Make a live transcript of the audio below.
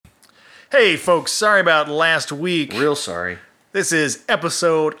Hey, folks, sorry about last week. Real sorry. This is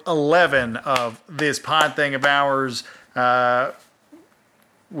episode 11 of this pod thing of ours.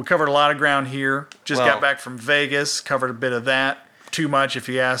 We covered a lot of ground here. Got back from Vegas, covered a bit of that. Too much, if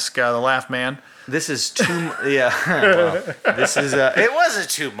you ask the Laugh Man. This is too yeah. Well, this is it wasn't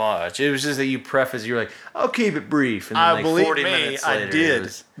too much. It was just that you preface. You're like, I'll keep it brief. And then like believe 40 me, minutes later, I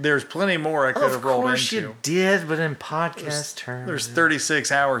did. There's plenty more I could have rolled into. Of course you did, but in podcast terms, there's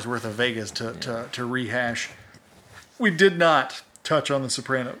 36 hours worth of Vegas to rehash. We did not touch on The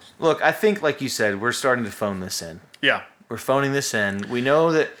Sopranos. Look, I think, like you said, we're starting to phone this in. Yeah, we're phoning this in. We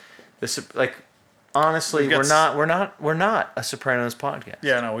know that this, like, honestly, we're not a Sopranos podcast.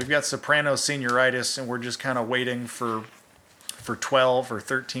 Yeah, no, we've got Sopranos senioritis, and we're just kind of waiting for 12 or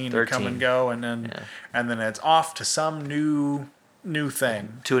 13 to come and go, and then it's off to some new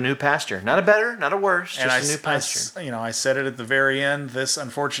thing. To a new pasture. Not a better, not a worse, and just a new pasture. I said it at the very end. This,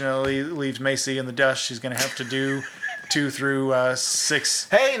 unfortunately, leaves Macy in the dust. She's going to have to do 2 through 6.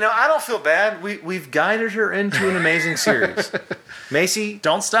 Hey, no, I don't feel bad. We've guided her into an amazing series. Macy,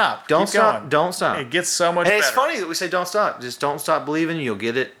 don't stop. Don't Keep stop. going. Don't stop. It gets so much better. It's funny that we say don't stop. Just don't stop believing. You'll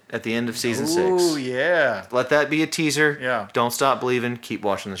get it at the end of season 6. Ooh, yeah. Let that be a teaser. Yeah. Don't stop believing. Keep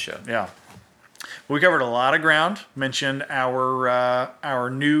watching the show. Yeah. We covered a lot of ground. Mentioned our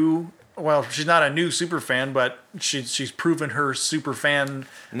new. Well, she's not a new super fan, but she's proven her super fan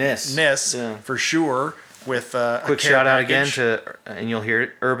ness for sure. With quick shout out again to, and you'll hear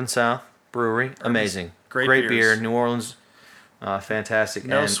it, Urban South Brewery, amazing, great beer, New Orleans, fantastic.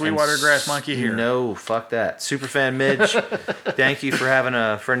 No Sweetwater Grass Monkey here. No, fuck that. Superfan Midge, thank you for having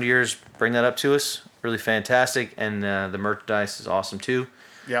a friend of yours bring that up to us. Really fantastic, and the merchandise is awesome too.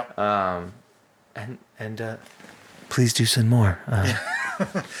 Yep. And please do send more.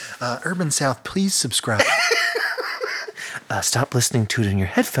 Urban South, please subscribe. Stop listening to it in your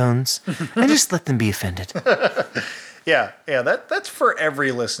headphones and just let them be offended. Yeah, that's for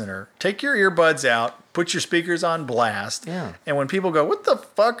every listener. Take your earbuds out, put your speakers on blast, and when people go, "What the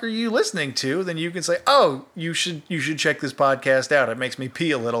fuck are you listening to?" then you can say, "Oh, you should check this podcast out. It makes me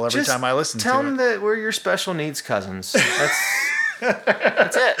pee a little every time I listen to it." Tell them that we're your special needs cousins.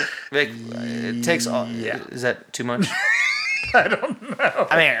 That's it. It takes all. Yeah. Is that too much? I don't know.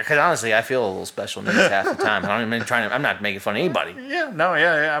 I mean, because honestly, I feel a little special needs half the time. I'm not making fun of anybody. Yeah, no,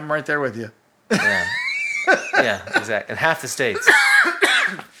 yeah, I'm right there with you. Yeah, yeah, exactly. And half the states.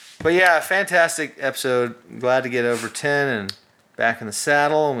 But yeah, fantastic episode. Glad to get over 10 and back in the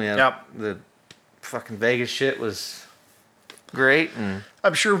saddle. And we had the fucking Vegas shit was great. And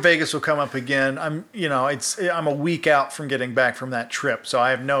I'm sure Vegas will come up again. I'm a week out from getting back from that trip, so I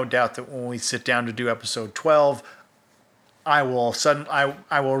have no doubt that when we sit down to do episode 12. I will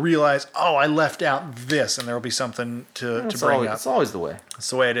realize, I left out this, and there will be something to bring up. It's always the way.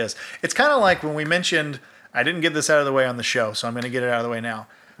 It's the way it is. It's kind of like when we mentioned, I didn't get this out of the way on the show, so I'm going to get it out of the way now.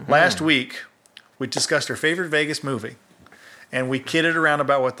 Mm-hmm. Last week, we discussed our favorite Vegas movie, and we kidded around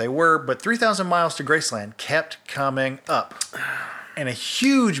about what they were, but 3,000 Miles to Graceland kept coming up. And a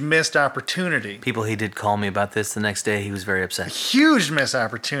huge missed opportunity. He did call me about this the next day. He was very upset. A huge missed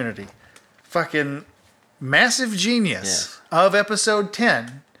opportunity. Fucking massive genius of episode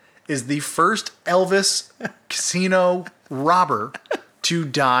 10 is the first Elvis casino robber to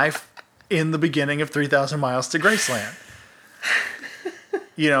die in the beginning of 3,000 Miles to Graceland.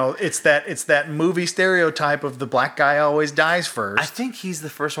 It's that movie stereotype of the black guy always dies first. I think he's the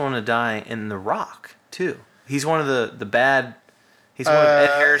first one to die in The Rock, too. He's one of the bad. He's one of Ed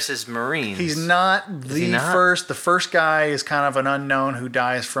Harris's Marines. He's not first. The first guy is kind of an unknown who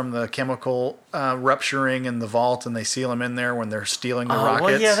dies from the chemical rupturing in the vault, and they seal him in there when they're stealing the rockets.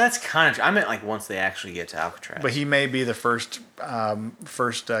 Well, yeah, that's kind of. I meant like once they actually get to Alcatraz. But he may be the first guy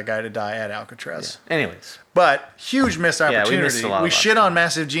to die at Alcatraz. Yeah. Anyways. But huge missed opportunity. We missed a lot. We shit on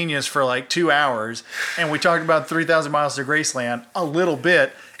Massive Genius for like 2 hours, and we talked about 3,000 Miles to Graceland a little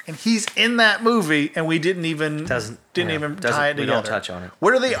bit. And he's in that movie, and we didn't even tie it together. We don't touch on it.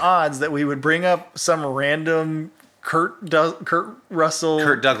 What are the odds that we would bring up some random Kurt Russell?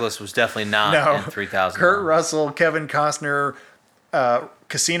 Kurt Douglas was definitely not in 3,000. Kurt Russell, Kevin Costner,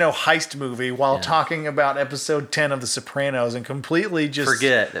 casino heist movie while talking about episode 10 of The Sopranos, and completely just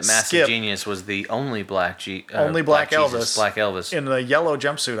forget that Massive Genius was the only black Elvis in the yellow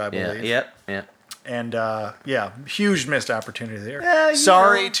jumpsuit, I believe. Yep. And huge missed opportunity there.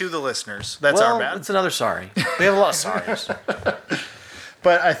 Sorry to the listeners. That's our bad. It's another sorry. We have a lot of sorries.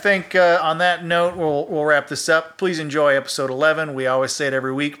 But I think on that note, we'll wrap this up. Please enjoy episode 11. We always say it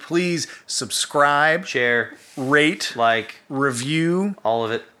every week. Please subscribe, share, rate, like, review, all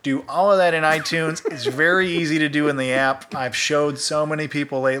of it. Do all of that in iTunes. It's very easy to do in the app. I've showed so many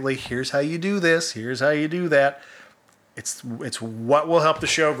people lately. Here's how you do this. Here's how you do that. It's what will help the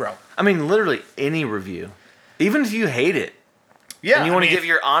show grow. I mean, literally any review, even if you hate it. Yeah, and you want to give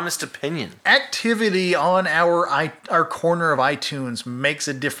your honest opinion. Activity on our corner of iTunes makes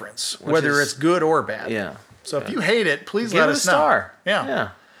a difference, whether it's good or bad. Yeah. So if you hate it, please give let it us a star. know. Yeah.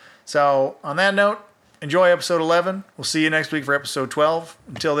 So on that note, enjoy episode 11. We'll see you next week for episode 12.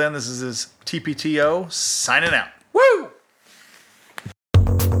 Until then, this is TPTO signing out. Woo!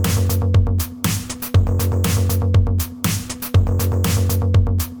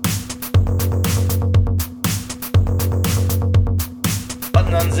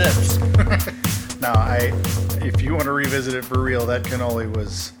 Unzips. No, if you want to revisit it for real, that cannoli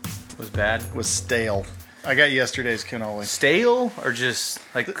was bad. Was stale. I got yesterday's cannoli. Stale or just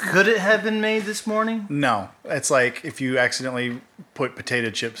like could it have been made this morning? No, it's like if you accidentally put potato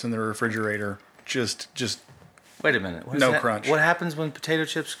chips in the refrigerator. Just wait a minute. No crunch. What happens when potato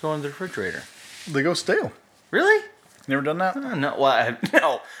chips go in the refrigerator? They go stale. Really? Never done that? No, well,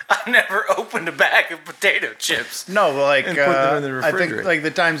 no. I've never opened a bag of potato chips. No, but like and put them in the refrigerator. I think like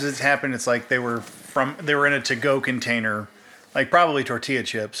the times it's happened, it's like they were in a to-go container, like probably tortilla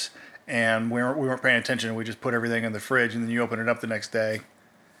chips, and we weren't paying attention. We just put everything in the fridge, and then you open it up the next day,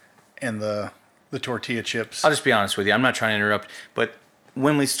 and the tortilla chips. I'll just be honest with you. I'm not trying to interrupt, but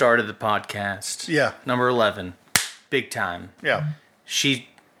when we started the podcast, number 11, big time. Yeah,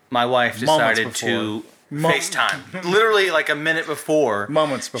 my wife decided to FaceTime. Literally like a minute before.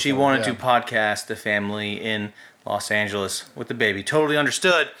 Moments before. She wanted to podcast the family in Los Angeles with the baby. Totally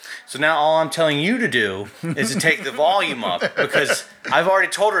understood. So now all I'm telling you to do is to take the volume up because I've already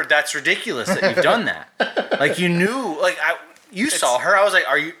told her that's ridiculous that you've done that. Like you knew, like you saw her. I was like,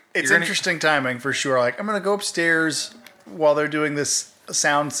 are you? It's interesting timing for sure. Like I'm going to go upstairs while they're doing this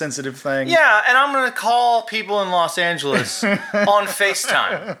sound sensitive thing. Yeah, and I'm going to call people in Los Angeles on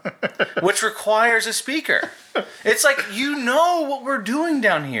FaceTime, which requires a speaker. It's like, you know what we're doing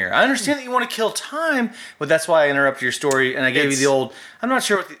down here. I understand that you want to kill time, but that's why I interrupted your story and I gave you the old, I'm not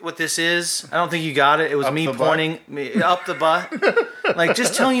sure what this is. I don't think you got it. It was me pointing up the butt. Like,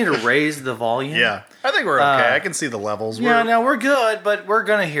 just telling you to raise the volume. Yeah. I think we're okay. I can see the levels. We're good, but we're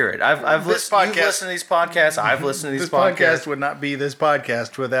going to hear it. You've listened to these podcasts. I've listened to these podcasts. This podcast would not be this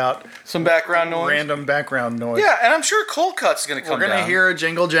podcast without some background noise. Random background noise. Yeah, and I'm sure Cold Cut's going to come down. We're going to hear a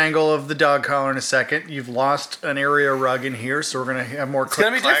jingle jangle of the dog collar in a second. You've lost an area rug in here, so we're going to have more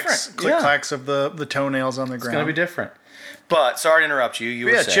click-clacks of the toenails on the ground. It's going to be different. But, sorry to interrupt you. You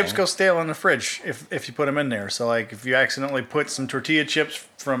were saying. Chips go stale in the fridge if you put them in there. So, like, if you accidentally put some tortilla chips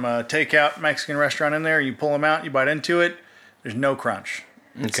from a takeout Mexican restaurant in there, you pull them out, you bite into it, there's no crunch.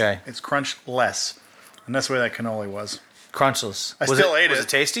 It's crunched less. And that's the way that cannoli was. Crunchless. I still ate it. Was it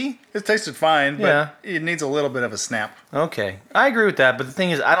tasty? It tasted fine, but it needs a little bit of a snap. Okay. I agree with that, but the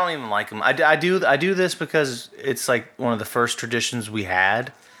thing is, I don't even like them. I do this because it's like one of the first traditions we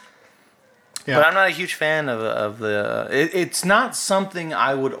had. Yeah. But I'm not a huge fan of the... It's not something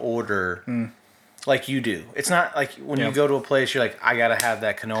I would order like you do. It's not like when you go to a place, you're like, I got to have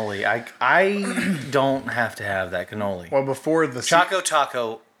that cannoli. I don't have to have that cannoli. Well, before the... Choco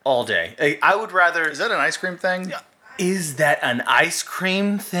Taco all day. I would rather... Is that an ice cream thing? Is that an ice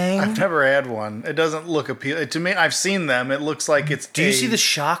cream thing? I've never had one. It doesn't look appealing. To me, I've seen them. It looks like it's... Do you see the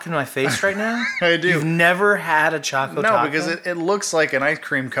shock in my face right now? I do. You've never had a Choco Taco? No, because it looks like an ice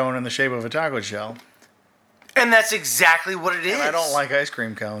cream cone in the shape of a taco shell. And that's exactly what it is. And I don't like ice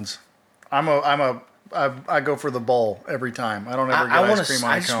cream cones. I go for the bowl every time. I don't ever get ice cream on a cone.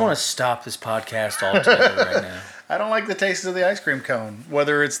 I just want to stop this podcast altogether right now. I don't like the taste of the ice cream cone,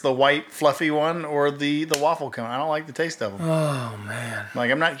 whether it's the white fluffy one or the waffle cone. I don't like the taste of them. Oh man! Like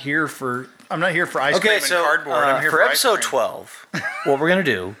I'm not here for ice cream and cardboard. I'm here for episode 12. What we're gonna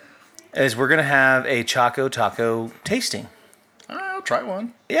do is we're gonna have a Choco Taco tasting. I'll try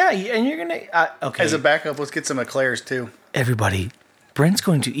one. Yeah, and you're gonna okay. As a backup, let's get some eclairs too. Everybody, Brent's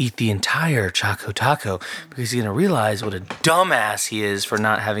going to eat the entire Choco Taco because he's gonna realize what a dumbass he is for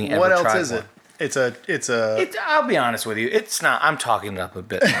not having ever tried one. What else is it? It's a. I'll be honest with you. It's not. I'm talking it up a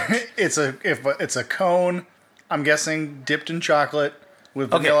bit much. It's a cone. I'm guessing dipped in chocolate with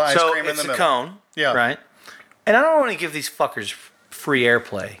vanilla ice cream in the middle. So it's a cone. Yeah. Right. And I don't want to give these fuckers free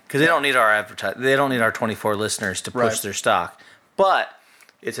airplay because they don't need our They don't need our 24 listeners to push their stock. But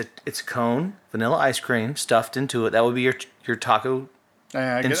it's a cone, vanilla ice cream stuffed into it. That would be your taco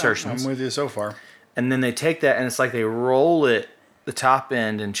insertions. I'm with you so far. And then they take that and it's like they roll it the top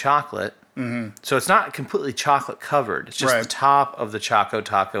end in chocolate. Mm-hmm. So it's not completely chocolate covered. It's just Right. the top of the Choco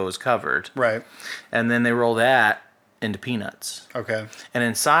Taco is covered. Right. And then they roll that into peanuts. Okay. And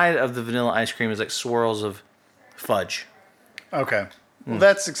inside of the vanilla ice cream is like swirls of fudge. Okay. Well,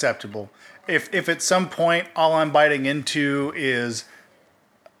 that's acceptable. If at some point all I'm biting into is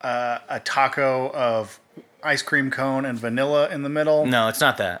a taco of ice cream cone and vanilla in the middle, No, it's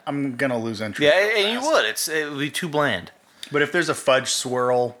not that. I'm gonna lose interest. Yeah, real and you fast. would. It would be too bland. But if there's a fudge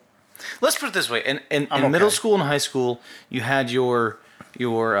swirl, Let's put it this way: in okay. middle school and high school, you had your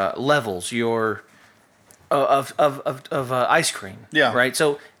levels, your of ice cream. Yeah. Right.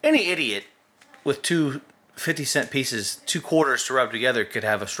 So any idiot with two 50-cent pieces, 2 quarters to rub together, could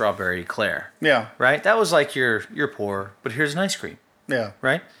have a strawberry eclair. yeah, Right. That was like you're poor, but here's an ice cream. yeah.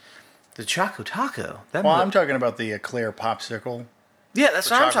 Right. The Choco Taco. That Well, was- I'm talking about the eclair popsicle. Yeah, that's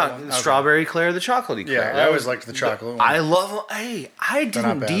The what I'm chocolate talking. one? Okay. Strawberry eclair, the chocolate eclair. Yeah, I That always was- liked the chocolate one. I love. Hey, I not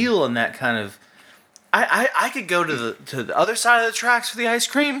didn't bad. deal in that kind of. I could go to the other side of the tracks for the ice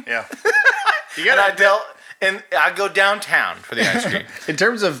cream. Yeah. You And I gotta dealt, and I go downtown for the ice cream. in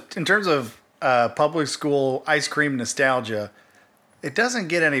terms of public school ice cream nostalgia, it doesn't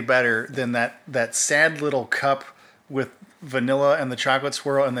get any better than that sad little cup with vanilla and the chocolate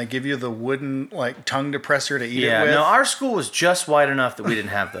swirl, and they give you the wooden like tongue depressor to eat Yeah, it with. no, our school was just wide enough that we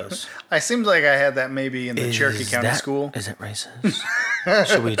didn't have those. I seems like I had that maybe in the Cherokee County school. Is it racist?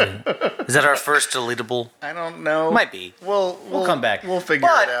 Should we do? Is that our first deletable? I don't know. Might be. We'll come back. We'll figure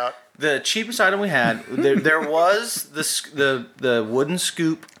But it out. The cheapest item we had, there was the wooden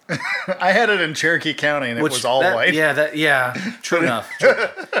scoop. I had it in Cherokee County, and it was all white. Yeah, true enough.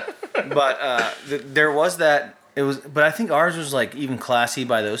 But there was that. It was, but I think ours was like even classy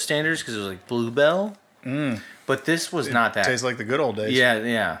by those standards because it was like Bluebell. But this was not that. Tastes like the good old days.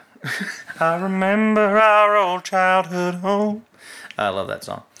 Yeah. I remember our old childhood home. I love that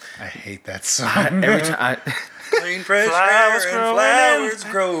song. I hate that song. Every time. Clean fresh Flowers air growing and flowers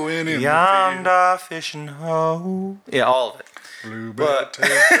growing in Beyond the our fishing hole. Yeah, all of it. field. Bluebell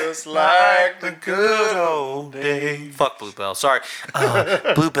tastes just like the good old days. Fuck Bluebell. Sorry.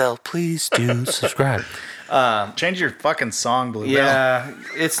 Bluebell, please do subscribe. Change your fucking song, Bluebell. Yeah,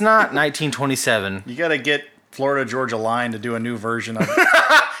 it's not 1927. You got to get Florida Georgia Line to do a new version of it.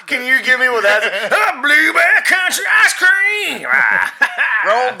 Can you give me with that? Bluebell country ice cream.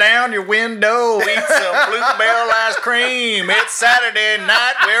 Roll down your window, eat some Bluebell ice cream. It's Saturday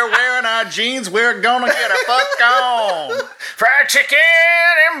night, we're wearing our jeans, we're gonna get a fuck on. Fried chicken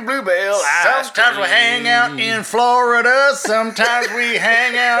and Bluebell ice cream. Sometimes we hang out in Florida, sometimes we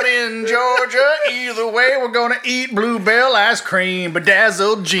hang out in Georgia. Either way, we're gonna eat Bluebell ice cream,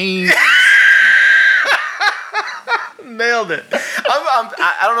 bedazzled jeans. Nailed it.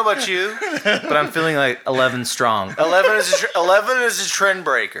 I don't know about you, but I'm feeling like 11 strong. 11 is a trend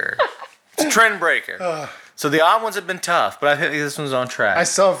breaker. It's a trend breaker. So the odd ones have been tough, but I think this one's on track. I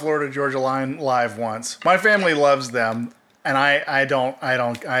saw Florida Georgia Line live once. My family loves them, and I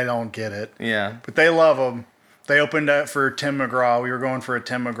don't get it. Yeah. But they love them. They opened up for Tim McGraw. We were going for a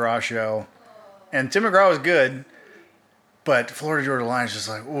Tim McGraw show, and Tim McGraw was good. But Florida Georgia Line is just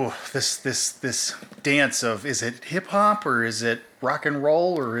like, ooh, this dance of, is it hip hop or is it rock and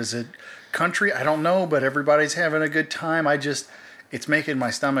roll or is it country? I don't know, but everybody's having a good time. It's making my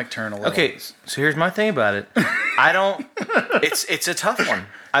stomach turn a little. Okay, so here's my thing about it. It's a tough one.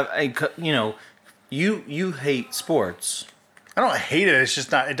 You hate sports. I don't hate it. It's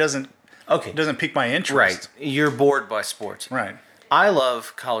just not. It doesn't pique my interest. Right. You're bored by sports. Right. I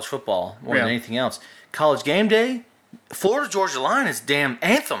love college football more than anything else. College game day, Florida Georgia Line is damn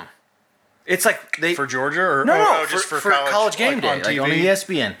anthem. It's like they For Georgia or just for college game like day, on like TV? on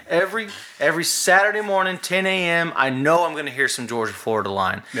ESPN. Every Saturday morning, 10 a.m. I know I'm going to hear some Georgia Florida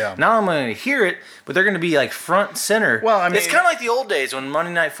Line. Yeah. Not only am I going to hear it, but they're going to be like front and center. Well, I mean, it's kind of like the old days when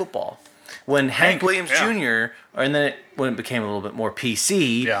Monday Night Football, when Hank Williams yeah. Jr. and then when it became a little bit more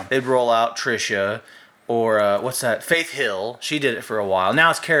PC, Yeah. they'd roll out Trisha. Or what's that? Faith Hill. She did it for a while. Now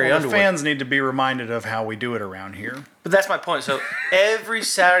it's Carrie the Underwood. fans need to be reminded of how we do it around here. But that's my point. So every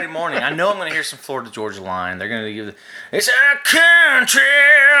Saturday morning, I know I'm going to hear some Florida Georgia Line. They're going to give it's a country,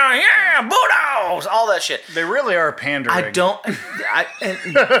 yeah, Bulldogs, all that shit. They really are pandering.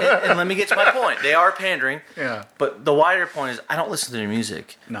 And let me get to my point. They are pandering. Yeah. But the wider point is, I don't listen to their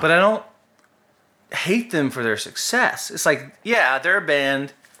music. No. But I don't hate them for their success. It's like, yeah, they're a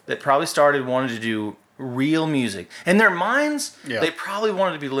band that probably started wanting to do real music. In their minds, Yeah. they probably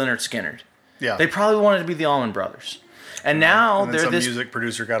wanted to be Leonard Skinner. Yeah. They probably wanted to be the Allman Brothers. And now and then some music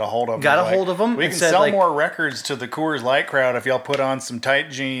producer got a hold of them. We can sell more records to the Coors Light crowd if y'all put on some tight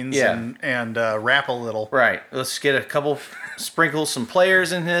jeans and rap a little. Right. Let's get a couple, sprinkle some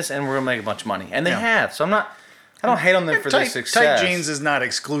players in this, and we're gonna make a bunch of money. And they have. So I don't hate on them for their success. Tight jeans is not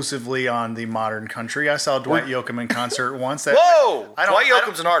exclusively on the modern country. I saw Dwight Yoakam in concert once. Whoa! Dwight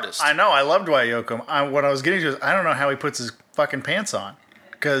Yoakam's an artist. I know. I love Dwight Yoakam. What I was getting to is I don't know how he puts his fucking pants on.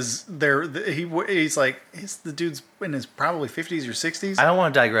 Because he's the dude's in his probably 50s or 60s. I don't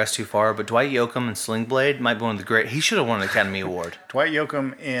want to digress too far, but Dwight Yoakam and Sling Blade might be one of the great. He should have won an Academy Award. Dwight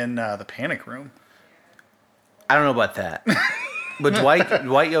Yoakam in The Panic Room. I don't know about that, but Dwight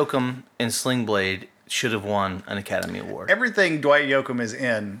Yoakam in Sling Blade should have won an Academy Award. Everything Dwight Yoakam is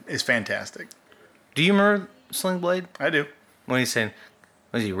in is fantastic. Do you remember Sling Blade? I do. When he's saying,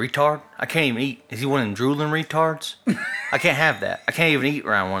 "Was he a retard? I can't even eat." Is he one of them drooling retards? I can't have that. I can't even eat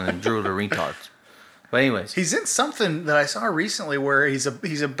around one of them drooler retards. But anyways, he's in something that I saw recently where he's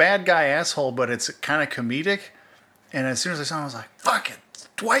a bad guy asshole, but it's kind of comedic. And as soon as I saw him, I was like, "Fuck it, it's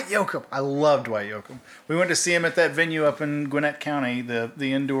Dwight Yoakam." I love Dwight Yoakam. We went to see him at that venue up in Gwinnett County, the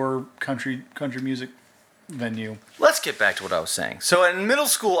indoor country music venue. Let's get back to what I was saying. So in middle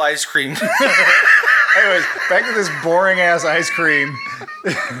school ice cream. Anyways, back to this boring ass ice cream.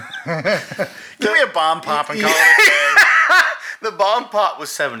 Give me a bomb pop and call it a day. The bomb pop was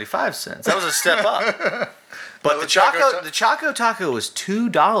 75 cents. That was a step up. But the Choco Taco was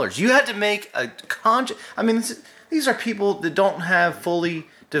 $2. You had to make a these are people that don't have fully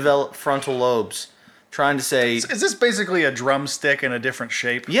developed frontal lobes trying to say... Is this basically a drumstick in a different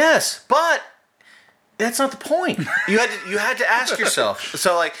shape? Yes, but that's not the point. You had to ask yourself.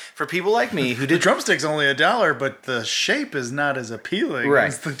 So, like, for people like me who did... The drumstick's only $1, but the shape is not as appealing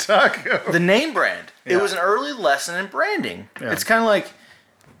as the taco. The name brand. Yeah. It was an early lesson in branding. Yeah. It's kind of like,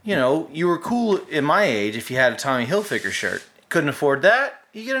 you were cool in my age if you had a Tommy Hilfiger shirt. Couldn't afford that,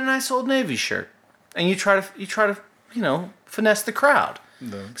 you get a nice Old Navy shirt. And you try to finesse the crowd.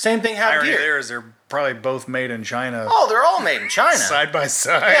 Same thing happened here. There is they're probably both made in China. Oh, they're all made in China. Side by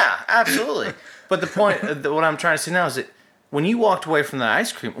side. Yeah, absolutely. But the point, what I'm trying to say now is that when you walked away from that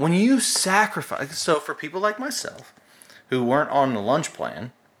ice cream, when you sacrifice, so for people like myself who weren't on the lunch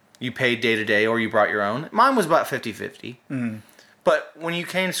plan, you paid day to day or you brought your own. Mine was about 50-50. Mm. But when you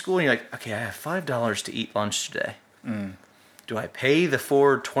came to school and you're like, okay, I have $5 to eat lunch today. Mm. Do I pay the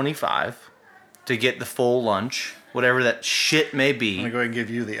 $4.25 to get the full lunch? Whatever that shit may be. I'm going to go ahead and give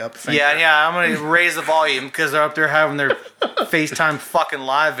you the up finger. Yeah, I'm going to raise the volume because they're up there having their FaceTime fucking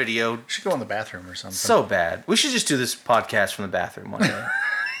live video. You should go in the bathroom or something. So bad. We should just do this podcast from the bathroom one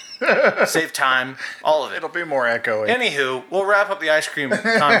day. Save time, all of it. It'll be more echoey. Anywho, we'll wrap up the ice cream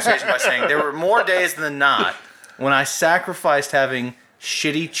conversation by saying there were more days than not when I sacrificed having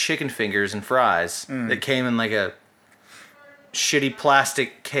shitty chicken fingers and fries that came in like a shitty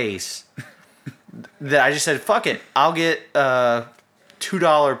plastic case. That I just said, fuck it, I'll get a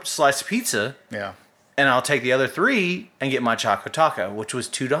 $2 slice of pizza. Yeah. And I'll take the other $3 and get my Choco Taco, which was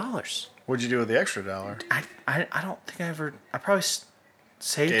 $2. What'd you do with the extra $1? I don't think I probably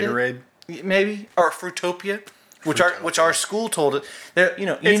saved Gatorade? it. Maybe. Or Fruitopia. Which our school told it. That,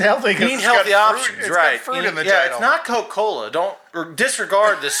 it's healthy. You need healthy options, it's right? Got fruit in the title. It's not Coca-Cola. Don't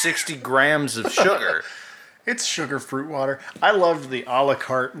disregard the 60 grams of sugar. It's sugar fruit water. I loved the a la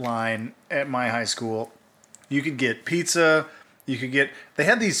carte line at my high school. You could get pizza. You could get. They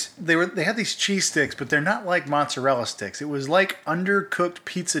had these cheese sticks, but they're not like mozzarella sticks. It was like undercooked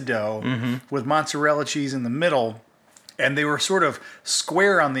pizza dough with mozzarella cheese in the middle, and they were sort of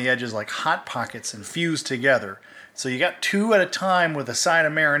square on the edges, like Hot Pockets, and fused together. So you got 2 at a time with a side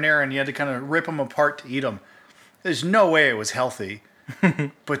of marinara, and you had to kind of rip them apart to eat them. There's no way it was healthy.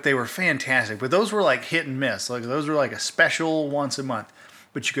 But they were fantastic. But those were like hit and miss. Like those were like a special once a month.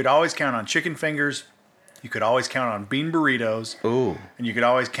 But you could always count on chicken fingers. You could always count on bean burritos. Ooh. And you could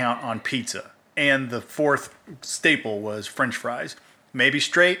always count on pizza. And the fourth staple was French fries. Maybe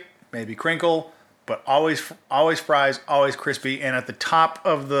straight, maybe crinkle, but always fries, always crispy. And at the top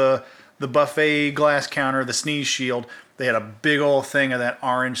of the buffet glass counter, the sneeze shield, they had a big old thing of that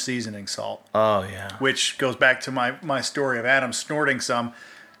orange seasoning salt. Oh, yeah. Which goes back to my story of Adam snorting some.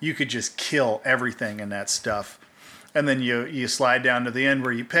 You could just kill everything in that stuff. And then you slide down to the end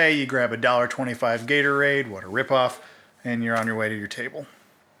where you pay. You grab a $1.25 Gatorade. What a ripoff. And you're on your way to your table.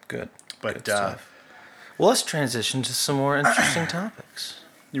 Good. But Good stuff. Well, let's transition to some more interesting topics.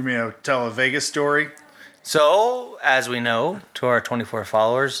 You mean to tell a Vegas story? So, as we know, to our 24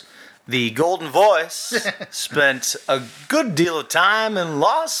 followers, the Golden Voice spent a good deal of time in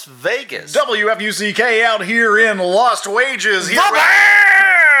Las Vegas. WFUCK out here in Lost Wages. Here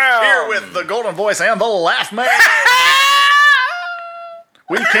with the Golden Voice and the Laugh Man.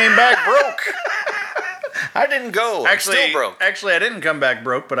 We came back broke. I didn't go. Actually, I'm still broke. Actually, I didn't come back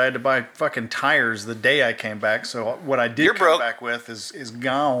broke, but I had to buy fucking tires the day I came back. So what I did come back with is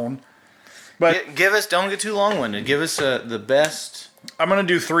gone. But give us. Don't get too long-winded. Give us the best. I'm gonna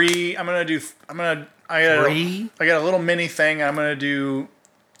do three. I got a little mini thing. I'm gonna do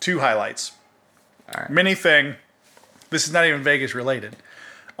 2 highlights. All right. Mini thing. This is not even Vegas related.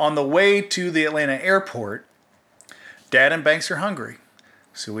 On the way to the Atlanta airport, Dad and Banks are hungry,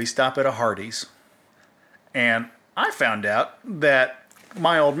 so we stop at a Hardee's. And I found out that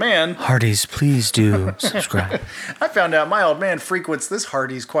my old man... Hardee's, please do subscribe. I found out my old man frequents this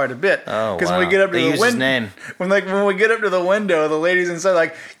Hardee's quite a bit. Oh, wow. Because when we get up to the window... name. When we get up to the window, the ladies inside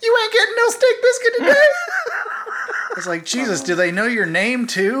like, you ain't getting no steak biscuit today? It's like, Jesus, do they know your name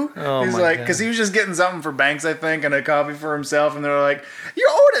too? Oh, He's my like, God. because he was just getting something for Banks, I think, and a coffee for himself. And they're like, your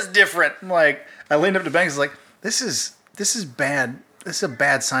order's different. I'm like, I leaned up to Banks. I was like, this is bad. This is a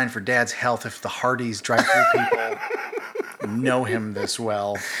bad sign for Dad's health if the Hardee's drive-thru people know him this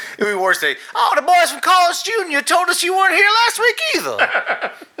well. It'd be worse. The boys from College Junior told us you weren't here last week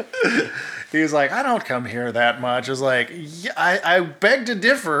either. He was like, I don't come here that much. I was like, yeah, I beg to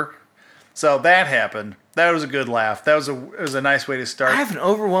differ. So that happened. That was a good laugh. It was a nice way to start. I have an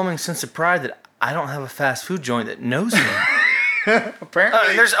overwhelming sense of pride that I don't have a fast food joint that knows me.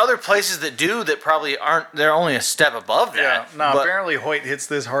 Apparently, there's other places that do that probably aren't. They're only a step above that. Yeah, no. Apparently, Hoyt hits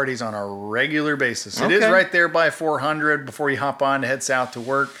this Hardee's on a regular basis. It is Okay. right there by 400 before you hop on to head south to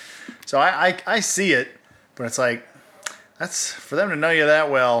work. So I see it, but it's like that's for them to know you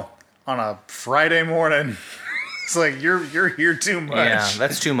that well on a Friday morning. It's like you're here too much. Yeah,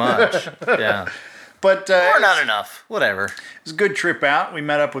 that's too much. Yeah. But Or not enough. Whatever. It was a good trip out. We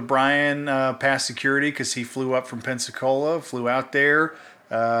met up with Brian past security because he flew up from Pensacola, flew out there.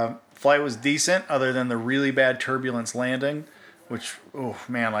 Flight was decent other than the really bad turbulence landing, which, oh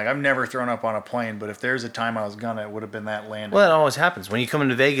man, like I've never thrown up on a plane, but if there's a time I was gonna, it would have been that landing. Well, it always happens. When you come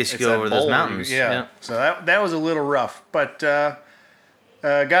into Vegas, you go over those mountains. Yeah. So that was a little rough. But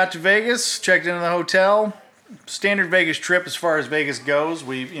got to Vegas, checked into the hotel. Standard Vegas trip as far as Vegas goes.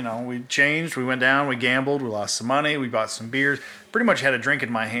 We changed, we went down, we gambled, we lost some money, we bought some beers. Pretty much had a drink in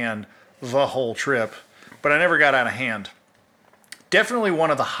my hand the whole trip, but I never got out of hand. Definitely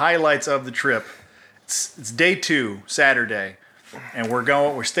one of the highlights of the trip. It's day 2, Saturday, and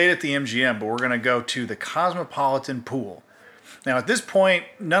we're stayed at the MGM, but we're going to go to the Cosmopolitan Pool. Now at this point,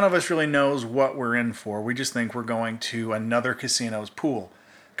 none of us really knows what we're in for. We just think we're going to another casino's pool.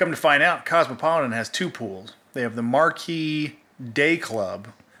 Come to find out, Cosmopolitan has 2 pools. They have the Marquee Day Club,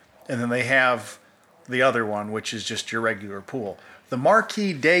 and then they have the other one, which is just your regular pool. The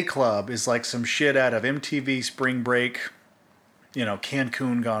Marquee Day Club is like some shit out of MTV Spring Break,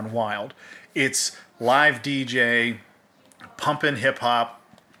 Cancun Gone Wild. It's live DJ, pumping hip-hop,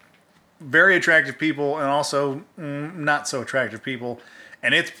 very attractive people, and also not so attractive people.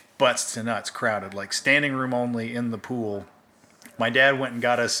 And it's butts to nuts crowded, like standing room only in the pool. My dad went and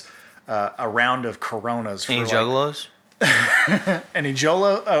got us a round of Coronas. Any juggalos? Any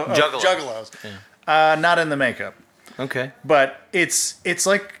juggalos? Yeah. Not in the makeup. Okay. But it's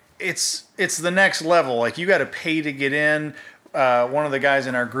the next level. Like you got to pay to get in. One of the guys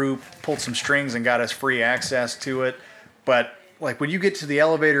in our group pulled some strings and got us free access to it. But like when you get to the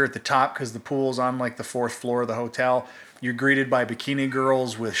elevator at the top, because the pool's on like the 4th floor of the hotel, you're greeted by bikini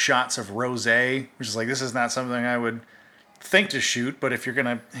girls with shots of rosé, which is like, this is not something I would think to shoot, but if you're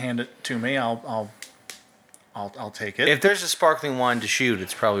gonna hand it to me, I'll take it. If there's a sparkling wine to shoot,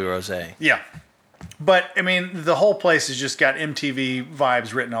 it's probably rosé. Yeah, but I mean, the whole place has just got MTV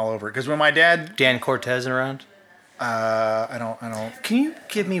vibes written all over it. Because when my dad, Dan Cortez around. I don't. Can you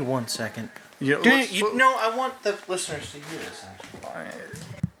give me 1 second? Yeah, No, I want the listeners to hear this.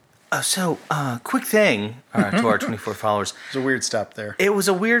 Quick thing to our 24 followers. It's a weird stop there. It was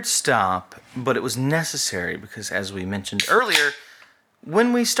a weird stop, but it was necessary because, as we mentioned earlier,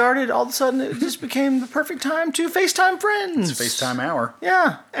 when we started, all of a sudden it just became the perfect time to FaceTime friends. It's FaceTime hour.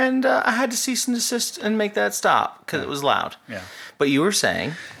 Yeah, and I had to cease and desist and make that stop because it was loud. Yeah. But you were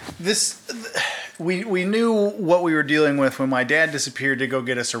saying... We knew what we were dealing with when my dad disappeared to go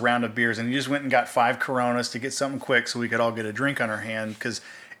get us a round of beers, and he just went and got 5 Coronas to get something quick so we could all get a drink on our hand because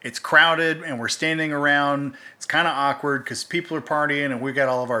it's crowded and we're standing around. It's kind of awkward because people are partying and we got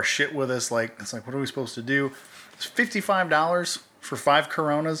all of our shit with us. Like, it's like, what are we supposed to do? It's $55 for 5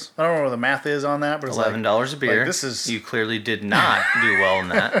 Coronas. I don't know what the math is on that, but it's $11 a beer. Like, this is... You clearly did not do well in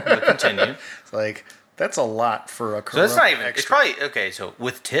that, but continue. It's like, that's a lot for a Corona. So that's not even... Extra. It's probably... Okay, so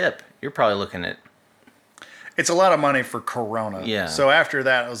with tip, you're probably looking at... It's a lot of money for Corona. Yeah. So after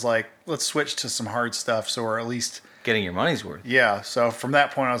that, I was like, let's switch to some hard stuff, so we're at least getting your money's worth. Yeah. So from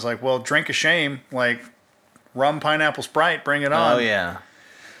that point, I was like, well, drink of shame, like rum, pineapple, Sprite, bring it on. Oh, yeah.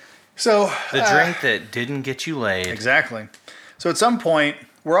 So the drink that didn't get you laid. Exactly. So at some point,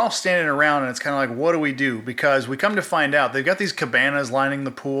 we're all standing around, and it's kind of like, what do we do? Because we come to find out they've got these cabanas lining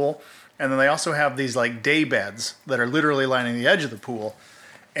the pool, and then they also have these like day beds that are literally lining the edge of the pool.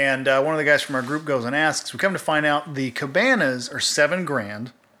 And one of the guys from our group goes and asks. We come to find out the cabanas are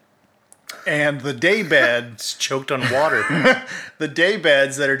 $7,000, and the day beds choked on water. the day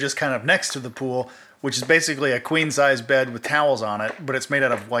beds that are just kind of next to the pool, which is basically a queen size bed with towels on it, but it's made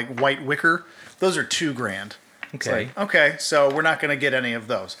out of like white wicker. Those are $2,000. Okay. Like, okay, so we're not going to get any of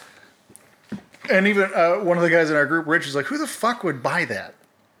those. And even one of the guys in our group, Rich, is like, who the fuck would buy that?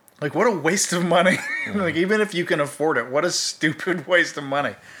 Like, what a waste of money. Like, even if you can afford it, what a stupid waste of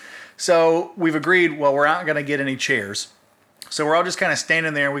money. So we've agreed, well, we're not going to get any chairs. So we're all just kind of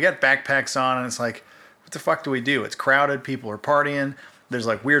standing there. We got backpacks on, and it's like, what the fuck do we do? It's crowded. People are partying. There's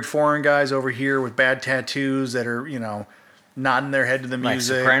like weird foreign guys over here with bad tattoos that are, nodding their head to the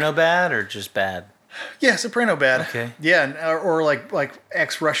music. Like Soprano bad or just bad? Yeah, Soprano bad. Okay. Yeah, or like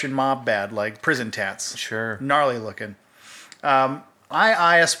ex-Russian mob bad, like prison tats. Sure. Gnarly looking. I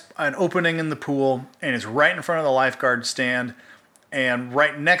eye an opening in the pool, and it's right in front of the lifeguard stand. And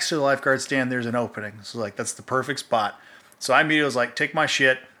right next to the lifeguard stand, there's an opening. So like that's the perfect spot. So I immediately was like, take my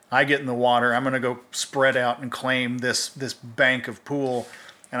shit. I get in the water. I'm gonna go spread out and claim this bank of pool.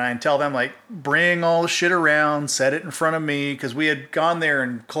 And I tell them, like, bring all the shit around, set it in front of me, because we had gone there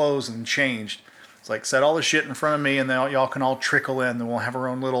and closed and changed. It's like, set all the shit in front of me, and then y'all can all trickle in, and we'll have our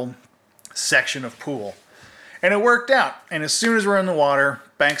own little section of pool. And it worked out. And as soon as we're in the water,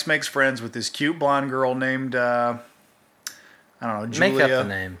 Banks makes friends with this cute blonde girl named, I don't know, Julia. Make up the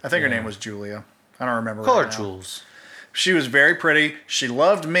name. I think her name was Julia. I don't remember. Call her right now. Jules. She was very pretty. She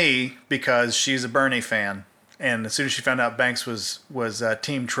loved me because she's a Bernie fan. And as soon as she found out Banks was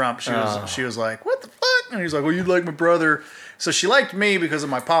Team Trump, she was like, what the fuck? And he was like, well, you like my brother. So she liked me because of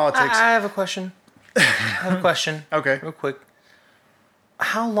my politics. I have a question. Okay. Real quick.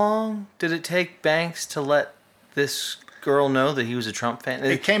 How long did it take Banks to let this girl know that he was a Trump fan?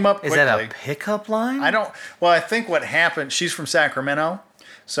 It came up quickly. Is that a pickup line? I think what happened, she's from Sacramento.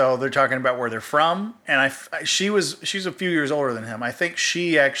 So they're talking about where they're from. And she's a few years older than him. I think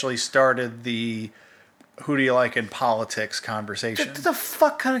she actually started the who do you like in politics conversation. What the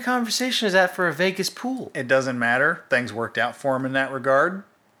fuck kind of conversation is that for a Vegas pool? It doesn't matter. Things worked out for him in that regard.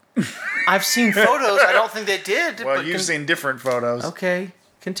 I've seen photos. I don't think they did. Well, you've seen different photos. Okay,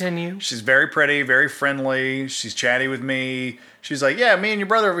 continue. She's very pretty, very friendly. She's chatty with me. She's like, yeah, me and your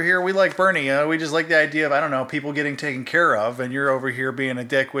brother over here, we like Bernie. We just like the idea of, I don't know, people getting taken care of, and you're over here being a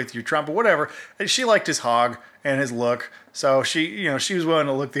dick with your Trump or whatever. And she liked his hog and his look. So she was willing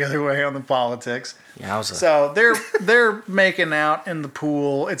to look the other way on the politics. Yowza. So they're making out in the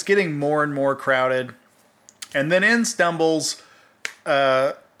pool. It's getting more and more crowded. And then in stumbles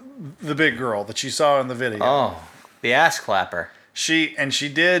the big girl that you saw in the video. Oh, the ass clapper. She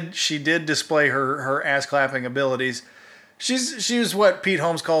did display her ass clapping abilities. She was what Pete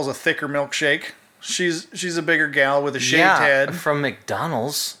Holmes calls a thicker milkshake. She's a bigger gal with a shaved head. From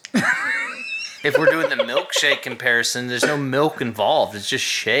McDonald's. If we're doing the milkshake comparison, there's no milk involved. It's just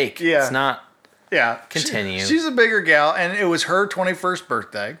shake. Yeah. It's not. Yeah. Continue. She's a bigger gal, and it was her 21st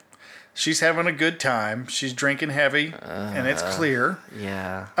birthday. She's having a good time. She's drinking heavy, and it's clear.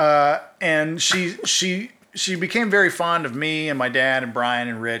 Yeah. And she became very fond of me and my dad and Brian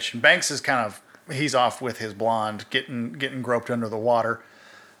and Rich. And Banks is he's off with his blonde, getting groped under the water.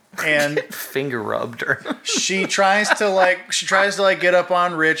 And finger rubbed her. she tries to get up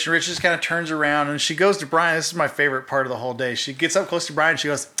on Rich, and Rich just kind of turns around, and she goes to Brian. This is my favorite part of the whole day. She gets up close to Brian. And she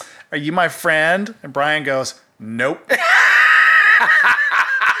goes, "Are you my friend?" And Brian goes, "Nope."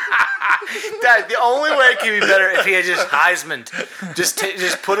 Dad, the only way it could be better if he had just Heisman.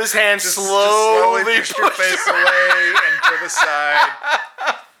 Just put his hand slowly push your face away and to the side.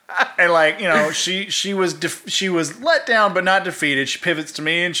 And she was let down but not defeated. She pivots to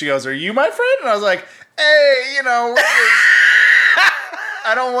me and she goes, "Are you my friend?" And I was like, "Hey,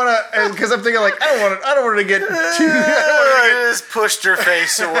 I don't want to," because I'm thinking like, I don't want to get. I just pushed her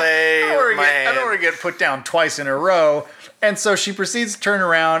face away. I don't want to get put down twice in a row. And so she proceeds to turn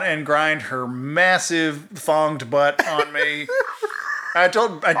around and grind her massive thonged butt on me. I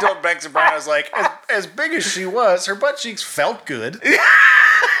told Banks and Brian, I was like, as big as she was, her butt cheeks felt good.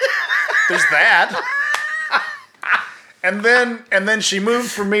 There's that. And then she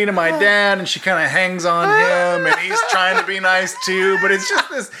moved from me to my dad, and she kind of hangs on him, and he's trying to be nice too, but it's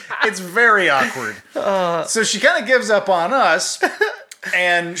just it's very awkward. So she kind of gives up on us,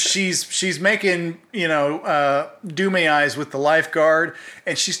 And she's making, do me eyes with the lifeguard,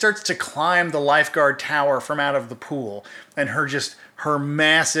 and she starts to climb the lifeguard tower from out of the pool, and her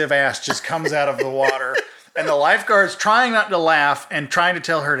massive ass just comes out of the water. And the lifeguard's trying not to laugh and trying to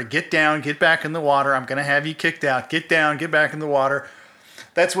tell her to get down, get back in the water. I'm going to have you kicked out. Get down, get back in the water.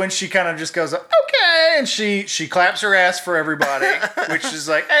 That's when she kind of just goes, okay. And she claps her ass for everybody, which is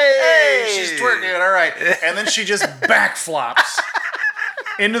like, hey, she's twerking. All right. And then she just backflops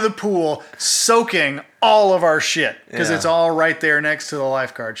into the pool, soaking all of our shit because it's all right there next to the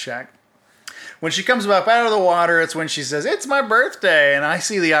lifeguard shack. When she comes up out of the water, it's when she says, it's my birthday. And I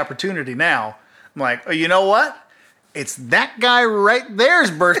see the opportunity now. I'm like, oh, you know what? It's that guy right there's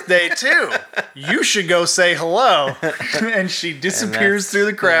birthday, too. You should go say hello. And she disappears through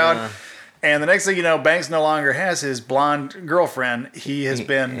the crowd. And the next thing you know, Banks no longer has his blonde girlfriend. He has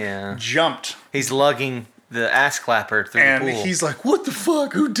been jumped. He's lugging the ass clapper through the pool. And he's like, what the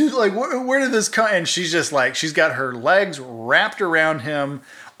fuck? Who did, where did this come? And she's just like, she's got her legs wrapped around him,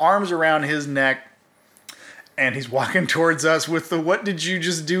 arms around his neck. And he's walking towards us with the, what did you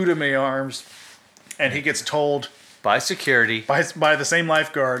just do to me arms? And he gets told by security, by the same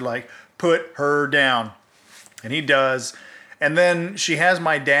lifeguard, like, put her down. And he does. And then she has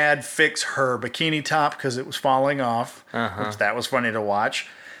my dad fix her bikini top because it was falling off. Which that was funny to watch.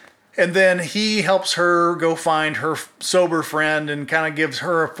 And then he helps her go find her sober friend and kind of gives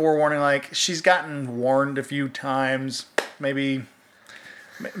her a forewarning, like, she's gotten warned a few times. Maybe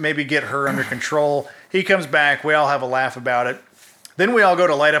get her under control. He comes back. We all have a laugh about it. Then we all go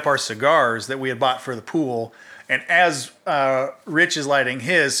to light up our cigars that we had bought for the pool. And as Rich is lighting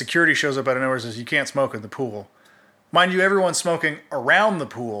his, security shows up out of nowhere and says, you can't smoke in the pool. Mind you, everyone's smoking around the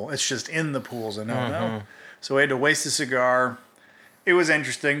pool. It's just in the pools. And no. So we had to waste a cigar. It was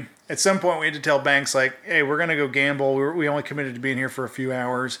interesting. At some point, we had to tell Banks, like, hey, we're going to go gamble. We only committed to being here for a few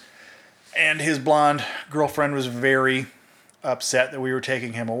hours. And his blonde girlfriend was very upset that we were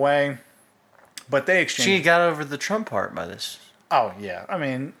taking him away. But they exchanged. She got over the Trump part by this. Oh, yeah. I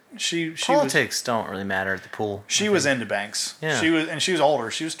mean, she politics don't really matter at the pool. She was into Banks. Yeah. She was older.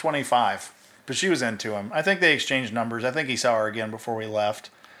 She was 25, but she was into him. I think they exchanged numbers. I think he saw her again before we left.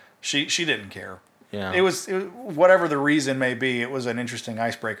 She didn't care. Yeah. It was whatever the reason may be. It was an interesting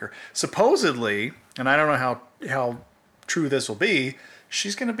icebreaker. Supposedly, and I don't know how true this will be,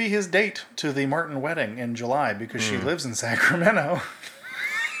 she's going to be his date to the Martin wedding in July because she lives in Sacramento.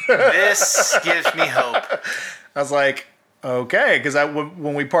 This gives me hope. I was like, okay, because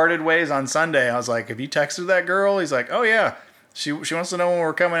when we parted ways on Sunday, I was like, have you texted that girl? He's like, oh, yeah. She wants to know when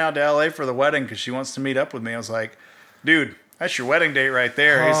we're coming out to L.A. for the wedding because she wants to meet up with me. I was like, dude, that's your wedding date right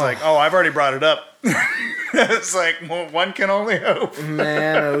there. He's like, oh, I've already brought it up. It's like, well, one can only hope.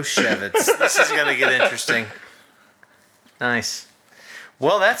 Man, oh, Shevitz. This is going to get interesting. Nice.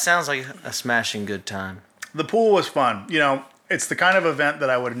 Well, that sounds like a smashing good time. The pool was fun. It's the kind of event that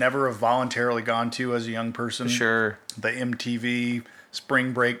I would never have voluntarily gone to as a young person. Sure. The MTV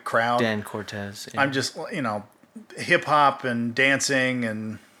spring break crowd. Dan Cortez. Yeah. I'm just, hip hop and dancing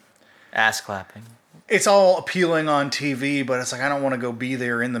and ass clapping. It's all appealing on TV, but it's like I don't want to go be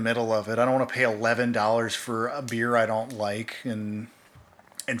there in the middle of it. I don't want to pay $11 for a beer I don't like and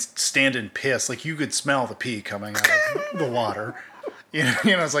stand and piss. Like you could smell the pee coming out of the water.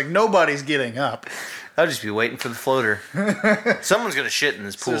 It's like nobody's getting up. I'll just be waiting for the floater. Someone's going to shit in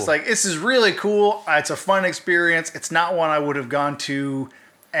this pool. So it's like, this is really cool. It's a fun experience. It's not one I would have gone to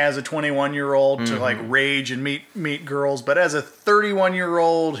as a 21-year-old to like rage and meet girls. But as a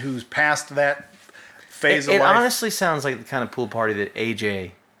 31-year-old who's past that phase of life. It honestly sounds like the kind of pool party that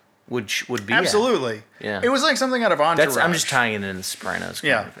AJ would be Absolutely. At. Yeah. It was like something out of Entourage. I'm just tying it in the Sopranos.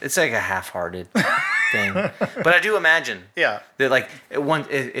 Yeah. It's like a half-hearted thing. But I do imagine that like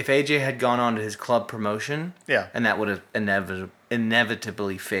if AJ had gone on to his club promotion and that would have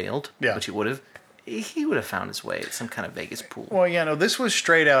inevitably failed, which it would have, he would have found his way at some kind of Vegas pool. Well, this was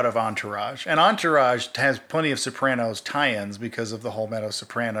straight out of Entourage. And Entourage has plenty of Sopranos tie-ins because of the whole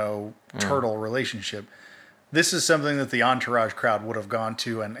Meadow-Soprano turtle relationship. This is something that the Entourage crowd would have gone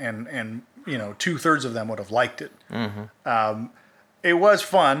to and 2/3 of them would have liked it. Mm-hmm. It was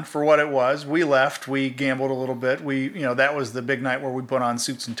fun for what it was. We left. We gambled a little bit. That was the big night where we put on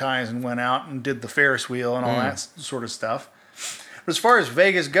suits and ties and went out and did the Ferris wheel and all that sort of stuff. But as far as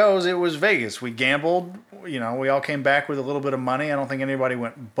Vegas goes, it was Vegas. We gambled. We all came back with a little bit of money. I don't think anybody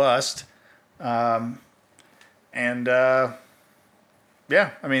went bust. There's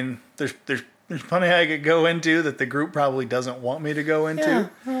plenty I could go into that the group probably doesn't want me to go into.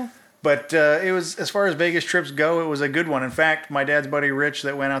 Yeah. But it was, as far as Vegas trips go, it was a good one. In fact, my dad's buddy Rich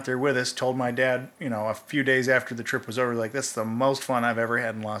that went out there with us told my dad, a few days after the trip was over, like, that's the most fun I've ever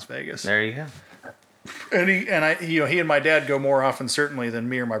had in Las Vegas. There you go. And he and my dad go more often certainly than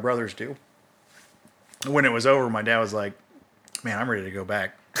me or my brothers do. When it was over, my dad was like, man, I'm ready to go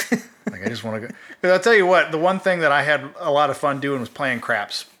back. Like, I just want to go. Because I'll tell you what, the one thing that I had a lot of fun doing was playing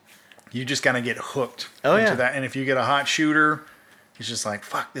craps. You just kind of get hooked into that. And if you get a hot shooter, it's just like,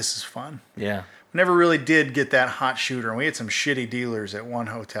 fuck, this is fun. Yeah. Never really did get that hot shooter. And we had some shitty dealers at one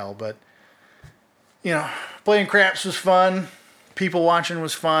hotel. But, playing craps was fun. People watching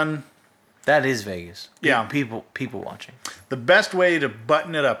was fun. That is Vegas. Yeah. People watching. The best way to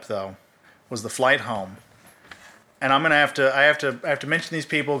button it up, though, was the flight home. And I'm gonna have to mention these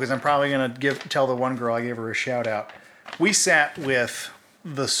people because I'm probably gonna tell the one girl I gave her a shout out. We sat with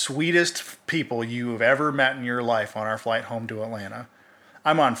the sweetest people you have ever met in your life on our flight home to Atlanta.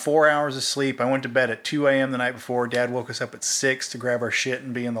 I'm on 4 hours of sleep. I went to bed at 2 a.m. the night before. Dad woke us up at 6 to grab our shit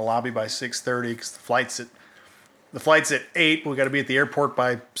and be in the lobby by 6:30 because the flight's at 8. We got to be at the airport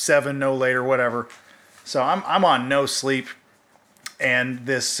by 7, no later, whatever. So I'm on no sleep, and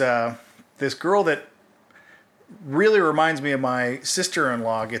this girl that really reminds me of my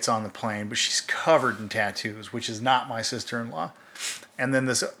sister-in-law gets on the plane, but she's covered in tattoos, which is not my sister-in-law. And then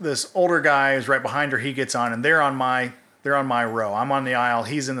this older guy is right behind her. He gets on, and they're on my row. I'm on the aisle.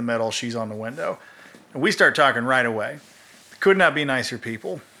 He's in the middle. She's on the window. And we start talking right away. Could not be nicer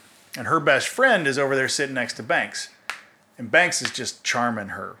people. And her best friend is over there sitting next to Banks. And Banks is just charming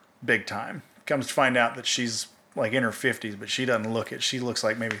her big time. Comes to find out that she's like in her 50s, but she doesn't look it. She looks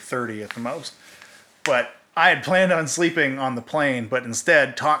like maybe 30 at the most. But I had planned on sleeping on the plane, but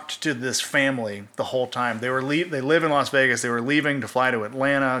instead talked to this family the whole time. They live in Las Vegas. They were leaving to fly to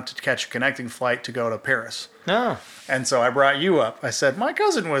Atlanta to catch a connecting flight to go to Paris. No. And so I brought you up. I said, my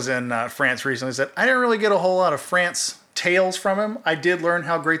cousin was in France recently. I said, I didn't really get a whole lot of France tales from him. I did learn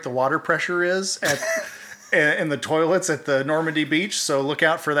how great the water pressure is in the toilets at the Normandy beach. So look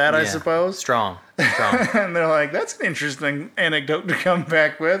out for that, I suppose. Strong. And they're like, that's an interesting anecdote to come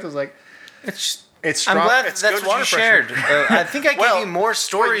back with. I was like, it's strong. I'm glad it's that's what you shared. I think I gave you more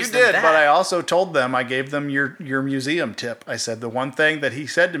stories you did, than that. but I also told them, I gave them your museum tip. I said, the one thing that he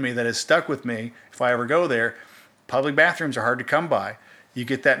said to me that has stuck with me, if I ever go there, public bathrooms are hard to come by. You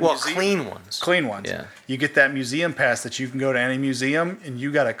get that clean ones. Clean ones. Yeah. You get that museum pass that you can go to any museum, and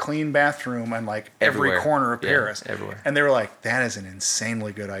you got a clean bathroom in like every corner of Paris. Everywhere. And they were like, that is an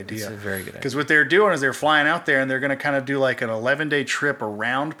insanely good idea. It's a very good idea. Because what they're doing is they're flying out there, and they're going to kind of do like an 11-day trip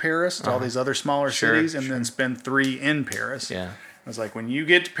around Paris to all these other smaller cities, and then spend 3 in Paris. Yeah. I was like, when you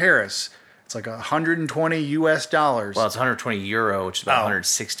get to Paris, it's like $120 US. Well, it's 120 euro, which is about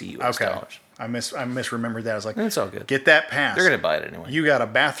 160 US dollars. I misremembered that. I was like, it's all good. Get that pass. They're going to buy it anyway. You got a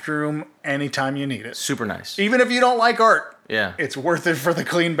bathroom anytime you need it. Super nice. Even if you don't like art. Yeah. It's worth it for the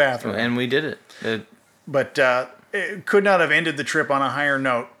clean bathroom. And we did it. But it could not have ended the trip on a higher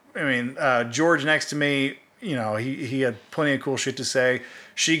note. I mean, George next to me, he had plenty of cool shit to say.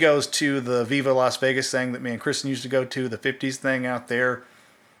 She goes to the Viva Las Vegas thing that me and Kristen used to go to, the 50s thing out there.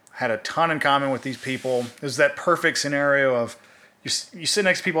 Had a ton in common with these people. It was that perfect scenario of, you sit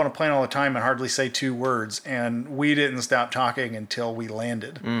next to people on a plane all the time and hardly say 2 words, and we didn't stop talking until we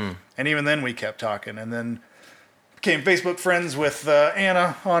landed. And even then we kept talking, and then became Facebook friends with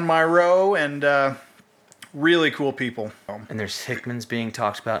Anna on my row, and really cool people. And there's Hickman's being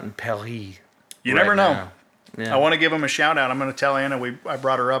talked about in Paris. You never know. Yeah. I want to give him a shout out. I'm going to tell Anna I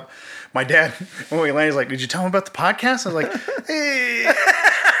brought her up. My dad, when we landed, he's like, did you tell him about the podcast? I was like, hey.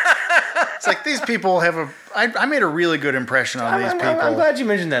 It's like these people have I made a really good impression on these people. I'm glad you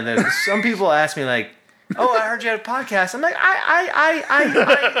mentioned that. Some people ask me like, "Oh, I heard you had a podcast." I'm like, I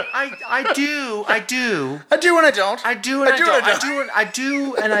do. I do and I don't. I do and I don't. I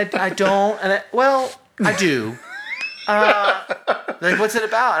do and I don't. And I do. Like, what's it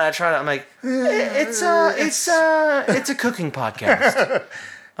about? And I try to. I'm like, it's a cooking podcast.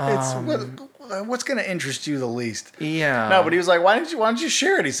 What's going to interest you the least? Yeah. No, but he was like, why don't you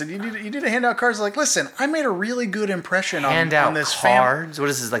share it? He said, you need to hand out cards. I was like, listen, I made a really good impression on this cards? What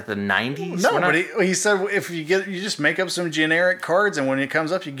is this, like the 90s? No, but he said if you just make up some generic cards, and when it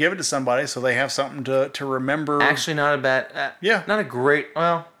comes up, you give it to somebody so they have something to remember. Actually, not a bad. Yeah. Not a great.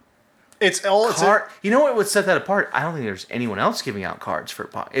 Well. It's all card. You know what would set that apart? I don't think there's anyone else giving out cards for a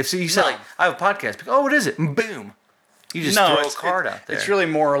podcast. If you said I have a podcast, oh, what is it? Boom. You just throw a card out there. It's really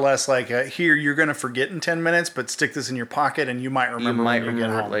more or less like, here, you're going to forget in 10 minutes, but stick this in your pocket and you might remember when you get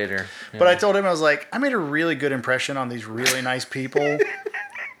home. It later. Yeah. But I told him, I was like, I made a really good impression on these really nice people.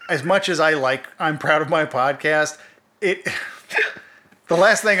 As much as I'm proud of my podcast, the The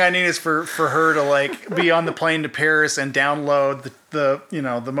last thing I need is for her to like be on the plane to Paris and download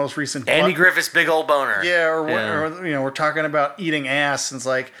the most recent Andy Griffith's big old boner. Yeah, or we're talking about eating ass, and it's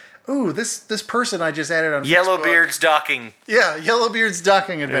like, ooh, this person I just added on Yellowbeard's docking. Yeah, Yellowbeard's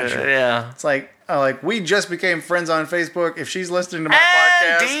docking adventure. Yeah. It's like we just became friends on Facebook. If she's listening to my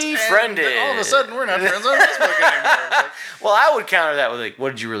podcast, defriended. And all of a sudden we're not friends on Facebook anymore. Like, well, I would counter that with like, what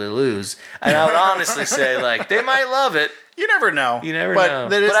did you really lose? And I would honestly say like, they might love it. You never know. You never know.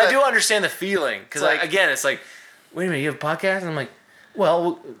 But I do understand the feeling. Because like, again, it's like, wait a minute, you have a podcast? And I'm like, well,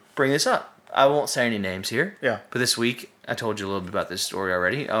 we'll bring this up. I won't say any names here. Yeah. But this week, I told you a little bit about this story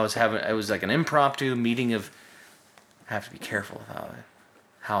already. It was like an impromptu meeting of, I have to be careful with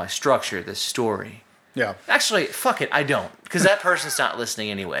how I structure this story. Yeah. Actually, fuck it, I don't. Because that person's not listening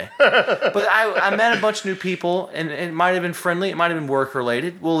anyway. But I met a bunch of new people, and it might have been friendly. It might have been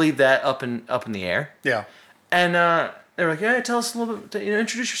work-related. We'll leave that up in the air. Yeah. And they were like, yeah, tell us a little bit,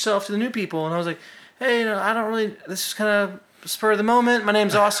 introduce yourself to the new people. And I was like, hey, I don't really, this is kind of spur of the moment. My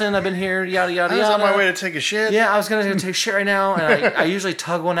name's Austin. I've been here, yada, yada, yada. I was on my way to take a shit. Yeah, I was going to take a shit right now. And I usually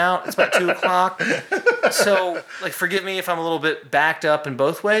tug one out. It's about 2:00. So, like, forgive me if I'm a little bit backed up in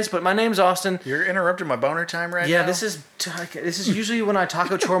both ways. But my name's Austin. You're interrupting my boner time right now? Yeah, this is usually when I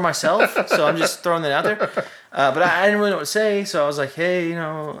taco chore myself. So I'm just throwing that out there. But I didn't really know what to say. So I was like, hey,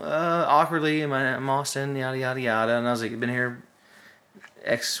 awkwardly, I'm Austin, yada, yada, yada. And I was like, I've been here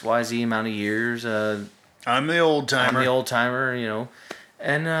XYZ amount of years. I'm the old timer.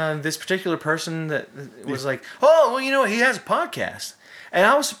 And this particular person that was like, oh, well, he has a podcast. And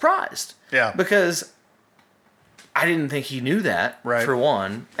I was surprised. Yeah. Because I didn't think he knew that, right, for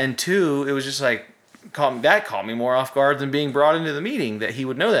one. And two, it was just like, caught me more off guard than being brought into the meeting that he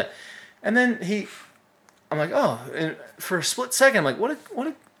would know that. And then I'm like, oh, and for a split second, I'm like, what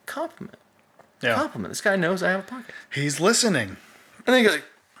a compliment. Yeah. Compliment. This guy knows I have a podcast. He's listening. And then he goes like,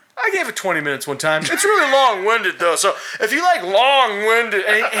 I gave it 20 minutes one time. It's really long-winded, though. So if you like long-winded...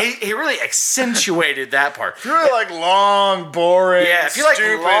 And he really accentuated that part. If you really like long, boring, yeah, if you like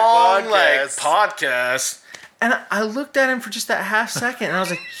stupid long, podcasts. And I looked at him for just that half second, and I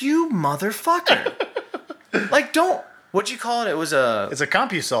was like, you motherfucker. Like, don't... What'd you call it? It was a... It's a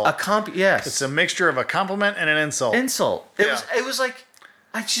compusult. Yes. It's a mixture of a compliment and an insult. It was like...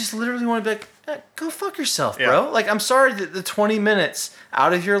 I just literally want to be like, go fuck yourself, bro. Yeah. Like, I'm sorry that the 20 minutes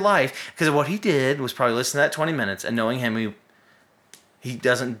out of your life, because what he did was probably listen to that 20 minutes, and knowing him, he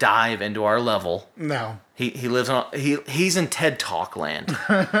doesn't dive into our level. No. He lives on, he's in TED Talk land.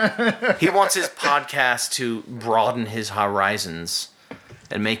 He wants his podcast to broaden his horizons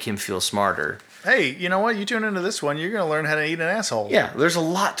and make him feel smarter. Hey, you know what? You tune into this one, you're going to learn how to eat an asshole. Yeah, there's a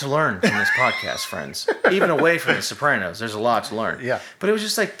lot to learn from this podcast, friends. Even away from The Sopranos, there's a lot to learn. Yeah. But it was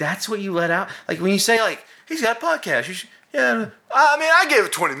just like, that's what you let out. Like, when you say, like, he's got a podcast, you should, yeah. I mean, I gave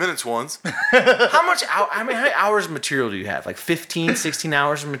it 20 minutes once. How many hours of material do you have? Like 15, 16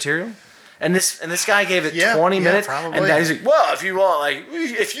 hours of material? And this guy gave it 20 minutes. Probably. And he's like, well, if you want,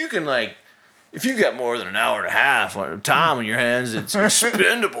 like, if you got more than an hour and a half of time on your hands, it's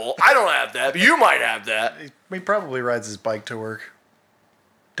expendable. I don't have that, but you might have that. He probably rides his bike to work.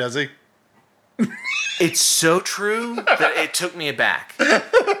 Does he? It's so true that it took me aback.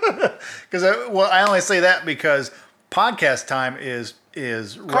 Because I only say that because podcast time is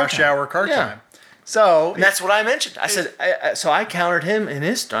rush hour car time. So and that's what I mentioned. I said, so I countered him in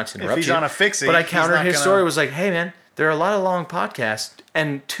his, not to interrupt if he's you, on a fixie, but I countered his story was like, hey man, there are a lot of long podcasts,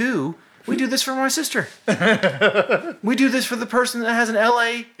 and two, we do this for my sister. We do this for the person that has an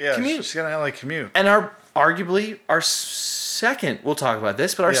LA commute. She's got an LA commute. And arguably our second, we'll talk about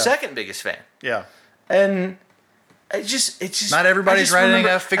this, but our second biggest fan. Yeah. And it just not everybody's riding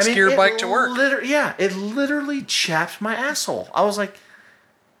a fixed gear bike to work. It literally chapped my asshole. I was like,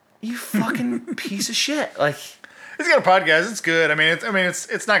 you fucking piece of shit. Like, he's got a podcast. It's good.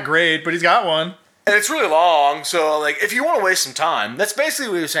 It's not great, but he's got one. And it's really long, so, like, if you want to waste some time, that's basically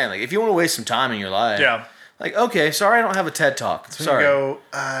what he was saying. Like, if you want to waste some time in your life, like, okay, sorry I don't have a TED Talk. So sorry. You go,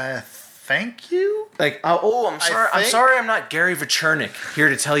 thank you? Like, I'm sorry. I'm sorry I'm not Gary Vaynerchuk here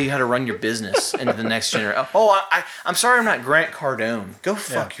to tell you how to run your business into the next generation. I'm sorry I'm not Grant Cardone. Go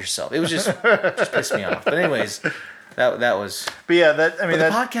fuck yourself. It was just pissed me off. But anyways, that was... But yeah, the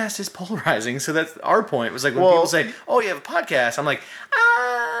podcast is polarizing, so that's our point. It was like when people say, oh, you have a podcast, I'm like,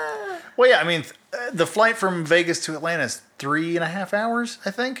 Well, yeah, I mean, the flight from Vegas to Atlanta is 3.5 hours,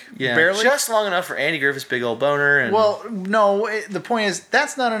 I think. Yeah, barely. Just long enough for Andy Griffith's big old boner. And... Well, no, the point is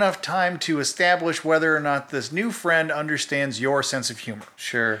that's not enough time to establish whether or not this new friend understands your sense of humor.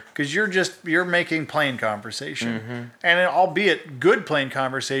 Sure. Because you're making plane conversation, and albeit good plane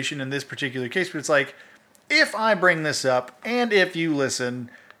conversation in this particular case, but it's like if I bring this up and if you listen,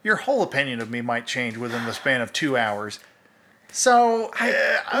 your whole opinion of me might change within the span of 2 hours. So,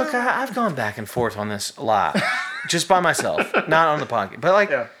 I've gone back and forth on this a lot, just by myself, not on the podcast. But like,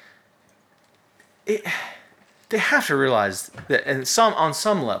 they have to realize that, on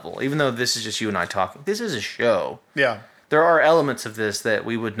some level, even though this is just you and I talking, this is a show. Yeah, there are elements of this that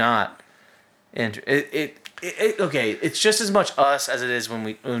we would not enter. Okay, it's just as much us as it is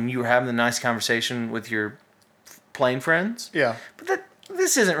when you were having the nice conversation with your plane friends. Yeah, but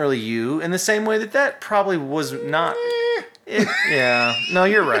this isn't really you in the same way that probably was not. No,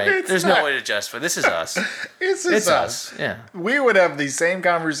 you're right. There's no way to justify. This is us. It's us. Yeah, we would have these same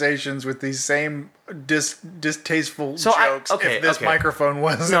conversations with these same distasteful jokes if this microphone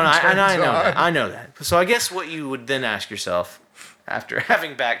wasn't. I know that. So I guess what you would then ask yourself, after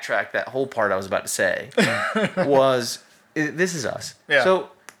having backtracked that whole part I was about to say, was this is us. Yeah. So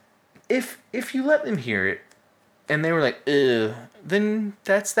if you let them hear it, and they were like, "Ew," then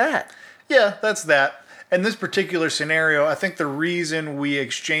that's that. Yeah, that's that. In this particular scenario, I think the reason we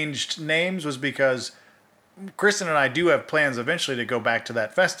exchanged names was because Kristen and I do have plans eventually to go back to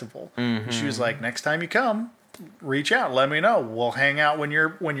that festival. Mm-hmm. She was like, "Next time you come, reach out, let me know. We'll hang out when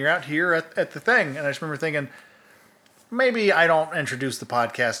you're out here at the thing." And I just remember thinking, maybe I don't introduce the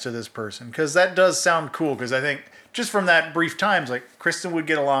podcast to this person, because that does sound cool. Because I think just from that brief time, it's like Kristen would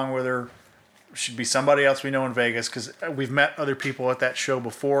get along with her. Should be somebody else we know in Vegas, because we've met other people at that show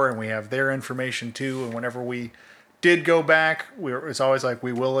before and we have their information too. And whenever we did go back, it's always like,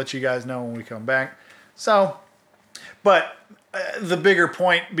 we will let you guys know when we come back. So, but the bigger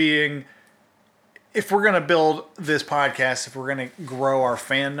point being, if we're going to build this podcast, if we're going to grow our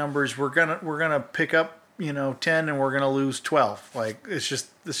fan numbers, we're going to pick up, 10 and we're going to lose 12. Like, it's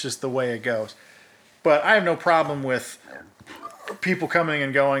just the way it goes. But I have no problem with people coming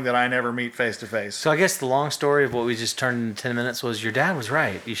and going that I never meet face to face. So I guess the long story of what we just turned into 10 minutes was your dad was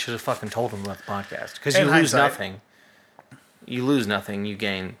right. You should have fucking told him about the podcast. Because you lose nothing. You lose nothing. You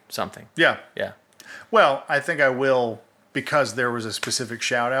gain something. Yeah. Yeah. Well, I think I will, because there was a specific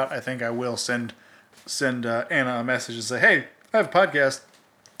shout out, I think I will send Anna a message and say, "Hey, I have a podcast.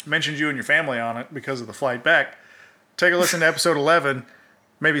 Mentioned you and your family on it because of the flight back. Take a listen to episode 11.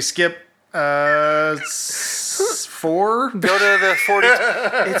 Maybe skip 4. Go to the 40.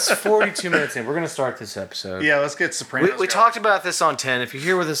 It's 42 minutes in. We're going to start this episode. Yeah, let's get Sopranos. We talked about this on 10. If you're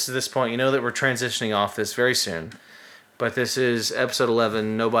here with us at this point, you know that we're transitioning off this very soon. But this is episode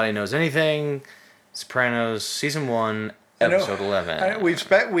 11. Nobody knows anything. Sopranos season 1, episode 11.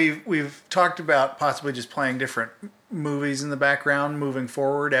 We've talked about possibly just playing different movies in the background moving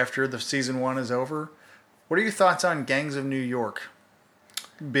forward after the season 1 is over. What are your thoughts on Gangs of New York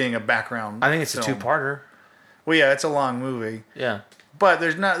being a background? I think it's film? a two-parter. Well, yeah, it's a long movie. Yeah. But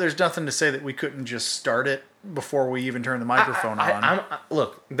there's nothing to say that we couldn't just start it before we even turn the microphone on.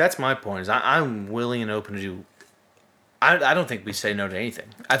 Look, that's my point. I'm willing and open to do. I don't think we say no to anything.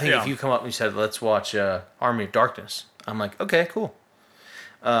 I think if you come up and you said, "Let's watch Army of Darkness," I'm like, okay, cool.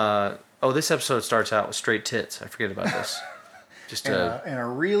 This episode starts out with straight tits. I forget about this. Just and a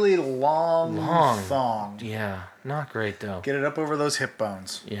really long thong. Yeah, not great though. Get it up over those hip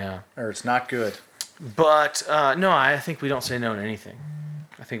bones. Yeah. Or it's not good. But no, I think we don't say no to anything.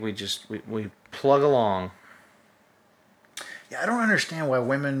 I think we just we plug along. Yeah, I don't understand why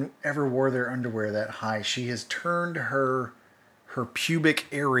women ever wore their underwear that high. She has turned her pubic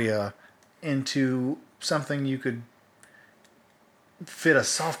area into something you could fit a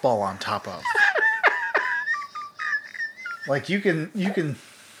softball on top of. Like you can.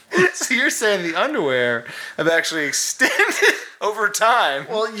 So you're saying the underwear have actually extended over time?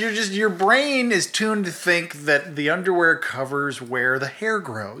 Well, your brain is tuned to think that the underwear covers where the hair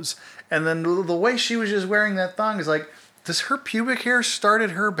grows, and then the way she was just wearing that thong is like, does her pubic hair start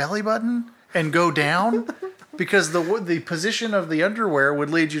at her belly button and go down? Because the position of the underwear would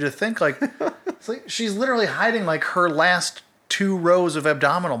lead you to think like she's literally hiding like her last 2 rows of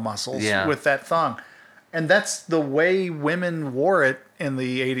abdominal muscles with that thong. And that's the way women wore it in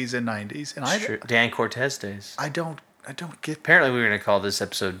the 80s and 90s. And true. Dan Cortez days. I don't get. Apparently, we were going to call this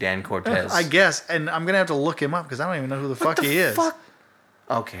episode Dan Cortez. I guess, and I'm going to have to look him up because I don't even know who the fuck he is.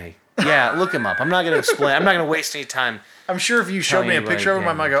 Okay. Yeah, look him up. I'm not going to explain. I'm not going to waste any time. I'm sure if you showed me a picture of him,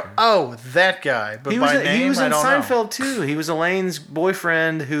 I might go, "Oh, that guy." But by name, he was I in don't Seinfeld know. too. He was Elaine's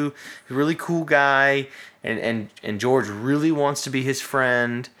boyfriend, who really cool guy, and George really wants to be his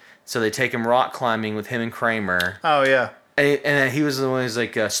friend. So they take him rock climbing with him and Kramer. Oh yeah. And he was the one who's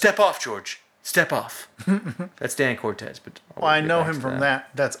like, "Step off, George. Step off." That's Dan Cortez. But I know him from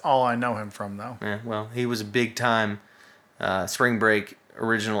that. That's all I know him from, though. Yeah. Well, he was a big time Spring Break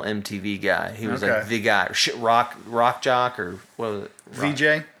original MTV guy. He was Okay. like the guy, rock jock, or what was it? VJ?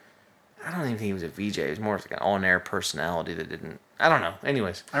 I don't even think he was a VJ. He was more like an on-air personality that didn't. I don't know.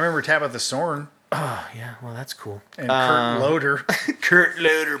 Anyways. I remember Tabitha Sorn Oh yeah, well that's cool. and Kurt Loder. Kurt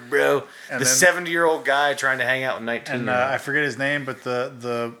Loder, bro. And The then- 70-year-old guy trying to hang out with 19. And I forget his name, but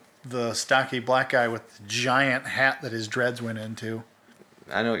the stocky black guy with the giant hat that his dreads went into.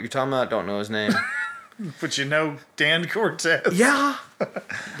 I know what you're talking about. Don't know his name. But you know Dan Cortez. Yeah,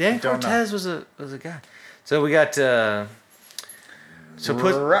 Dan Don't know. Cortez was a guy. So we got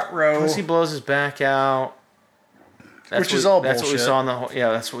Ruh-roh. Pussy blows his back out. Which is all that's what we bullshit. saw in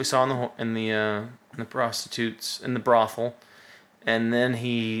that's what we saw in the prostitutes in the brothel, and then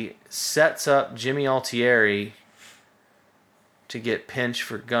he sets up Jimmy Altieri to get pinched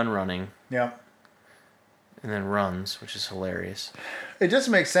for gun running, Yeah. and then runs, which is hilarious. It just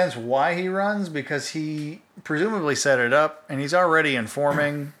makes sense why he runs, because he presumably set it up and he's already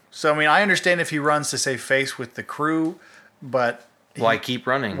informing. So, I mean, I understand if he runs to save face with the crew, but Why keep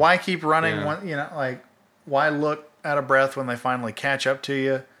running? why keep running? Yeah. When, like, why look out of breath when they finally catch up to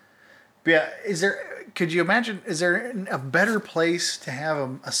you? But yeah, could you imagine, is there a better place to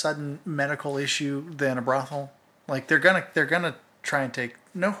have a sudden medical issue than a brothel? Like, they're gonna try and take,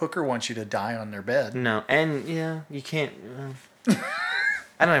 no hooker wants you to die on their bed. No, and you can't.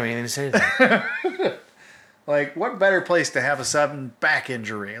 I don't have anything to say to that. Like, what better place to have a sudden back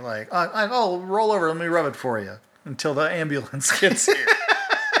injury? Like, oh, roll over, let me rub it for you until the ambulance gets here.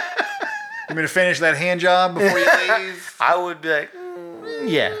 You mean to finish that hand job before you leave? I would be like,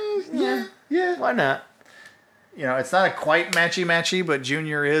 yeah, why not? You know, it's not a quite matchy, but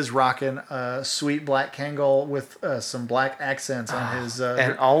Junior is rocking a sweet black Kangol with some black accents on his.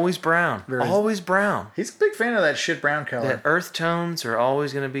 And always brown. Very- Always brown. He's a big fan of that shit brown color. The earth tones are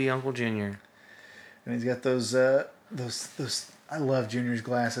always going to be Uncle Junior. And he's got those. I love Junior's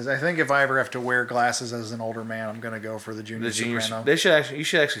glasses. I think if I ever have to wear glasses as an older man, I'm gonna go for the Junior Soprano. You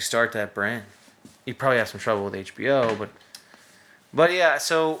should actually start that brand. You probably have some trouble with HBO, but yeah.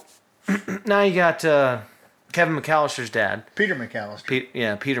 So now you got Kevin McAllister's dad. Peter McAllister.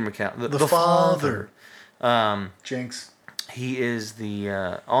 Peter McAllister, the father. Um, Jinx. he is the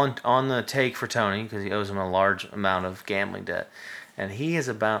on the take for Tony because he owes him a large amount of gambling debt, and he is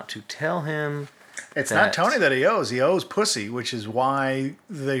about to tell him. It's not Tony that he owes. He owes Pussy, which is why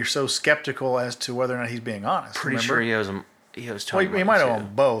they're so skeptical as to whether or not he's being honest. Pretty remember? sure he owes him. He owes Tony. Well, he might owe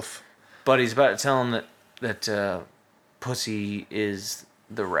them both. But he's about to tell him that Pussy is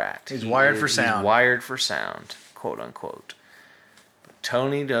the rat. He's wired for sound. He's wired for sound, quote unquote. But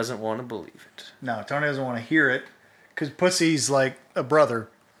Tony doesn't want to believe it. No, Tony doesn't want to hear it because Pussy's like a brother.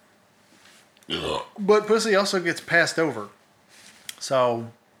 But Pussy also gets passed over.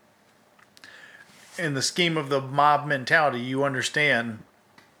 So, in the scheme of the mob mentality, you understand,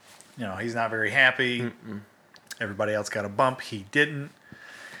 he's not very happy. Everybody else got a bump. He didn't.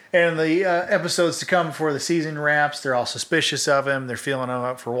 And the episodes to come before the season wraps, they're all suspicious of him. They're feeling him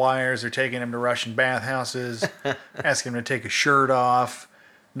up for wires. They're taking him to Russian bathhouses, asking him to take his shirt off.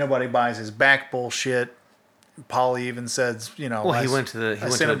 Nobody buys his back bullshit. Polly even says, he went to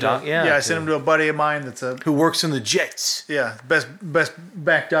the doc. I sent him to a buddy of mine that's who works in the jets. Yeah, best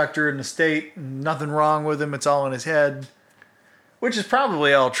back doctor in the state. Nothing wrong with him. It's all in his head, which is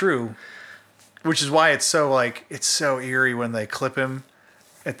probably all true. Which is why it's so eerie when they clip him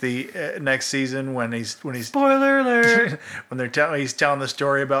at the next season when he's Spoiler alert. when he's telling the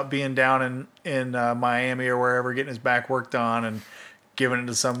story about being down in Miami or wherever, getting his back worked on and giving it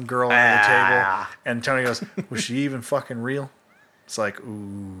to some girl under the table, and Tony goes, "Was she even fucking real?" It's like,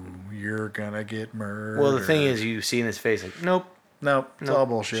 ooh, you're gonna get murdered. Well, the thing is, you see in his face, like, nope, it's all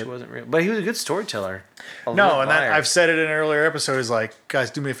bullshit. She wasn't real, but he was a good storyteller. I've said it in an earlier episode. He's like, guys,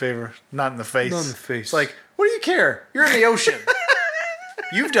 do me a favor, not in the face. Not in the face. It's like, what do you care? You're in the ocean.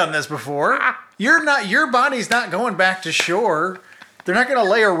 You've done this before. Your body's not going back to shore. They're not going to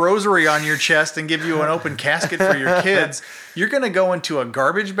lay a rosary on your chest and give you an open casket for your kids. You're going to go into a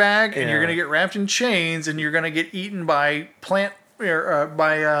garbage bag and you're going to get wrapped in chains and you're going to get eaten by by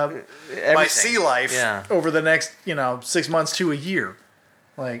sea life over the next 6 months to a year.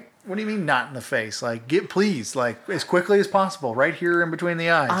 Like, what do you mean not in the face? Like, please, as quickly as possible, right here in between the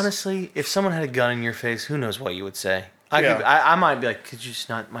eyes. Honestly, if someone had a gun in your face, who knows what you would say? I might be like, could you just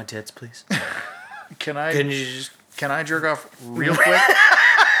not my tits, please? Can I jerk off real quick?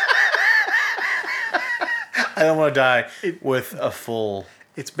 I don't want to die with a full.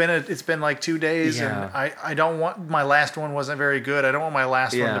 It's been like 2 days, and I don't want, my last one wasn't very good. I don't want my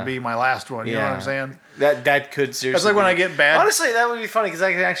last one to be my last one. You know what I'm saying? That could seriously. That's like when I get bad. Honestly, that would be funny because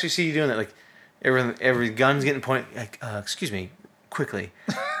I could actually see you doing that. Like every gun's getting pointed. Like, excuse me, quickly.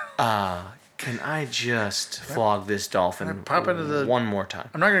 Can I just flog this dolphin pop into the one more time?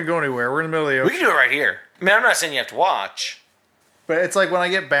 I'm not going to go anywhere. We're in the middle of the ocean. We can do it right here. I mean, I'm not saying you have to watch. But it's like when I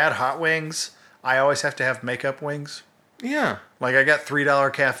get bad hot wings, I always have to have makeup wings. Yeah. Like I got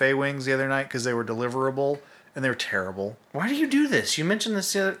 $3 cafe wings the other night because they were deliverable and they were terrible. Why do you do this? You mentioned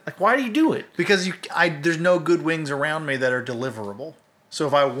this the other, like, why do you do it? Because there's no good wings around me that are deliverable. So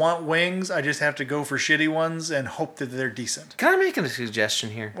if I want wings, I just have to go for shitty ones and hope that they're decent. Can I make a suggestion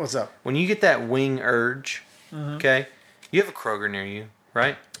here? What's up? When you get that wing urge, okay, you have a Kroger near you,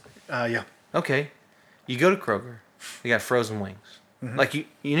 right? Yeah. Okay, you go to Kroger. You got frozen wings. Like you're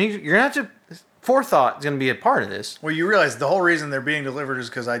gonna have to. Forethought is gonna be a part of this. Well, you realize the whole reason they're being delivered is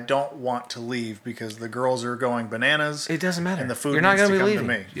because I don't want to leave because the girls are going bananas. It doesn't matter. And the food you're not needs gonna to be come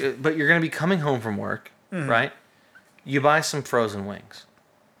leaving, to me. But you're gonna be coming home from work, right? You buy some frozen wings.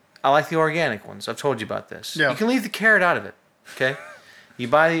 I like the organic ones. I've told you about this. Yeah. You can leave the carrot out of it. Okay. You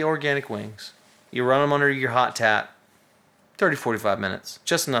buy the organic wings. You run them under your hot tap. 30, 45 minutes.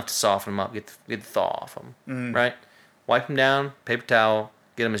 Just enough to soften them up. Get the thaw off them. Right. Wipe them down. Paper towel.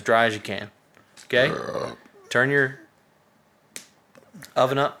 Get them as dry as you can. Okay. Turn your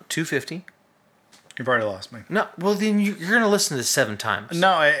oven up 250. You've already lost me. No. Well, then you're gonna listen to this 7 times.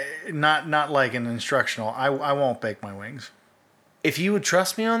 No, not like an instructional. I won't bake my wings. If you would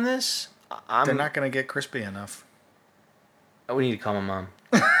trust me on this, They're not going to get crispy enough. We need to call my mom.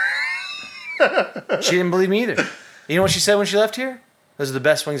 She didn't believe me either. You know what she said when she left here? Those are the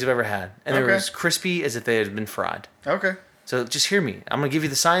best wings I've ever had. And they were as crispy as if they had been fried. Okay. So just hear me. I'm going to give you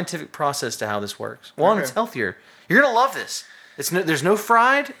the scientific process to how this works. One, it's healthier. You're going to love this. There's no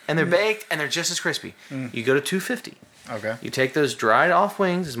fried, and they're baked, and they're just as crispy. You go to 250. Okay. You take those dried off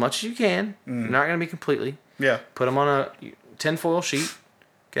wings as much as you can. You're not going to be completely. Yeah. Put them on a tinfoil sheet.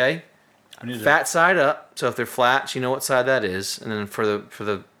 Okay. Fat side up. So if they're flat, you know what side that is. And then for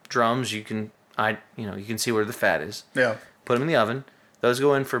the drums, you can see where the fat is. Yeah. Put them in the oven. Those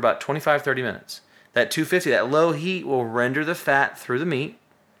go in for about 25, 30 minutes. That 250, that low heat will render the fat through the meat.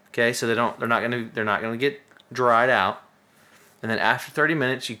 Okay, so they're not gonna get dried out. And then after 30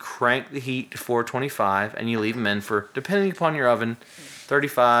 minutes, you crank the heat to 425, and you leave them in for, depending upon your oven,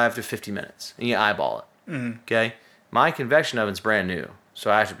 35 to 50 minutes, and you eyeball it. Okay, my convection oven's brand new,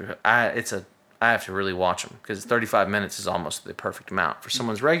 so I have to really watch them because 35 minutes is almost the perfect amount for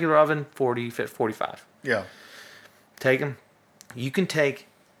someone's regular oven. 40, 45. Yeah. Take them. You can take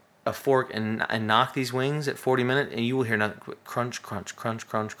a fork and knock these wings at 40 minutes, and you will hear nothing. Crunch, crunch, crunch,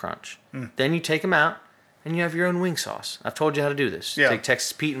 crunch, crunch. Then you take them out, and you have your own wing sauce. I've told you how to do this. Yeah. Take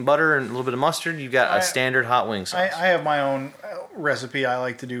Texas Pete and butter and a little bit of mustard. You've got a standard hot wing sauce. I have my own recipe I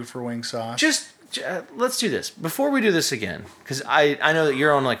like to do for wing sauce. Let's do this. Before we do this again, because I know that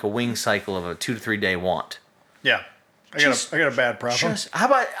you're on like a wing cycle of a 2 to 3 day want. Yeah. I got a bad problem. How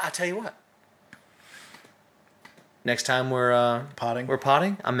about, I'll tell you what. Next time we're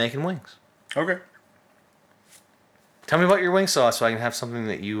potting, I'm making wings. Okay. Tell me about your wing sauce so I can have something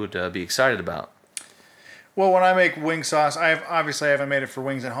that you would be excited about. Well, when I make wing sauce, I haven't made it for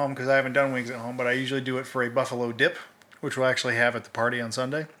wings at home because I haven't done wings at home, but I usually do it for a buffalo dip, which we'll actually have at the party on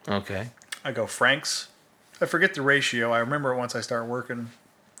Sunday. Okay. I go Frank's. I forget the ratio. I remember it once I start working,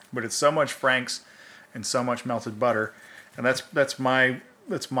 but it's so much Frank's and so much melted butter, and that's my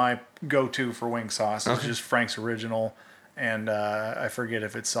go-to for wing sauce. It's just Frank's original, and I forget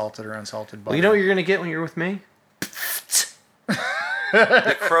if it's salted or unsalted butter. Well, you know what you're gonna get when you're with me?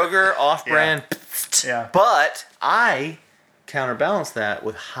 The Kroger off-brand. Yeah. But I counterbalance that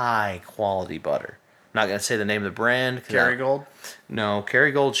with high-quality butter. I'm not gonna say the name of the brand. Kerrygold? No,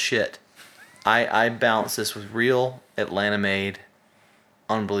 Kerrygold shit. I balance this with real Atlanta-made,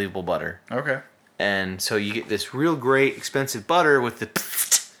 unbelievable butter. Okay. And so you get this real great expensive butter with the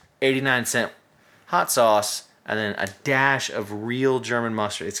 89-cent hot sauce and then a dash of real German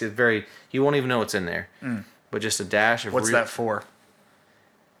mustard. It's you won't even know what's in there. But just a dash of What's that for?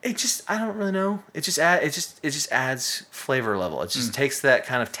 I don't really know. It just adds flavor level. It just takes that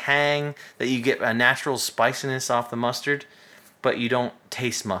kind of tang that you get, a natural spiciness off the mustard, but you don't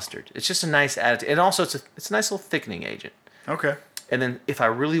taste mustard. It's just a nice additive. And also it's a nice little thickening agent. Okay. And then if I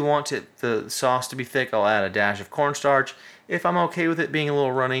really want the sauce to be thick, I'll add a dash of cornstarch. If I'm okay with it being a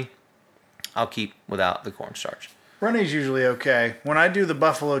little runny, I'll keep without the cornstarch. Runny's usually okay. When I do the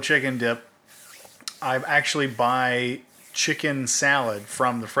buffalo chicken dip, I actually buy chicken salad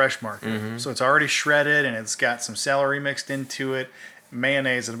from the fresh market. So it's already shredded and it's got some celery mixed into it,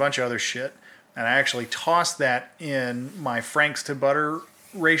 mayonnaise and a bunch of other shit. And I actually toss that in my Frank's to butter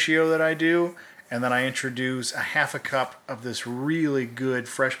ratio that I do. And then I introduce a half a cup of this really good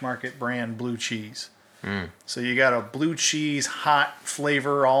fresh market brand blue cheese. So you got a blue cheese, hot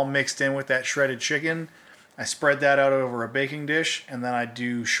flavor all mixed in with that shredded chicken. I spread that out over a baking dish, and then I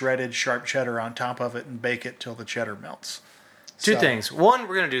do shredded sharp cheddar on top of it and bake it till the cheddar melts. Two things. One,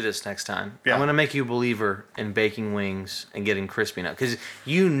 we're going to do this next time. Yeah. I'm going to make you a believer in baking wings and getting crispy enough. Because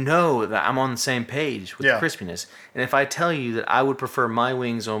you know that I'm on the same page with the crispiness. And if I tell you that I would prefer my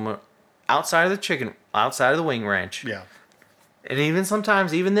wings outside of the wing ranch. Yeah. And even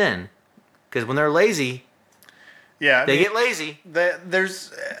sometimes, even then, because when they're lazy, they get lazy.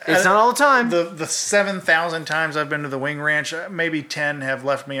 There's it's not all the time. The 7,000 times I've been to the wing ranch, maybe 10 have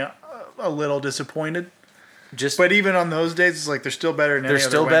left me a little disappointed. But even on those days, it's like they're still better than any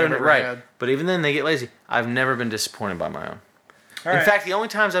other wing I've ever had. But even then, they get lazy. I've never been disappointed by my own. In fact, the only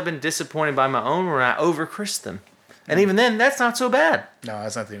times I've been disappointed by my own were when I over-crisp them. And even then, that's not so bad. No,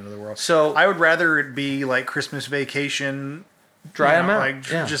 that's not the end of the world. So I would rather it be like Christmas Vacation. Dry them out.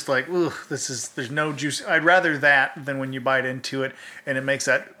 Just like, ugh, there's no juice. I'd rather that than when you bite into it and it makes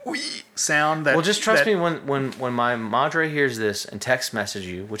that wee sound. Well, just trust me, when my madre hears this and text message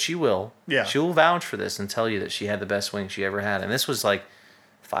you, which she will, she will vouch for this and tell you that she had the best wing she ever had. And this was like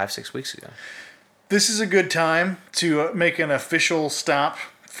 5-6 weeks ago. This is a good time to make an official stop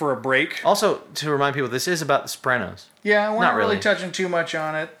for a break. Also, to remind people, this is about the Sopranos. Yeah, we're not really touching too much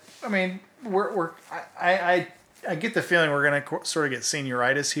on it. I mean, I get the feeling we're going to sort of get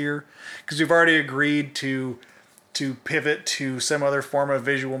senioritis here because we've already agreed to pivot to some other form of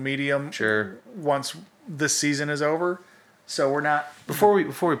visual medium. Sure. Once this season is over, so we're not. Before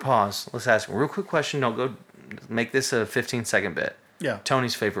we pause, let's ask a real quick question. Don't go. Make this a 15-second bit. Yeah.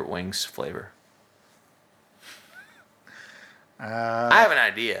 Tony's favorite wings flavor. I have an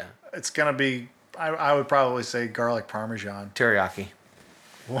idea. It's gonna be. I would probably say garlic parmesan. Teriyaki.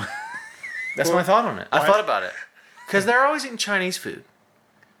 What? That's my thought on it. I thought about it. Because they're always eating Chinese food.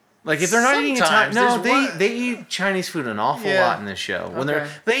 Like if they're not eating Italian, they eat Chinese food an awful lot in this show. When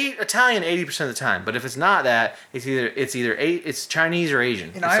they eat Italian 80% of the time, but if it's not that, it's either Chinese or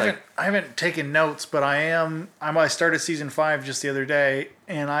Asian. You know, I haven't taken notes, but I started season 5 just the other day,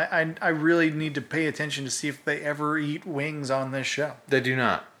 and I really need to pay attention to see if they ever eat wings on this show. They do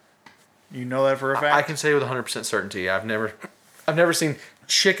not. You know that for a fact? I can say with 100% certainty. I've never seen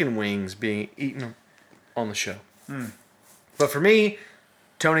chicken wings being eaten on the show. But for me,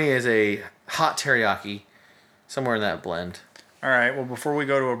 Tony is a hot teriyaki, somewhere in that blend. All right. Well, before we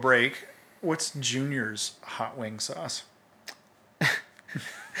go to a break, what's Junior's hot wing sauce? I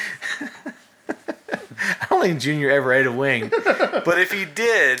don't think Junior ever ate a wing. But if he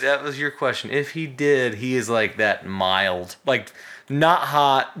did, that was your question. If he did, he is like that mild. Like not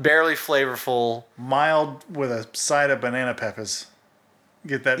hot, barely flavorful. Mild with a side of banana peppers.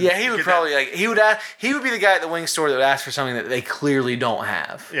 Get that? Yeah, he would probably like. He would be the guy at the wing store that would ask for something that they clearly don't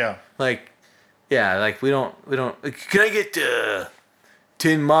have. Yeah. Like we don't. Can I get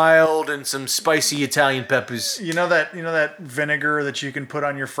 10 mild and some spicy Italian peppers? You know that vinegar that you can put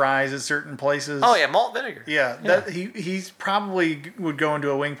on your fries at certain places. Oh yeah, malt vinegar. Yeah, that he's probably would go into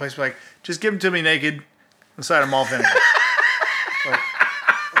a wing place and be like, just give them to me naked, inside of malt vinegar. Like,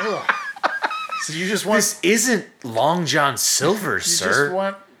 ugh. So you just want... This isn't Long John Silver, sir. You just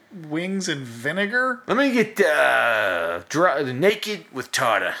want wings and vinegar? Let me get naked with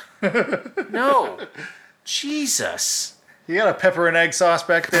tartar. No. Jesus. You got a pepper and egg sauce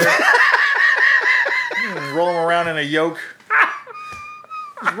back there? Roll them around in a yolk.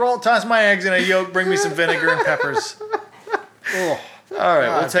 Just toss my eggs in a yolk, bring me some vinegar and peppers. Oh, all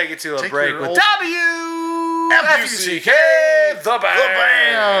right, we'll take it to a break with WCK, The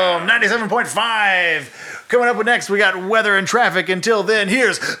Bam. 97.5. Coming up next, we got weather and traffic. Until then,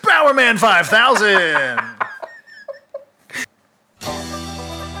 here's Bowerman 5000.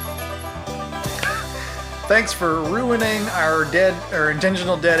 Thanks for ruining our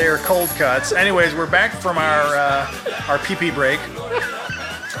intentional dead air cold cuts. Anyways, we're back from our PP break.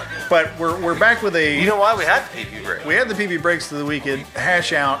 But we're back with a... You know why we had the PP break? We had the PP breaks to the weekend.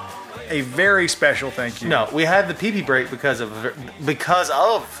 Hash out a very special thank you. No, we had the PP break because of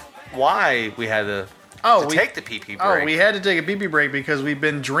why we had to take the PP break. Oh, we had to take a PP break because we've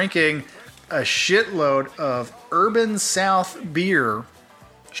been drinking a shitload of Urban South beer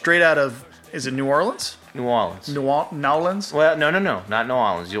straight out of, is it New Orleans? New Orleans. New Orleans? Well, no, not New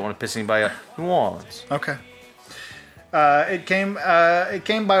Orleans. You don't want to piss anybody off. New Orleans. Okay. It came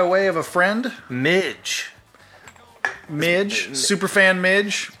by way of a friend. Midge, superfan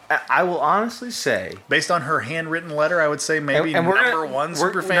Midge. I will honestly say, based on her handwritten letter, I would say maybe number one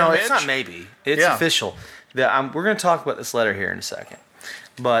superfan Midge. No, it's not maybe. It's official. We're going to talk about this letter here in a second.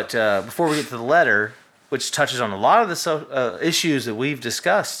 But before we get to the letter, which touches on a lot of the issues that we've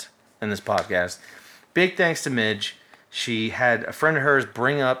discussed in this podcast, big thanks to Midge. She had a friend of hers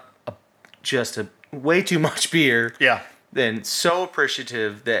bring up just a way too much beer. Yeah. And so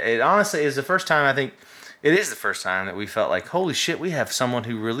appreciative that it honestly is the first time that we felt like, holy shit, we have someone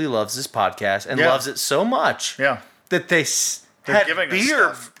who really loves this podcast and loves it so much that they had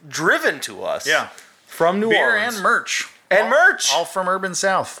beer driven to us from New Orleans. Beer and merch. All from Urban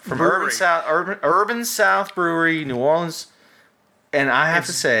South. From Urban South Brewery, New Orleans. And I have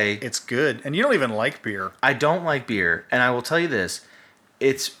to say... It's good. And you don't even like beer. I don't like beer. And I will tell you this.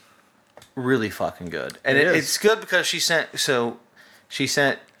 It's really fucking good. And it's good because she sent you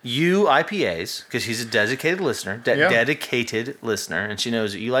IPAs, because she's a dedicated listener. Dedicated listener. And she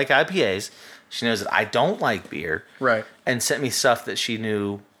knows that you like IPAs. She knows that I don't like beer. Right. And sent me stuff that she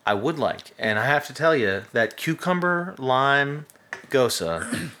knew I would like. And I have to tell you that cucumber lime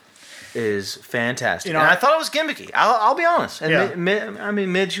Gosa is fantastic. You know, and I thought it was gimmicky. I'll be honest. And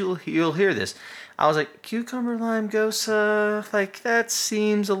Midge, you'll hear this. I was like, cucumber lime Gosa, like that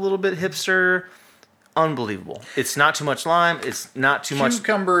seems a little bit hipster. Unbelievable. It's not too much lime. It's not too much.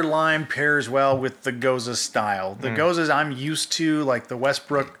 Cucumber lime pairs well with the Goza style. The Gozas I'm used to, like the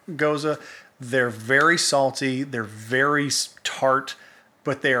Westbrook Goza, they're very salty. They're very tart.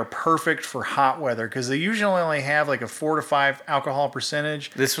 But they are perfect for hot weather because they usually only have like a 4 to 5 alcohol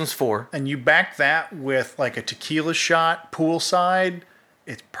percentage. This one's 4. And you back that with like a tequila shot poolside,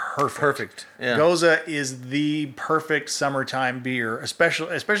 it's perfect. Perfect. Yeah. Goza is the perfect summertime beer,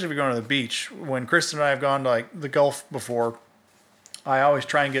 especially if you're going to the beach. When Kristen and I have gone to like the Gulf before, I always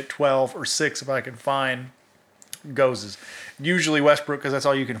try and get 12 or 6 if I can find Gozas. Usually Westbrook because that's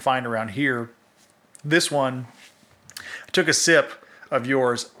all you can find around here. This one, I took a sip of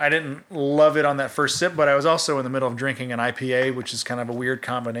yours. I didn't love it on that first sip, but I was also in the middle of drinking an IPA, which is kind of a weird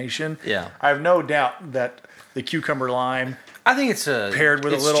combination. Yeah. I have no doubt that the cucumber lime, I think it's paired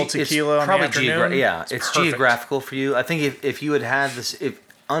with a little tequila on the afternoon. It's geographical for you. I think if you had this, if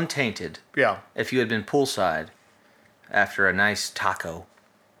untainted, if you had been poolside after a nice taco,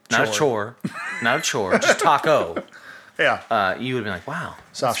 not a chore, just taco. Yeah. You would have been like, wow,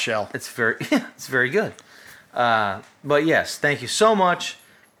 soft shell. It's very good. But yes, thank you so much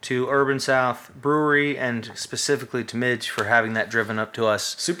to Urban South Brewery and specifically to Midge for having that driven up to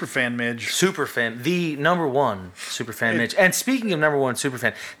us. Superfan Midge. Superfan, the number one superfan Midge. And speaking of number one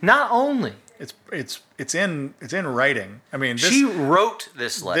superfan, not only it's in writing. I mean, she wrote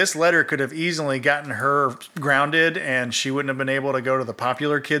this letter. This letter could have easily gotten her grounded, and she wouldn't have been able to go to the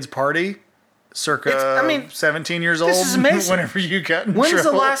popular kids party. Circa 17 years old. This is amazing. Whenever you got in When's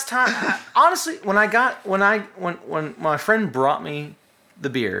trouble. the last time? Honestly, when my friend brought me the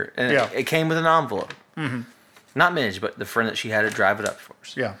beer and it came with an envelope. Mm-hmm. Not Midge, but the friend that she had to drive it up for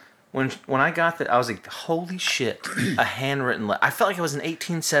us. Yeah. When I got that, I was like, holy shit, a handwritten letter. I felt like I was in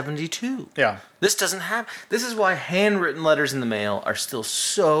 1872. Yeah. This is why handwritten letters in the mail are still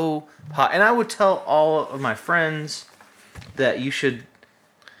so hot. And I would tell all of my friends that you should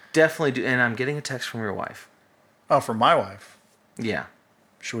definitely do. And I'm getting a text from your wife. Oh, from my wife? Yeah.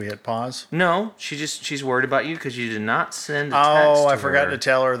 Should we hit pause? No, she's worried about you because you did not send a text to her. I forgot to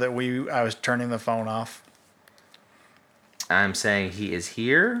tell her that I was turning the phone off. I'm saying he is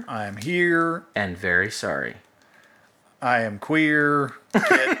here. I am here. And very sorry. I am queer.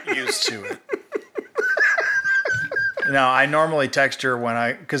 Get used to it. Now, I normally text her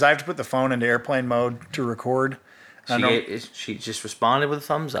because I have to put the phone into airplane mode to record. She just responded with a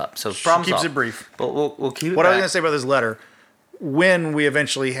thumbs up. So she keeps it brief. But we'll keep it What I was going to say about this letter, when we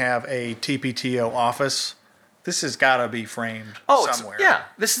eventually have a TPTO office, this has got to be framed somewhere. Yeah,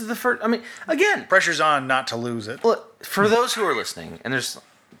 this is the first. I mean, again, pressure's on not to lose it. Look, for those who are listening, and there's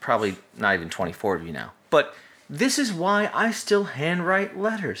probably not even 24 of you now, but this is why I still handwrite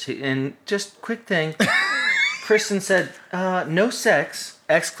letters. And just quick thing, Kristen said, "No sex!" !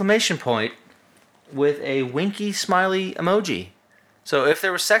 With a winky smiley emoji. So if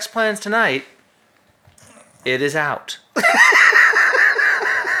there were sex plans tonight, it is out.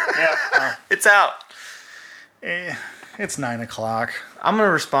 It's out. It's 9:00. I'm gonna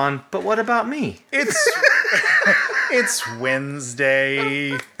respond. But what about me? It's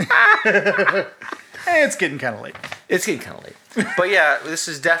Wednesday. It's getting kind of late. But yeah, this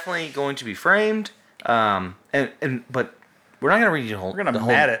is definitely going to be framed. But we're not gonna read you the whole. We're gonna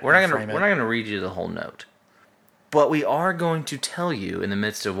mat it. We're not gonna read you the whole note. But we are going to tell you in the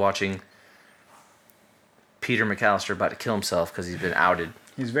midst of watching Peter McAllister about to kill himself because he's been outed.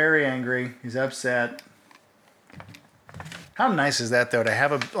 He's very angry. He's upset. How nice is that though to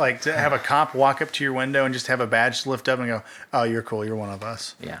have a cop walk up to your window and just have a badge lift up and go, "Oh, you're cool. You're one of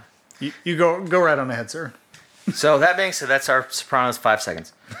us." Yeah. You go right on ahead, sir. So that being said, that's our Sopranos 5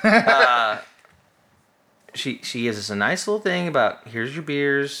 seconds. she gives us a nice little thing about here's your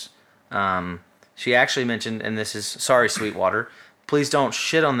beers. She actually mentioned, and this is sorry, Sweetwater, please don't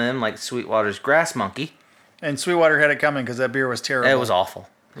shit on them like Sweetwater's Grass Monkey. And Sweetwater had it coming because that beer was terrible. It was awful,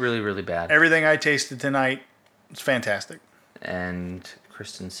 really, really bad. Everything I tasted tonight was fantastic. And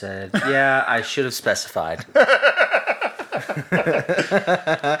Kristen said, "Yeah, I should have specified."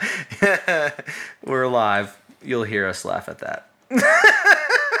 We're alive. You'll hear us laugh at that.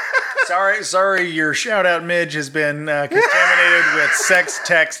 Sorry, your shout out Midge has been contaminated with sex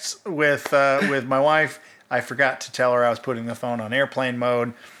texts with my wife. I forgot to tell her I was putting the phone on airplane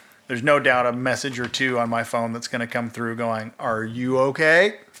mode. There's no doubt a message or two on my phone that's going to come through going, "Are you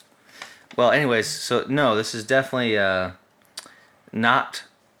okay?" Well, anyways, so no, this is definitely not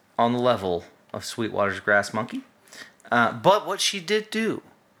on the level of Sweetwater's Grass Monkey. But what she did do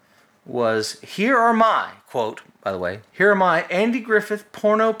was, here are my, quote, by the way, here are my Andy Griffith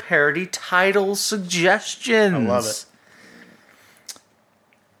porno parody title suggestions. I love it.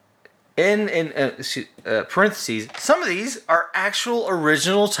 In parentheses, some of these are actual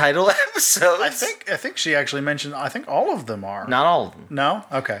original title episodes. I think she actually mentioned, I think all of them are. Not all of them. No?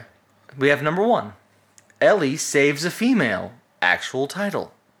 Okay. We have number 1. Ellie saves a female. Actual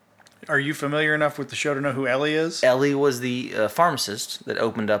title. Are you familiar enough with the show to know who Ellie is? Ellie was the pharmacist that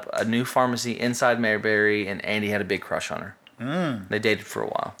opened up a new pharmacy inside Mayberry, and Andy had a big crush on her. They dated for a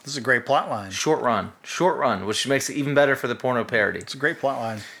while. This is a great plot line. Short run, which makes it even better for the porno parody. It's a great plot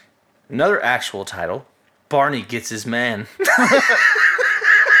line. Another actual title, Barney Gets His Man.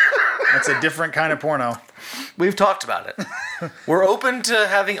 That's a different kind of porno. We've talked about it. We're open to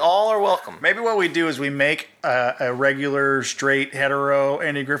having all are welcome. Maybe what we do is we make a regular, straight, hetero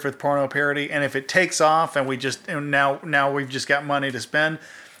Andy Griffith porno parody, and if it takes off, and we just now we've just got money to spend,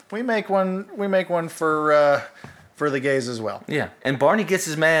 we make one for the gays as well. Yeah, and Barney Gets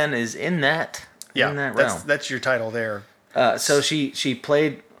His Man is in that. Yeah, in that realm. That's your title there. So she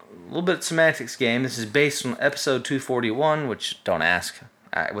played a little bit of semantics game. This is based on episode 241, which don't ask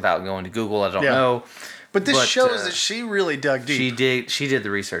without going to Google. I don't know. But this shows that she really dug deep. She did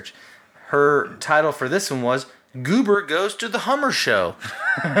the research. Her title for this one was Goober Goes to the Hummer Show.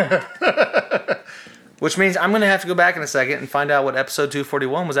 Which means I'm going to have to go back in a second and find out what episode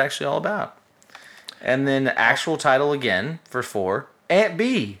 241 was actually all about. And then the actual title again for 4, Aunt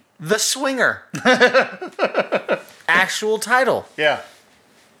B, The Swinger. Actual title. Yeah.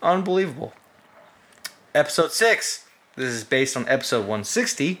 Unbelievable. Episode 6. This is based on episode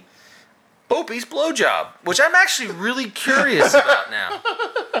 160. Opie's Blowjob, which I'm actually really curious about now.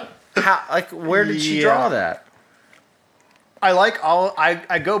 Where did she draw that?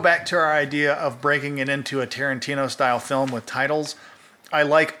 I go back to our idea of breaking it into a Tarantino style film with titles. I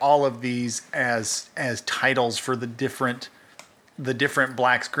like all of these as titles for the different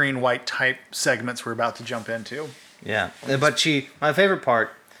black screen white type segments we're about to jump into. Yeah, but my favorite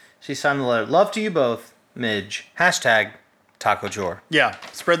part, she signed the letter. Love to you both, Midge. # Taco Chore. Yeah,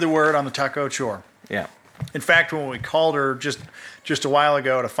 spread the word on the Taco Chore. Yeah. In fact, when we called her just a while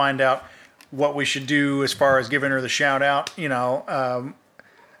ago to find out what we should do as far as giving her the shout out,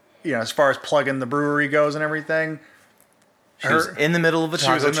 as far as plugging the brewery goes and everything, she was in the middle of a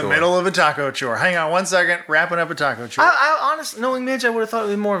taco chore. She was in the middle of a taco chore. Hang on one second, wrapping up a taco chore. I honestly, knowing Midge, I would have thought it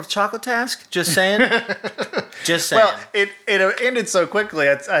would be more of a chocolate task. Just saying. Just saying. Well, it ended so quickly.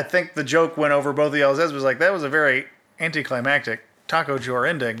 I think the joke went over both of y'all's heads. Was like, that was a very anticlimactic taco chore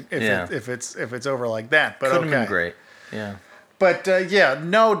ending if it's over like that. But couldn't have been great. Yeah. But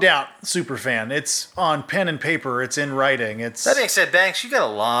no doubt, super fan. It's on pen and paper. It's in writing. That being said, Banks, you got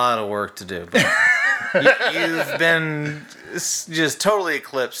a lot of work to do. You've been just totally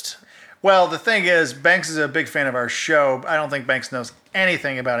eclipsed. Well, the thing is, Banks is a big fan of our show. I don't think Banks knows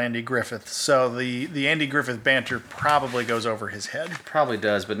anything about Andy Griffith, so the Andy Griffith banter probably goes over his head. Probably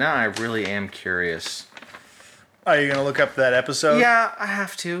does, but now I really am curious. Are you going to look up that episode? Yeah, I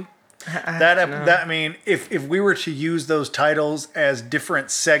have to. I mean, if we were to use those titles as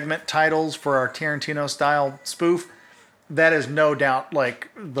different segment titles for our Tarantino style spoof, that is no doubt like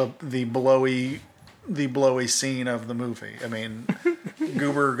the blowy scene of the movie. I mean,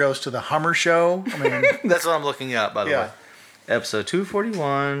 Goober Goes to the Hummer Show. I mean, that's what I'm looking at, by the way. Episode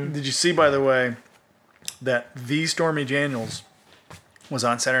 241. Did you see, by the way, that the Stormy Daniels was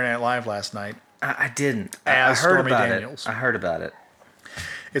on Saturday Night Live last night? I didn't. I heard about it. I heard about it.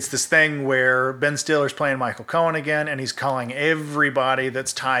 It's this thing where Ben Stiller's playing Michael Cohen again, and he's calling everybody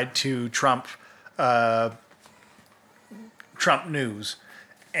that's tied to Trump news.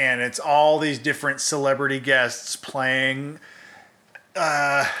 And it's all these different celebrity guests playing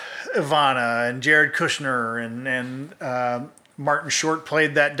Ivana and Jared Kushner and Martin Short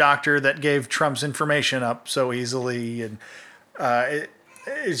played that doctor that gave Trump's information up so easily, and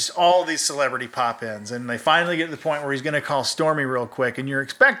it's all these celebrity pop-ins, and they finally get to the point where he's going to call Stormy real quick, and you're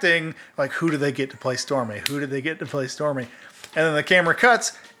expecting, like, who do they get to play Stormy? Who do they get to play Stormy? And then the camera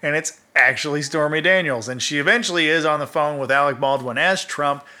cuts, and it's actually Stormy Daniels, and she eventually is on the phone with Alec Baldwin as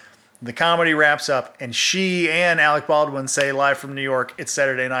Trump. The comedy wraps up, and she and Alec Baldwin say live from New York, it's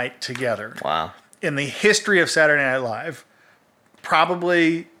Saturday night together. Wow. In the history of Saturday Night Live,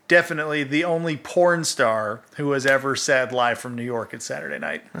 probably, definitely the only porn star who has ever said live from New York at Saturday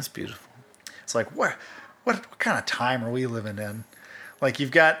night. That's beautiful. It's like, what kind of time are we living in? Like,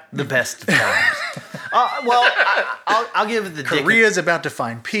 you've got the best of times. Well, I'll give it the Korea's about to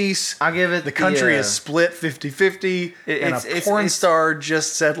find peace. I'll give it the country is split 50-50, and a porn star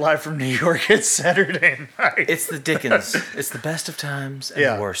just said live from New York it's Saturday night. It's the Dickens. It's the best of times and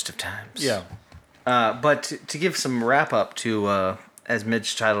the worst of times. Yeah. But to give some wrap up to, as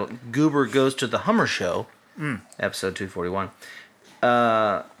Mitch titled, Goober Goes to the Hummer Show, episode 241.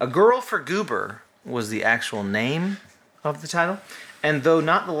 A Girl for Goober was the actual name of the title. And though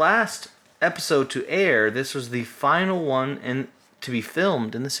not the last episode to air, this was the final one to be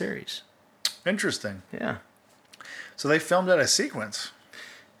filmed in the series. Interesting. Yeah. So they filmed out a sequence.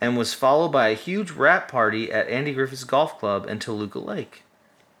 And was followed by a huge rap party at Andy Griffith's golf club in Toluca Lake,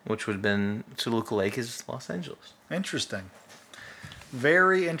 which would have been, Toluca Lake is Los Angeles. Interesting.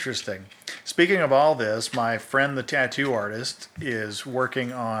 Very interesting. Speaking of all this, my friend, the tattoo artist, is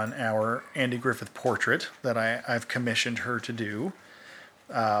working on our Andy Griffith portrait that I've commissioned her to do.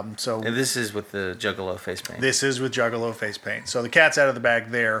 And this is with the Juggalo face paint. This is with Juggalo face paint. So the cat's out of the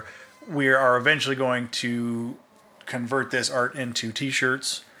bag there. We are eventually going to convert this art into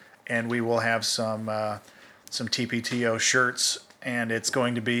T-shirts, and we will have some TPTO shirts, and it's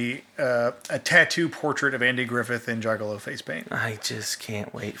going to be a tattoo portrait of Andy Griffith in Juggalo face paint. I just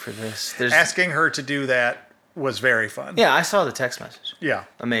can't wait for this. Asking her to do that was very fun. Yeah, I saw the text message. Yeah.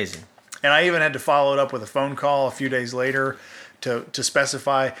 Amazing. And I even had to follow it up with a phone call a few days later to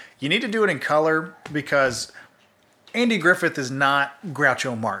specify, you need to do it in color because Andy Griffith is not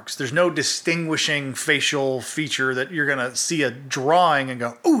Groucho Marx. There's no distinguishing facial feature that you're going to see a drawing and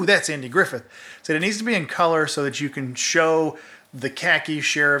go, ooh, that's Andy Griffith. So it needs to be in color so that you can show the khaki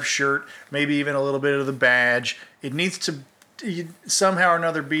sheriff shirt, maybe even a little bit of the badge. It needs to somehow or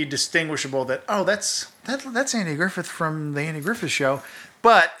another be distinguishable that, oh, that's Andy Griffith from the Andy Griffith Show.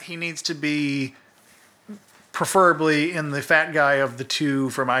 But he needs to be preferably in the fat guy of the two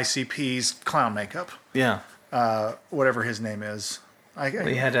from ICP's clown makeup. Yeah. Whatever his name is.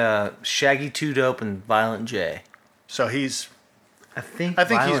 We had Shaggy 2 Dope and Violent J. So he's... I think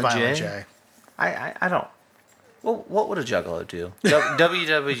he's Violent J. I don't... Well, what would a Juggalo do?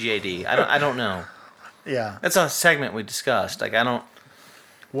 WWJD. I don't know. Yeah. That's a segment we discussed. Like, I don't...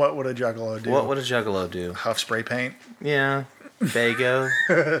 What would a Juggalo do? What would a Juggalo do? Huff spray paint? Yeah. Bago.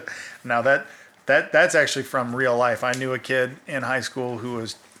 Now that's actually from real life. I knew a kid in high school who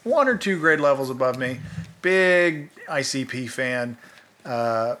was 1 or 2 grade levels above me. Big ICP fan.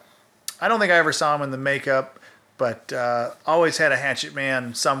 I don't think I ever saw him in the makeup, but always had a Hatchet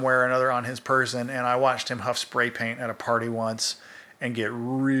Man somewhere or another on his person, and I watched him huff spray paint at a party once and get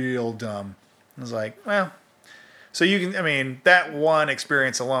real dumb. I was like, well, so you can, I mean, that one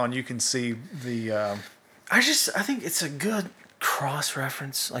experience alone, you can see the... I think it's a good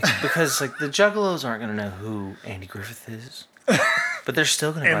cross-reference, like, because like the Juggalos aren't going to know who Andy Griffith is. But they're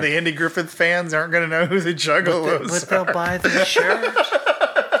still going to And the Andy Griffith fans aren't going to know who the Juggalos but they'll buy the shirt.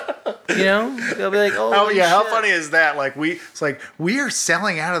 You know? They'll be like, oh yeah, shit. How funny is that? Like, we are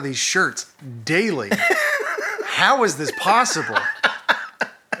selling out of these shirts daily. How is this possible?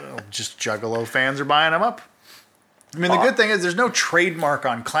 Just Juggalo fans are buying them up. I mean, the good thing is there's no trademark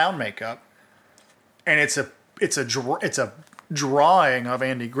on clown makeup. And it's a drawing of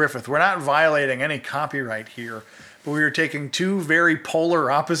Andy Griffith. We're not violating any copyright here. But we were taking two very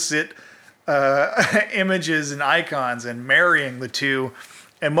polar opposite images and icons and marrying the two,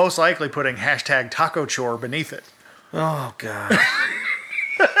 and most likely putting hashtag taco chore beneath it. Oh, God.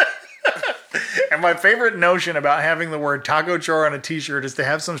 And my favorite notion about having the word taco chore on a t-shirt is to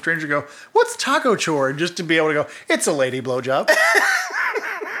have some stranger go, what's taco chore? And just to be able to go, it's a lady blowjob.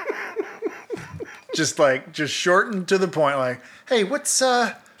 just shortened to the point, like, hey, what's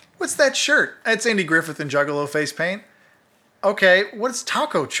that shirt? That's Andy Griffith in Juggalo face paint. Okay, what's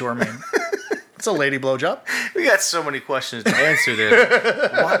taco chore mean? It's a lady blowjob. We got so many questions to answer there.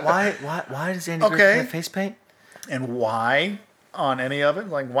 Why does Andy Griffith have face paint? And why on any of it?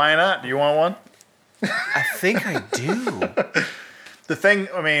 Like, why not? Do you want one? I think I do. The thing,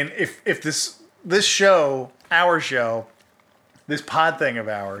 I mean, if this show, our show, this pod thing of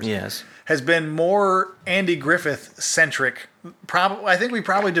ours, Yes. has been more Andy Griffith centric. I think we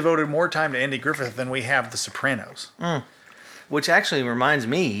probably devoted more time to Andy Griffith than we have The Sopranos. Which actually reminds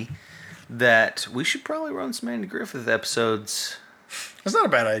me that we should probably run some Andy Griffith episodes. That's not a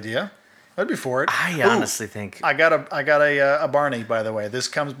bad idea. I'd be for it. I honestly think I got a Barney, by the way. This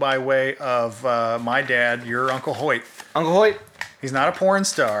comes by way of my dad, your Uncle Hoyt. Uncle Hoyt. He's not a porn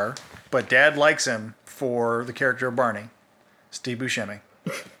star, but Dad likes him for the character of Barney, Steve Buscemi.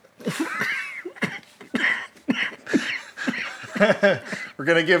 We're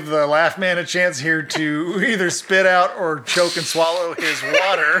going to give the laugh man a chance here to either spit out or choke and swallow his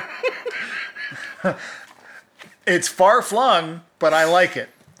water. It's far flung, but I like it.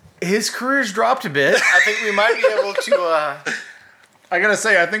 His career's dropped a bit. I think we might be able to... I gotta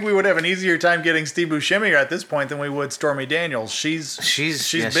say, I think we would have an easier time getting Steve Buscemi at this point than we would Stormy Daniels. She's busy.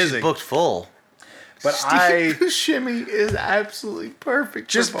 She's booked full. But Steve Buscemi is absolutely perfect.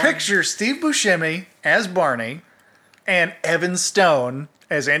 Just picture Steve Buscemi as Barney and Evan Stone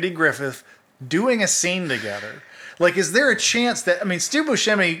as Andy Griffith doing a scene together. Like, is there a chance that, I mean, Steve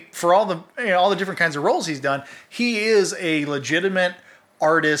Buscemi, for all the different kinds of roles he's done, he is a legitimate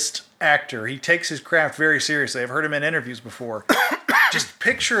artist actor. He takes his craft very seriously. I've heard him in interviews before. Just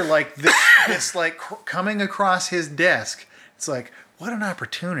picture like this like coming across his desk. It's like, what an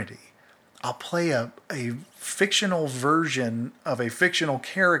opportunity. I'll play a fictional version of a fictional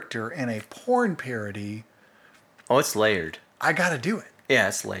character in a porn parody. Oh, it's layered. I gotta do it. Yeah,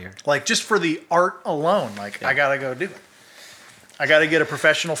 it's layered. Like, just for the art alone, like, yeah. I gotta go do it. I gotta get a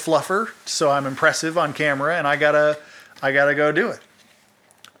professional fluffer so I'm impressive on camera, and I gotta go do it.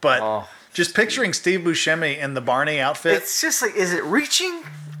 But just picturing Steve Buscemi in the Barney outfit. It's just like, is it reaching?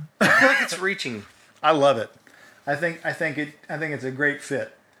 I feel like it's reaching. I love it. I think it's a great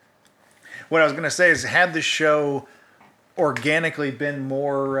fit. What I was gonna say is, had the show organically been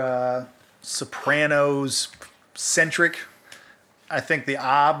more Sopranos centric, I think the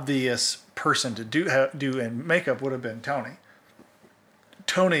obvious person to do in makeup would have been Tony.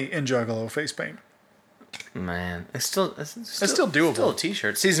 Tony in Juggalo face paint. Man, it's still doable. Still a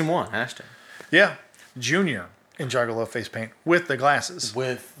t-shirt. Season 1 #. Yeah, Junior in Juggalo face paint with the glasses.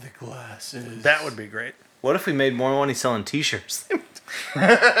 With the glasses. That would be great. What if we made more money selling t-shirts?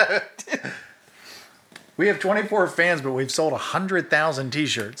 We have 24 fans, but we've sold 100,000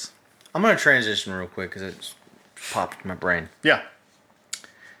 t-shirts. I'm gonna transition real quick because it just popped in my brain. Yeah.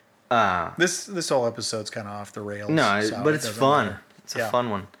 This whole episode's kind of off the rails. No, so but it's fun. Matter. It's a fun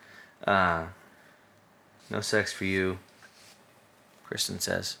one. No sex for you, Kristen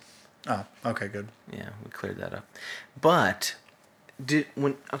says. Oh, okay, good. Yeah, we cleared that up. But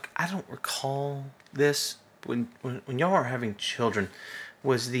I don't recall this when y'all were having children,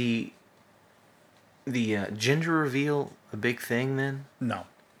 was the gender reveal a big thing then? No.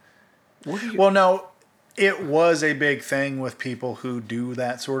 Well, no. It was a big thing with people who do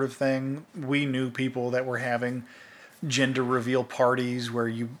that sort of thing. We knew people that were having gender reveal parties where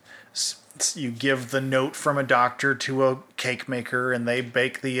you give the note from a doctor to a cake maker and they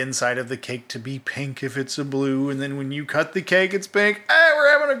bake the inside of the cake to be pink if it's a blue, and then when you cut the cake it's pink. Hey, we're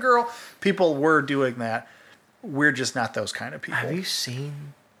having a girl. People were doing that. We're just not those kind of people. Have you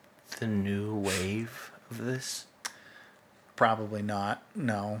seen the new wave of this? Probably not.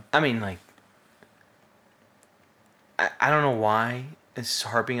 No. I mean, like, I don't know why it's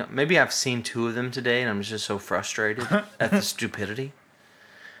harping up. Maybe I've seen 2 of them today and I'm just so frustrated at the stupidity.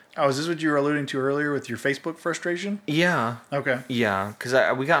 Oh, is this what you were alluding to earlier with your Facebook frustration? Yeah. Okay. Yeah, because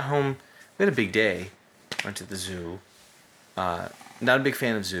we got home. We had a big day. Went to the zoo. Not a big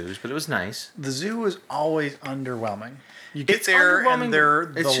fan of zoos, but it was nice. The zoo is always underwhelming. You get there and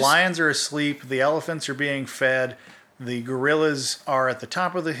the lions are asleep, the elephants are being fed, the gorillas are at the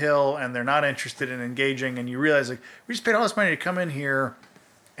top of the hill, and they're not interested in engaging, and you realize, like, we just paid all this money to come in here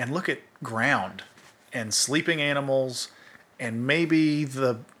and look at ground and sleeping animals and maybe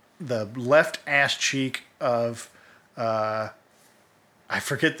the left ass cheek of I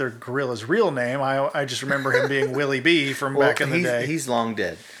forget the gorilla's real name. I just remember him being Willie B from back in the day. He's long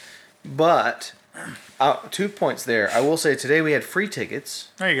dead. But 2 points there. I will say today we had free tickets.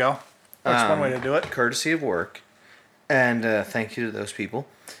 There you go. That's one way to do it. Courtesy of work. And thank you to those people.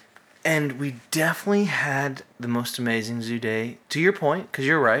 And we definitely had the most amazing zoo day. To your point, because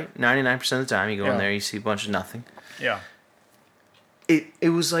you're right, 99% of the time you go in there, you see a bunch of nothing. Yeah. It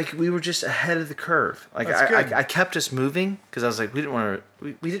was like we were just ahead of the curve. Like I kept us moving because I was like, we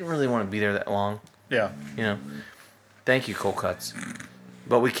didn't really want to be there that long. Yeah. You know. Thank you, Cold Cuts.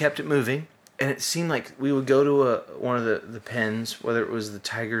 But we kept it moving, and it seemed like we would go to one of the pens, whether it was the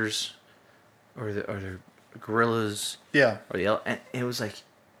tigers or the gorillas. Yeah. Or and it was like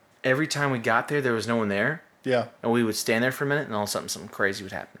every time we got there was no one there. Yeah. And we would stand there for a minute, and all of a sudden something crazy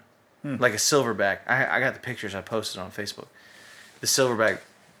would happen. Like a silverback. I got the pictures I posted on Facebook. The silverback,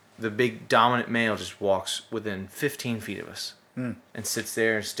 the big dominant male, just walks within 15 feet of us and sits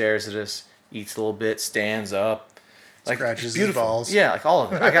there and stares at us, eats a little bit, stands up. Like, scratches his balls. Yeah, like all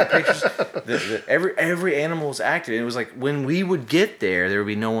of it. I got pictures. Every animal was active. It was like when we would get there would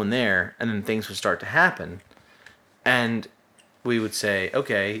be no one there, and then things would start to happen. And we would say,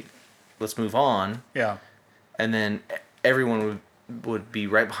 okay, let's move on. Yeah. And then everyone would be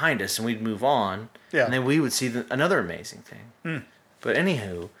right behind us, and we'd move on. Yeah. And then we would see another amazing thing. But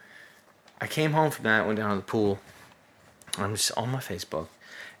anywho, I came home from that, went down to the pool. I'm just on my Facebook,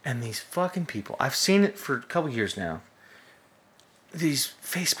 and these fucking people, I've seen it for a couple years now. These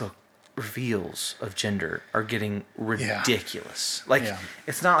Facebook reveals of gender are getting ridiculous. Like,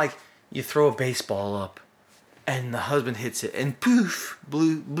 it's not like you throw a baseball up and the husband hits it and poof,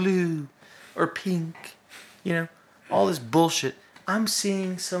 blue or pink, all this bullshit. I'm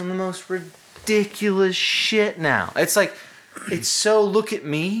seeing some of the most ridiculous shit now. It's like, it's so look at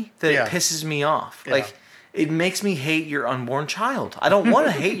me that it pisses me off. Yeah. Like, it makes me hate your unborn child. I don't want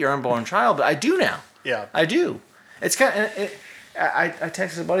to hate your unborn child, but I do now. Yeah. I do. It's kind of... I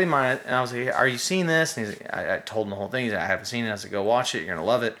texted a buddy of mine, and I was like, are you seeing this? And he's like, I told him the whole thing. He's like, I haven't seen it. I was like, go watch it. You're going to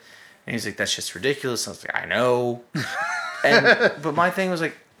love it. And he's like, that's just ridiculous. And I was like, I know. But my thing was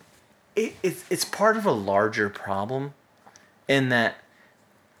like, it's part of a larger problem in that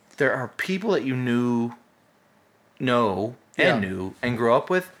there are people that you knew and grew up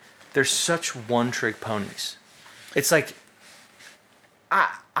with. They're such one-trick ponies. It's like,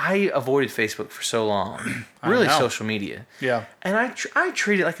 I avoided Facebook for so long, really social media. Yeah. And I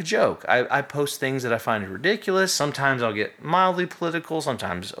treat it like a joke. I post things that I find ridiculous. Sometimes I'll get mildly political,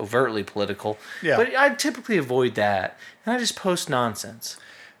 sometimes overtly political. Yeah. But I typically avoid that. And I just post nonsense.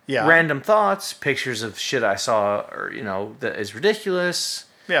 Yeah. Random thoughts, pictures of shit I saw or, that is ridiculous.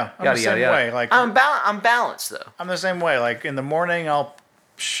 Yeah. I'm the same way. Like, I'm balanced, though. I'm the same way. Like, in the morning, I'll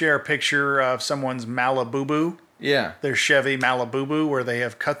share a picture of someone's Malibu. Yeah. Their Chevy Malibu, where they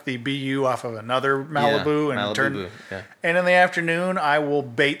have cut the BU off of another Malibu and turned. Yeah. And in the afternoon, I will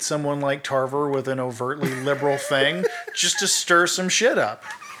bait someone like Tarver with an overtly liberal thing just to stir some shit up.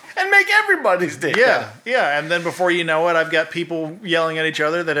 And make everybody's day. Yeah. Yeah. And then before you know it, I've got people yelling at each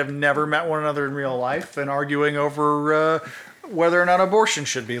other that have never met one another in real life and arguing over whether or not abortion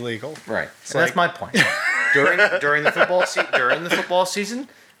should be legal. Right. So that's my point. During the football season,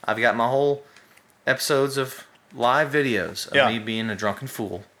 I've got my whole episodes of live videos of me being a drunken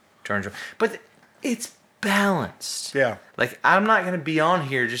fool. But it's balanced. Yeah. Like, I'm not going to be on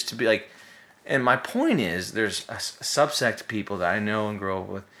here just to be like... And my point is, there's a subsect of people that I know and grow up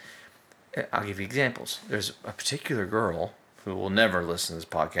with. I'll give you examples. There's a particular girl who will never listen to this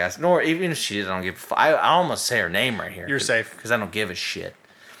podcast, nor even if she did, I don't give I almost say her name right here. You're safe. Because I don't give a shit.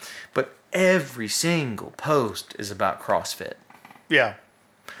 But every single post is about CrossFit. Yeah.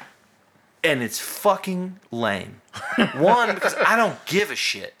 And it's fucking lame. One, because I don't give a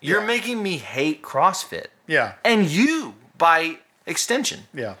shit. You're making me hate CrossFit. Yeah. And you, by extension.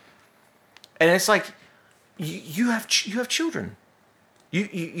 Yeah. And it's like, you have children.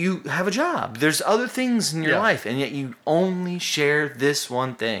 You have a job. There's other things in your life, and yet you only share this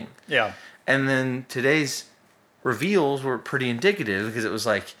one thing. Yeah. And then today's reveals were pretty indicative because it was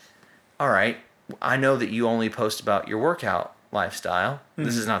like, all right, I know that you only post about your workout lifestyle. Mm-hmm.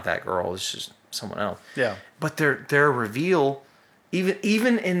 This is not that girl. It's just someone else. Yeah. But their reveal,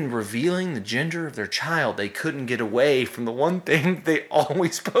 even in revealing the gender of their child, they couldn't get away from the one thing they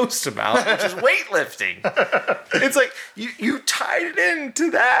always post about, which is weightlifting. It's like you tied it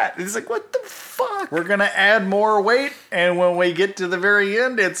into that. It's like, what the fuck? We're gonna add more weight, and when we get to the very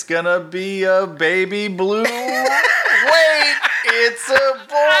end, it's gonna be a baby blue. Wait, it's a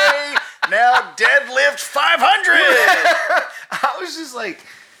boy. Now deadlift 500. I was just like,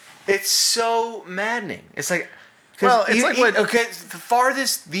 it's so maddening. It's like, well, it's like what? Okay, the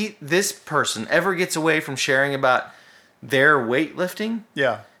farthest this person ever gets away from sharing about their weightlifting,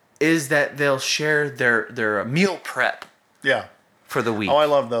 is that they'll share their meal prep. Yeah. For the week. Oh, I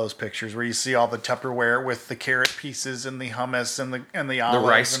love those pictures where you see all the Tupperware with the carrot pieces and the hummus and the olives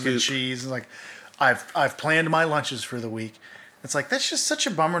rice and scoop. The cheese. And like, I've planned my lunches for the week. It's like, that's just such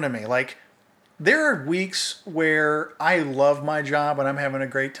a bummer to me. Like, there are weeks where I love my job and I'm having a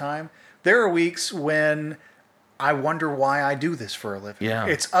great time. There are weeks when I wonder why I do this for a living. Yeah.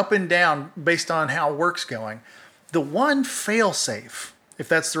 It's up and down based on how work's going. The one fail-safe, if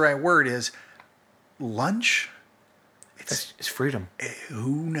that's the right word, is lunch. It's It's freedom.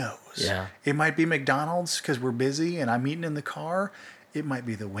 Who knows? Yeah. It might be McDonald's because we're busy and I'm eating in the car. It might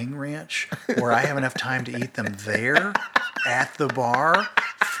be the Wing Ranch where I have enough time to eat them there at the bar,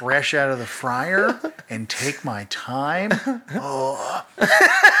 fresh out of the fryer, and take my time. Oh.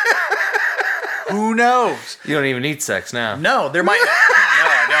 Who knows? You don't even eat sex now. No, there might. No,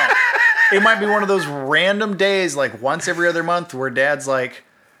 I don't. It might be one of those random days, like once every other month, where Dad's like,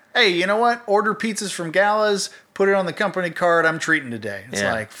 "Hey, you know what? Order pizzas from Galas. Put it on the company card. I'm treating today." It's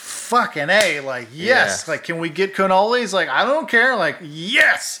like, fucking A. Like, yes. Like, can we get cannolis? Like, I don't care. Like,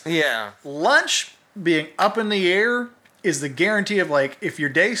 yes. Yeah. Lunch being up in the air is the guarantee of, like, if your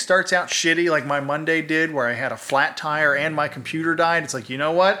day starts out shitty, like my Monday did, where I had a flat tire and my computer died. It's like, you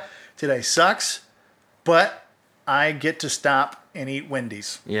know what? Today sucks, but I get to stop and eat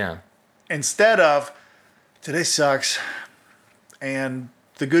Wendy's. Yeah. Instead of, today sucks, and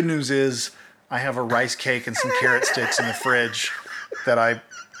the good news is I have a rice cake and some carrot sticks in the fridge that I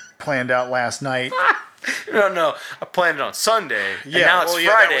planned out last night. No. I planned it on Sunday. Yeah, and now it's that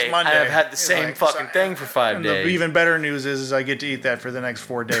Friday. was Monday. And I've had the same fucking thing for 5 days. The even better news is I get to eat that for the next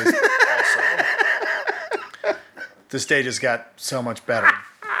 4 days also. This day just got so much better.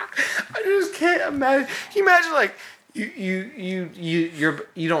 I just can't imagine. Can you imagine, like,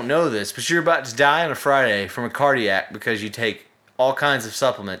 you don't know this, but you're about to die on a Friday from a cardiac because you take all kinds of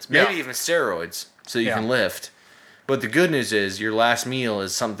supplements, maybe even steroids, so you can lift. But the good news is your last meal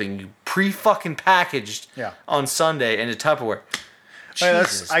is something you pre-fucking packaged on Sunday into Tupperware.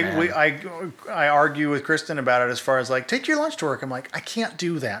 Jesus, I argue with Kristen about it as far as, like, take your lunch to work. I'm like, I can't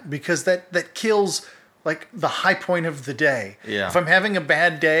do that because that kills, like, the high point of the day. Yeah. If I'm having a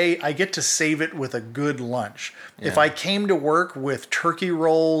bad day, I get to save it with a good lunch. Yeah. If I came to work with turkey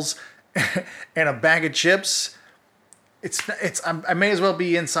rolls and a bag of chips, I may as well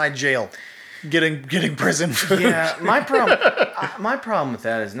be inside jail getting prison food. Yeah, my problem with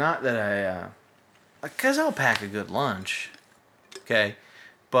that is not that because I'll pack a good lunch, okay,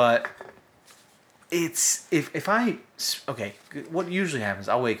 but it's what usually happens,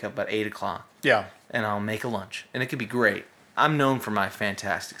 I'll wake up at 8 o'clock. Yeah. And I'll make a lunch, and it could be great. I'm known for my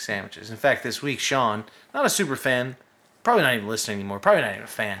fantastic sandwiches. In fact, this week, Sean, not a super fan, probably not even listening anymore, probably not even a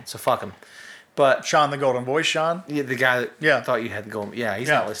fan, so fuck him. But Sean, the Golden Voice, Sean? Yeah, the guy that thought you had the golden... Yeah, he's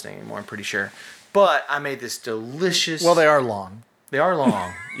not listening anymore, I'm pretty sure. But I made this delicious... Well, they are long. They are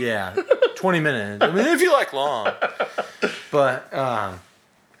long, yeah. 20 minutes. I mean, if you like long. But I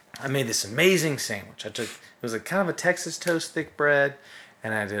made this amazing sandwich. It was a kind of a Texas toast thick bread,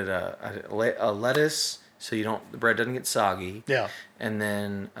 and I did a lettuce so the bread doesn't get soggy. Yeah. And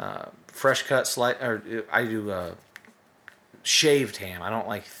then fresh cut I do shaved ham. I don't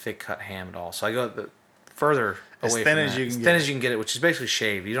like thick cut ham at all. So I go further away from that. As thin as you can get it, which is basically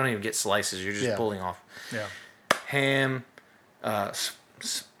shaved. You don't even get slices. You're just pulling off. Yeah. Ham,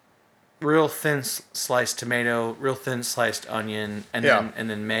 real thin sliced tomato, real thin sliced onion, and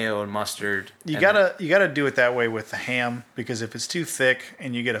then mayo and mustard. You gotta do it that way with the ham, because if it's too thick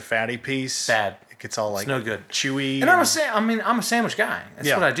and you get a fatty piece, bad. It gets all, like, it's no good, chewy. And I'm a sandwich guy. That's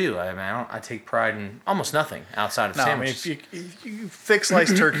what I do. I take pride in almost nothing outside of sandwiches. I mean, if you thick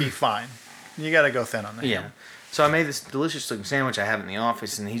sliced turkey, fine. You gotta go thin on that. Yeah. So I made this delicious looking sandwich I have in the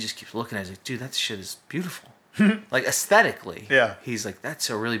office, and he just keeps looking at it. He's like, dude, that shit is beautiful. Like, aesthetically. Yeah. He's like,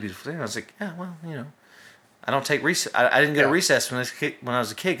 that's a really beautiful thing. I was like, yeah, well, I don't take recess. I didn't go to recess when I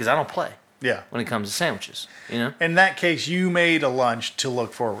was a kid because I don't play. Yeah. When it comes to sandwiches, In that case, you made a lunch to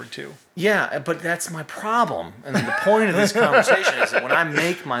look forward to. Yeah, but that's my problem. And the point of this conversation is that when I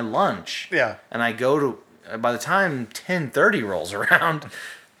make my lunch, and I go to, by the time 10:30 rolls around,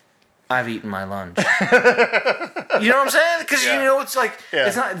 I've eaten my lunch. You know what I'm saying? Because it's like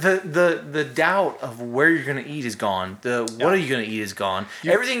it's not the doubt of where you're gonna eat is gone. What are you gonna eat is gone.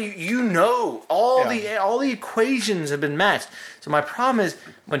 Everything all the equations have been matched. So my problem is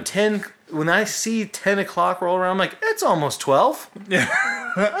when I see 10 o'clock roll around, I'm like, it's almost 12. Yeah,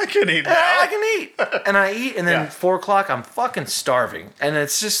 I can eat. I can eat, and I eat, and then 4 o'clock, I'm fucking starving, and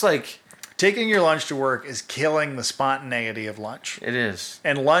it's just like. Taking your lunch to work is killing the spontaneity of lunch. It is.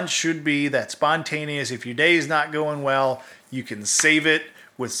 And lunch should be that spontaneous. If your day is not going well, you can save it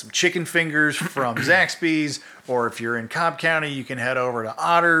with some chicken fingers from Zaxby's. Or if you're in Cobb County, you can head over to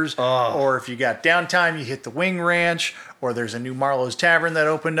Otter's. Oh. Or if you got downtime, you hit the Wing Ranch. Or there's a new Marlowe's Tavern that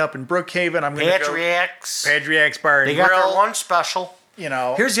opened up in Brookhaven. Patriarch's Bar and They Grill. got their lunch special. You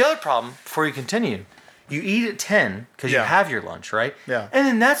Here's the other problem before you continue. You eat at 10 because you have your lunch, right? Yeah. And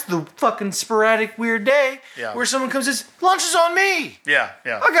then that's the fucking sporadic weird day where someone comes and says, lunch is on me. Yeah,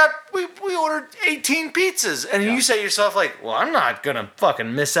 yeah. We ordered 18 pizzas. And you say to yourself, like, well, I'm not going to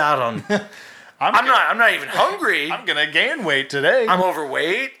fucking miss out on I'm not even hungry. I'm gonna gain weight today. I'm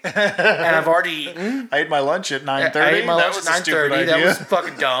overweight, and I've already eaten. I ate my lunch at 9:30. I ate my lunch was at 9:30. That was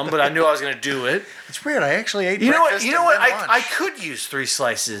fucking dumb, but I knew I was gonna do it. It's weird. I actually ate. You know what? Lunch. I could use 3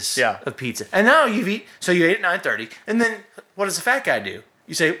 slices of pizza, and now you've eaten. So you ate at 9:30, and then what does the fat guy do?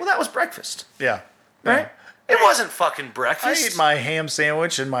 You say, well, that was breakfast. Yeah. Right. It wasn't fucking breakfast. I ate my ham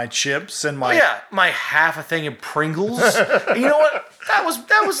sandwich and my chips and my my half a thing of Pringles. You know what? That was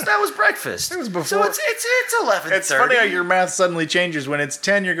breakfast. It was before. So it's 11:30. It's funny how your math suddenly changes. When it's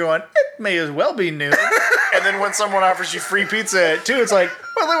 10, you're going, it may as well be noon. And then when someone offers you free pizza at 2, it's like,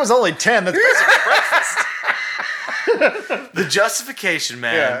 well, it was only 10. That's basically breakfast. The justification,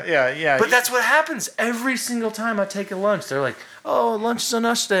 man. Yeah. But that's what happens every single time I take a lunch. They're like, oh, lunch is on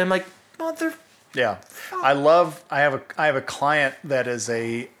us today. I'm like, mother. Yeah, I have a client that is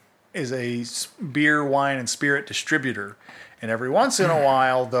a beer, wine, and spirit distributor, and every once in a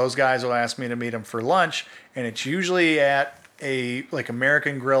while, those guys will ask me to meet them for lunch, and it's usually at a like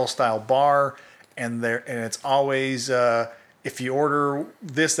American Grill style bar, and it's always if you order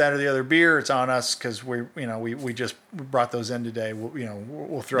this, that, or the other beer, it's on us because we just brought those in today.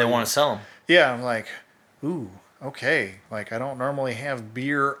 We'll throw. They want to sell them. Yeah, I'm like, ooh. Okay, like I don't normally have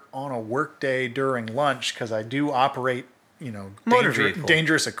beer on a work day during lunch because I do operate,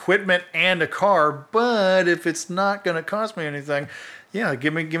 dangerous equipment and a car. But if it's not going to cost me anything, yeah,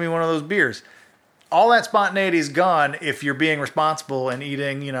 give me one of those beers. All that spontaneity is gone if you're being responsible and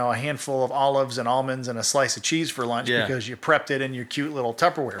eating, a handful of olives and almonds and a slice of cheese for lunch because you prepped it in your cute little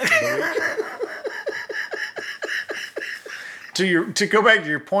Tupperware for the week. To go back to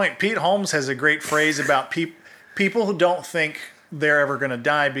your point, Pete Holmes has a great phrase about people who don't think they're ever going to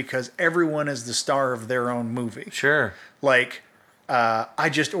die because everyone is the star of their own movie. Sure. Like, I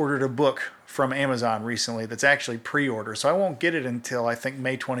just ordered a book from Amazon recently that's actually pre-order, so I won't get it until I think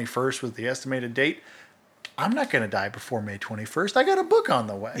May 21st was the estimated date. I'm not going to die before May 21st. I got a book on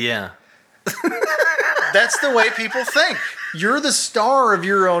the way. Yeah. That's the way people think. You're the star of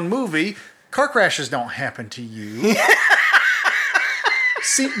your own movie. Car crashes don't happen to you.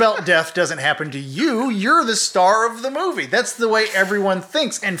 Seatbelt death doesn't happen to you. You're the star of the movie. That's the way everyone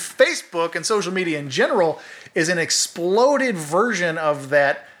thinks. And Facebook and social media in general is an exploded version of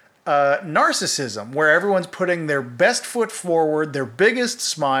that narcissism where everyone's putting their best foot forward, their biggest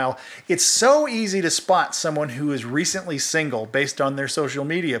smile. It's so easy to spot someone who is recently single based on their social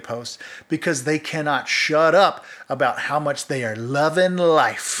media posts because they cannot shut up about how much they are loving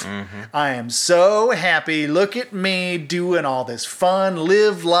life. Mm-hmm. I am so happy. Look at me doing all this fun,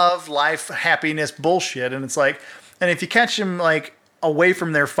 live, love, life, happiness bullshit. And it's like, and if you catch them like away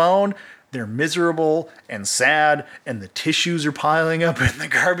from their phone, they're miserable and sad, and the tissues are piling up in the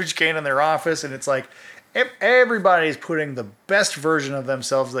garbage can in their office. And it's like everybody's putting the best version of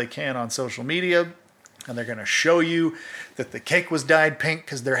themselves they can on social media, and they're going to show you that the cake was dyed pink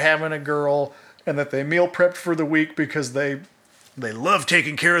because they're having a girl, and that they meal prepped for the week because they love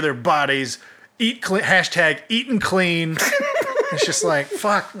taking care of their bodies. Eat clean, hashtag eating clean. It's just like,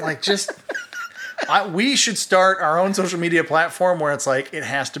 fuck, like just... we should start our own social media platform where it's like it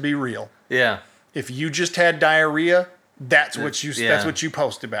has to be real. Yeah. If you just had diarrhea, that's what you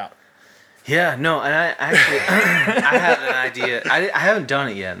post about. Yeah, no, and I actually I have an idea. I haven't done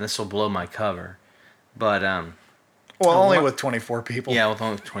it yet, and this will blow my cover. But only with 24 people. Yeah, with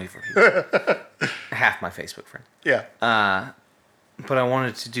only 24 people. Half my Facebook friend. Yeah. But I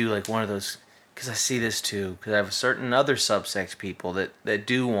wanted to do like one of those because I see this too because I have a certain other subsect people that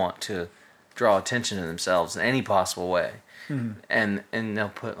do want to draw attention to themselves in any possible way. Mm-hmm. And they'll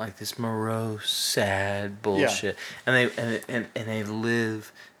put like this morose, sad bullshit, and they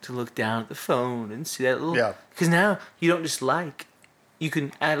live to look down at the phone and see that little. Because now you don't just like, you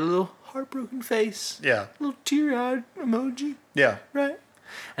can add a little heartbroken face. Yeah. A little teary-eyed emoji. Yeah. Right.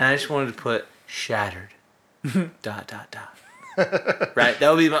 And I just wanted to put shattered. ... Right. That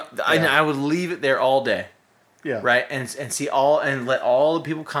would be my. I would leave it there all day. Yeah. Right. And see and let all the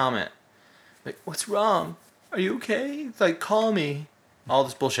people comment. Like, what's wrong? Are you okay? It's like, call me. All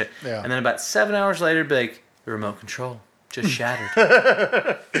this bullshit. Yeah. And then about 7 hours later, be like, the remote control just shattered.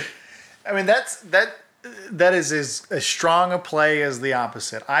 I mean, that is as strong a play as the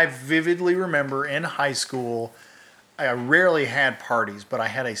opposite. I vividly remember in high school, I rarely had parties, but I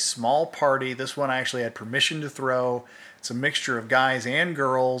had a small party. This one I actually had permission to throw. It's a mixture of guys and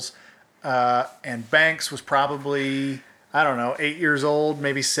girls. And Banks was probably, 8 years old,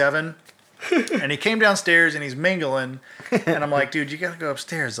 maybe 7. And he came downstairs and he's mingling. And I'm like, dude, you got to go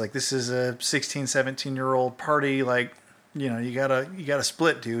upstairs. Like, this is a 16, 17-year-old party. Like, you gotta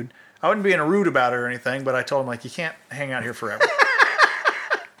split, dude. I wasn't being rude about it or anything, but I told him, like, you can't hang out here forever.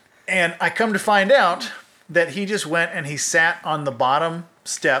 And I come to find out that he just went and he sat on the bottom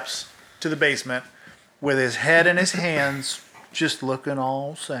steps to the basement with his head in his hands, just looking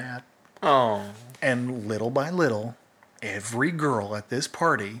all sad. Oh. And little by little, every girl at this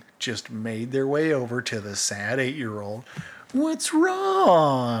party just made their way over to the sad 8-year-old. What's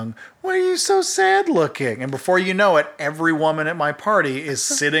wrong? Why are you so sad looking? And before you know it, every woman at my party is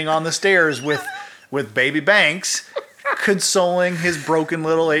sitting on the stairs with baby Banks consoling his broken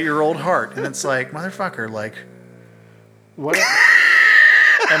little 8-year-old heart. And it's like, motherfucker, like, what?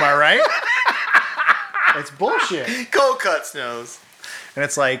 Am I right? It's bullshit. Cold Cuts knows. And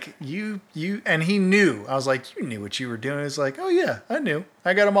it's like, and he knew. I was like, you knew what you were doing. It's like, oh yeah, I knew.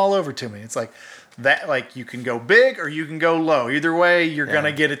 I got them all over to me. It's like, that, like, you can go big or you can go low. Either way, you're going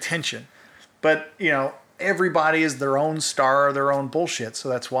to get attention. But, you know, everybody is their own star, their own bullshit. So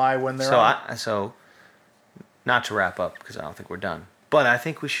that's why when they're So not to wrap up, because I don't think we're done, but I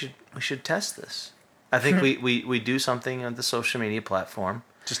think we should test this. I think we do something on the social media platform.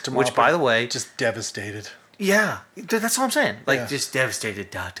 Just to which, by the way... Just devastated. Yeah. That's all I'm saying. Like, yeah. Just devastated, ...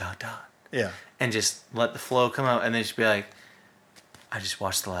 Yeah. And just let the flow come out and then just be like, I just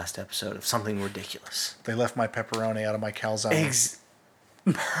watched the last episode of something ridiculous. They left my pepperoni out of my calzone.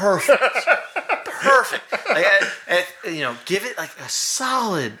 Perfect. Perfect. Like, give it like a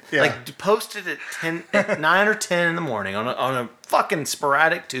solid. Yeah. Like, post it at 9 or 10 in the morning on a fucking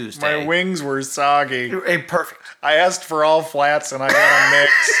sporadic Tuesday. My wings were soggy. Perfect. I asked for all flats and I got a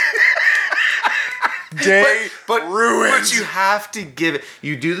mix. Day ruined. But you have to give it.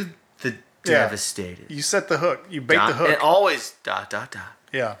 You do the devastated. You set the hook. You bait the hook. And always ...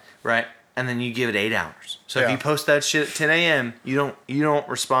 Yeah. Right? And then you give it 8 hours. So if you post that shit at 10 a.m., you don't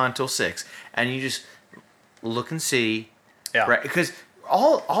respond till 6. And you just look and see. Yeah. Right? Because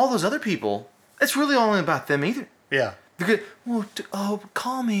all those other people, it's really only about them either. Yeah. They're good. Well,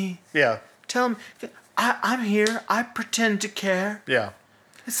 call me. Yeah. Tell me. I'm here. I pretend to care. Yeah.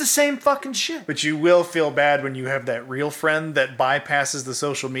 It's the same fucking shit. But you will feel bad when you have that real friend that bypasses the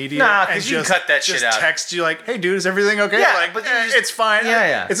social media. Nah, because you can cut that shit out. Just text you like, hey, dude, is everything okay? Yeah, like, but it's fine.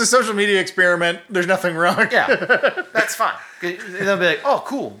 Yeah. It's a social media experiment. There's nothing wrong. Yeah, that's fine. And they'll be like, oh,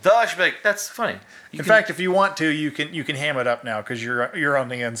 cool. They'll actually be like, that's funny. In fact, if you want to, you can ham it up now because you're on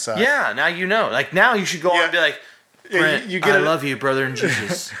the inside. Yeah, now you know. Like, now you should go on and be like, Brent, I love you, brother in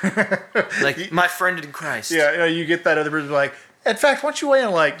Jesus. Like, my friend in Christ. Yeah, you get that other person like, in fact, why don't you weigh in,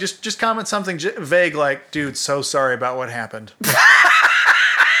 like, just comment something vague like, dude, so sorry about what happened.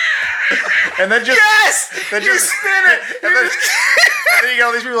 And then then you spin it. And then you got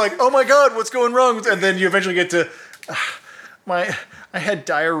all these people like, oh my God, what's going wrong? And then you eventually get to, I had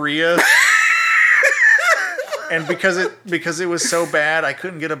diarrhea. And because it was so bad, I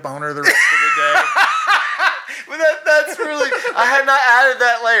couldn't get a boner the rest of the day. But that's really... I had not added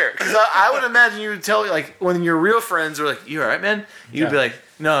that layer. Because I would imagine you would tell, like, when your real friends were like, you all right, man? You'd be like,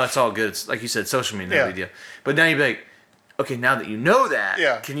 no, it's all good. It's, like you said, social media, no big deal. But now you'd be like, okay, now that you know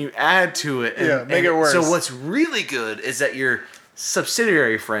that, can you add to it? And, make it worse. So what's really good is that your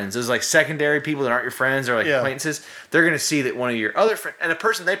subsidiary friends, those like secondary people that aren't your friends or like acquaintances, they're going to see that one of your other friends, and a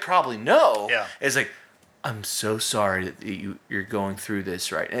person they probably know is like, I'm so sorry that you're going through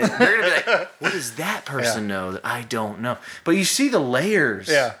this, right? And they're going to be like, what does that person know that I don't know? But you see the layers.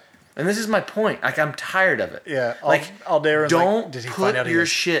 Yeah. And this is my point. Like, I'm tired of it. Yeah. Like, all day don't like, did he put find out your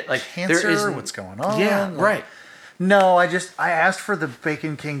shit, like, cancer? there is... What's going on? Yeah, like, right. No, I asked for the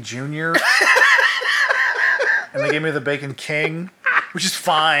Bacon King Jr. And they gave me the Bacon King, which is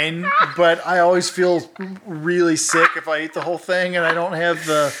fine, but I always feel really sick if I eat the whole thing, and I don't have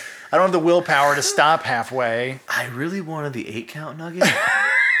the willpower to stop halfway. I really wanted the 8-count nugget,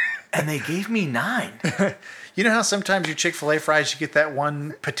 and they gave me 9. You know how sometimes your Chick-fil-A fries, you get that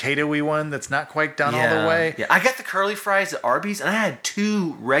one potato-y one that's not quite done all the way? Yeah, I got the curly fries at Arby's, and I had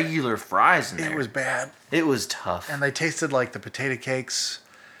 2 regular fries in there. It was bad. It was tough. And they tasted like the potato cakes.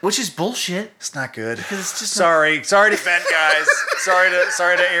 Which is bullshit. It's not good. Because it's just sorry to vent, guys.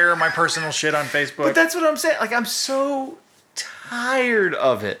 sorry to air my personal shit on Facebook. But that's what I'm saying. Like, I'm so tired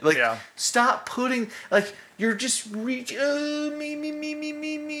of it. Like, stop putting, like, you're just me.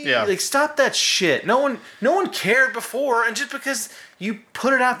 Yeah. Like, stop that shit. No one cared before, and just because you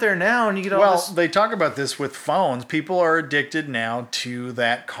put it out there now and you get all this... Well, they talk about this with phones. People are addicted now to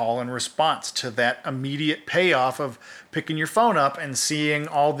that call and response, to that immediate payoff of picking your phone up and seeing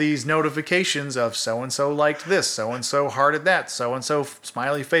all these notifications of so-and-so liked this, so-and-so hearted that, so-and-so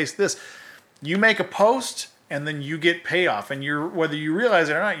smiley face this. You make a post... and then you get payoff, and whether you realize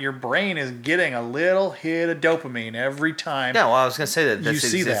it or not, your brain is getting a little hit of dopamine every time. Yeah, well, I was gonna say that you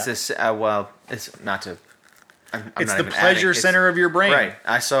see that. well, it's not to it's the pleasure center of your brain. Right.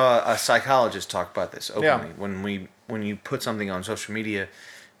 I saw a psychologist talk about this openly. Yeah. When you put something on social media,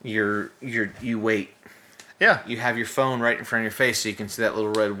 you wait. Yeah. You have your phone right in front of your face so you can see that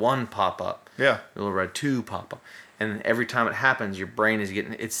little red 1 pop up. Yeah. The little red 2 pop up. And every time it happens, your brain is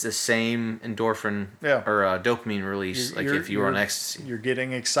it's the same endorphin or dopamine release, like if you were on ecstasy. You're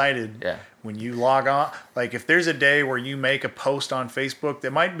getting excited when you log on. Like if there's a day where you make a post on Facebook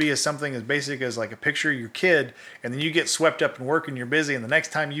that might be something as basic as like a picture of your kid, and then you get swept up in work and you're busy, and the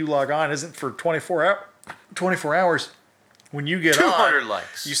next time you log on isn't for 24 hours. When you get 200 on,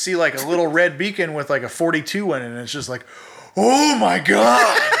 likes. You see like a little red beacon with like a 42 in it, and it's just like, oh my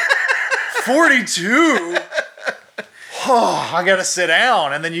God, 42? Oh, I gotta sit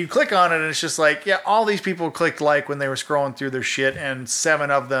down. And then you click on it, and it's just like, yeah, all these people clicked like when they were scrolling through their shit, and 7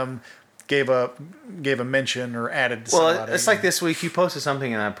 of them gave a mention or added to somebody. Well, it's like this week, you posted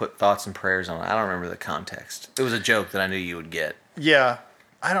something, and I put thoughts and prayers on it. I don't remember the context. It was a joke that I knew you would get. Yeah.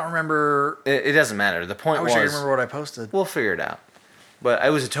 I don't remember. It doesn't matter. The point was... I wish I could remember what I posted. We'll figure it out. But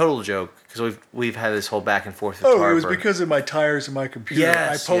it was a total joke, because we've had this whole back and forth with Tarver. It was because of my tires and my computer.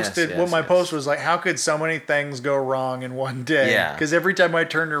 Yes, I posted, my post was like, how could so many things go wrong in one day? Yeah. Because every time I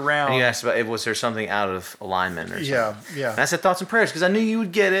turned around... And you asked about, was there something out of alignment or something? Yeah. And I said thoughts and prayers, because I knew you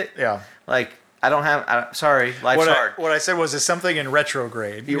would get it. Yeah. Like, sorry, life's hard. What I said was, is something in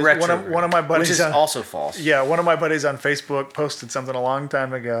retrograde. Retrograde. One of my buddies... Which is also false. Yeah, one of my buddies on Facebook posted something a long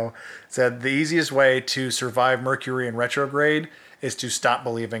time ago. Said, the easiest way to survive Mercury in retrograde is to stop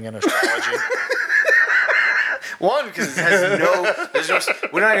believing in astrology. One, because it has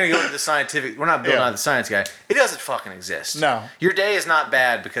we're not going to go into the scientific, we're not building on the science guy. It doesn't fucking exist. No. Your day is not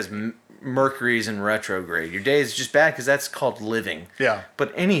bad because Mercury's in retrograde. Your day is just bad because that's called living. Yeah.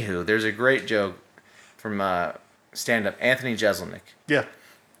 But anywho, there's a great joke from stand-up, Anthony Jeselnik. Yeah.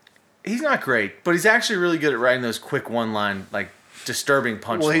 He's not great, but he's actually really good at writing those quick one-line, like, disturbing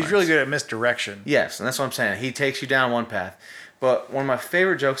punchlines. Well, he's really good at misdirection. Yes, and that's what I'm saying. He takes you down one path. But one of my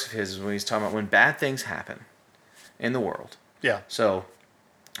favorite jokes of his is when he's talking about when bad things happen in the world. Yeah. So,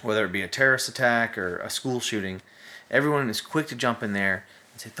 whether it be a terrorist attack or a school shooting, everyone is quick to jump in there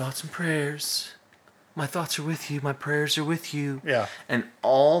and say, thoughts and prayers. My thoughts are with you. My prayers are with you. Yeah. And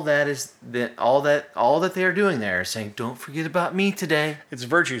all that they are doing there is saying, don't forget about me today. It's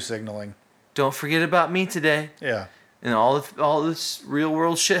virtue signaling. Don't forget about me today. Yeah. And all this real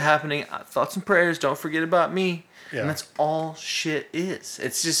world shit happening, thoughts and prayers, don't forget about me. Yeah. And that's all shit is.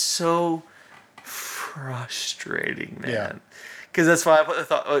 It's just so frustrating, man. Yeah. Because that's why I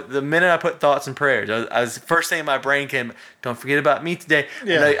put the minute I put thoughts and prayers, I was the first thing in my brain came, don't forget about me today.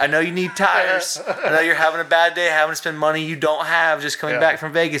 Yeah. I know you need tires. I know you're having a bad day, having to spend money you don't have just coming back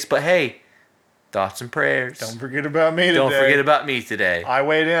from Vegas. But hey, thoughts and prayers. Don't forget about me today. Don't forget about me today. I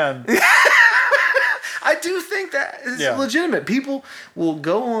weighed in. I do think that is legitimate. People will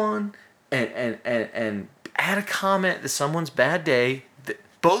go on and add a comment to someone's bad day.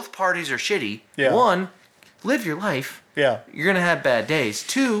 Both parties are shitty. Yeah. One, live your life. Yeah. You're going to have bad days.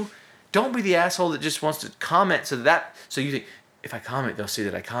 Two, don't be the asshole that just wants to comment so you think, if I comment, they'll see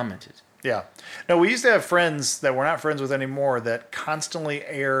that I commented. Yeah. No, we used to have friends that we're not friends with anymore that constantly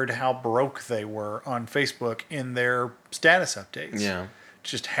aired how broke they were on Facebook in their status updates. Yeah.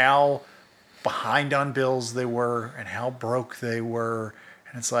 Just how behind on bills they were and how broke they were.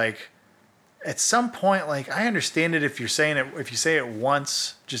 And it's like, at some point, like, I understand it if you say it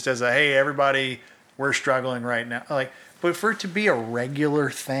once, just as a, hey, everybody, we're struggling right now. Like, but for it to be a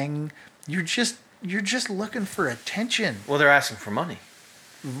regular thing, you're just looking for attention. Well, they're asking for money.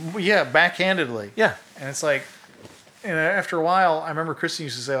 Yeah, backhandedly. Yeah. And it's like, and after a while, I remember Kristen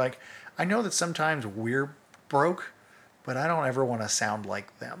used to say, like, I know that sometimes we're broke, but I don't ever want to sound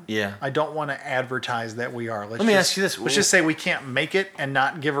like them. Yeah. I don't want to advertise that we are. Let me ask you this. Let's just say we can't make it and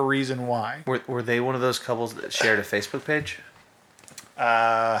not give a reason why. Were they one of those couples that shared a Facebook page?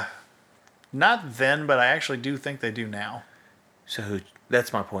 Not then, but I actually do think they do now. So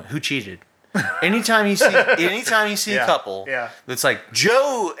that's my point. Who cheated? Anytime you see a couple that's like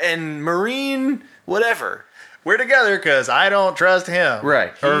Joe and Maureen, whatever. We're together because I don't trust him.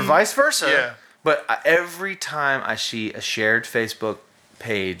 Right. Or vice versa. Yeah. But every time I see a shared Facebook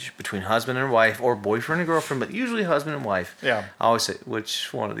page between husband and wife or boyfriend and girlfriend, but usually husband and wife, I always say,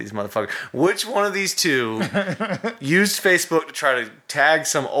 which one of these two used Facebook to try to tag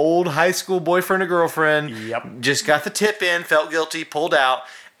some old high school boyfriend or girlfriend, just got the tip in, felt guilty, pulled out,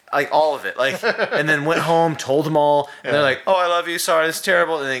 like all of it, like, and then went home, told them all, and they're like, oh, I love you, sorry, this is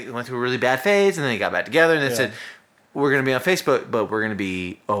terrible, and they went through a really bad phase, and then they got back together, and they said, we're going to be on Facebook, but we're going to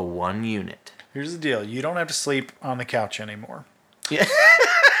be one unit. Here's the deal. You don't have to sleep on the couch anymore. Yeah.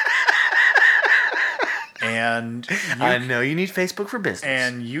 And I know you need Facebook for business.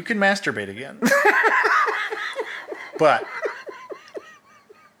 And you can masturbate again. But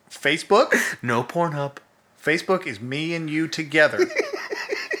Facebook? No Pornhub. Facebook is me and you together.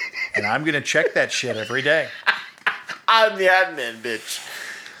 And I'm going to check that shit every day. I'm the admin, bitch.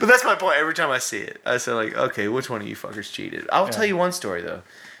 But that's my point. Every time I see it, I say, like, okay, which one of you fuckers cheated? I'll tell you one story, though.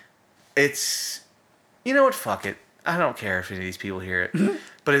 It's, you know what? Fuck it. I don't care if any of these people hear it.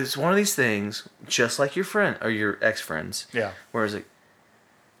 But it's one of these things, just like your friend or your ex-friends. Yeah. Where it's like,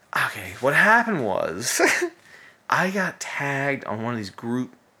 okay, what happened was I got tagged on one of these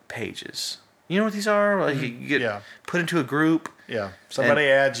group pages. You know what these are? Like you get put into a group. Yeah. Somebody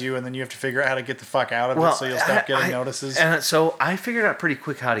adds you, and then you have to figure out how to get the fuck out of it so you'll stop getting notices. And so I figured out pretty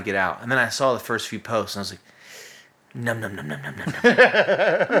quick how to get out. And then I saw the first few posts, and I was like, num.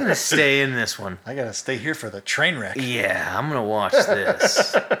 I'm going to stay in this one. I got to stay here for the train wreck. Yeah, I'm going to watch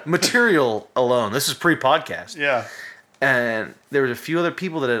this. Material alone. This is pre-podcast. Yeah. And there was a few other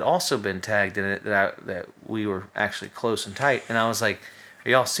people that had also been tagged in it that we were actually close and tight. And I was like,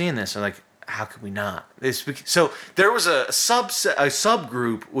 are y'all seeing this? And like, how could we not? So there was a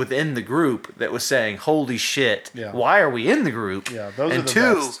subgroup within the group that was saying, holy shit, why are we in the group? Yeah, those and are the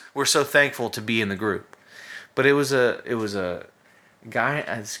two, best. we're so thankful to be in the group. But it was a guy,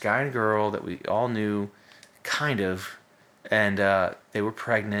 this guy and a girl that we all knew, kind of, and they were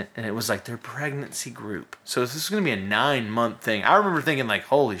pregnant, and it was like their pregnancy group. So this is going to be a 9-month thing. I remember thinking like,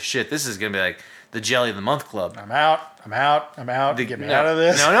 holy shit, this is going to be like the Jelly of the Month Club. I'm out. Get me out of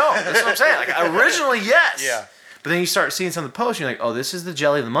this. No, that's what I'm saying. Like originally, yes. Yeah. But then you start seeing some of the posts, and you're like, oh, this is the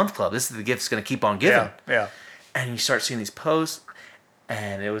Jelly of the Month Club. This is the gift that's going to keep on giving. Yeah. And you start seeing these posts,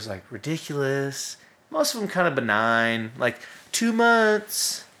 and it was like ridiculous. Most of them kind of benign, like 2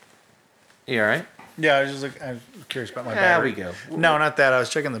 months. You all right? Yeah, I was curious about my battery. There we go. No, not that. I was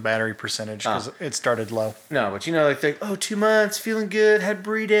checking the battery percentage because it started low. No, but you know, like, 2 months, feeling good, had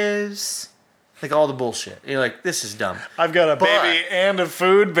burritos. Like all the bullshit. You're like, this is dumb. I've got a baby and a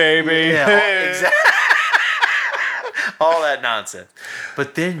food baby. Yeah, exactly. All that nonsense.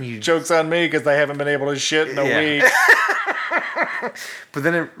 But then you... Joke's on me because I haven't been able to shit in a week. But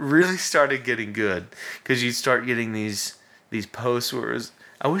then it really started getting good because you start getting these posts where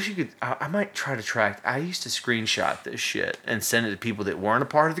I wish you could... I might try to track... I used to screenshot this shit and send it to people that weren't a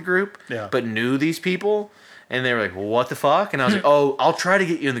part of the group but knew these people. And they were like, what the fuck? And I was like, oh, I'll try to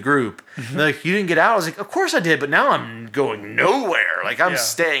get you in the group. And they're like, you didn't get out? I was like, of course I did, but now I'm going nowhere. Like, I'm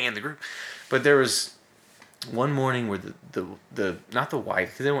staying in the group. But there was one morning where the not the wife,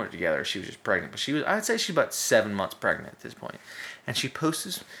 because they weren't together, she was just pregnant. But I'd say she's about 7 months pregnant at this point. And she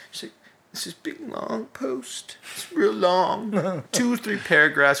posts she's like, this is big, long post. It's real long. 2 or 3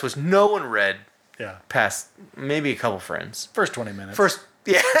 paragraphs, which no one read past maybe a couple friends. First 20 minutes.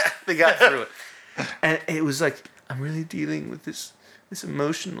 They got through it. And it was like, I'm really dealing with this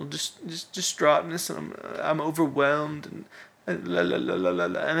emotional distraughtness, and I'm overwhelmed, and la la la la la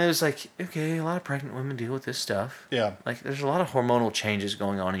la. And it was like, okay, a lot of pregnant women deal with this stuff. Yeah. Like, there's a lot of hormonal changes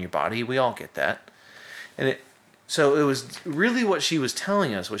going on in your body. We all get that. And so it was really what she was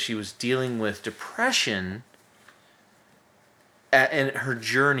telling us, what she was dealing with depression and her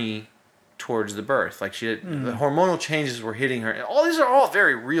journey towards the birth. Like the hormonal changes were hitting her. All these are all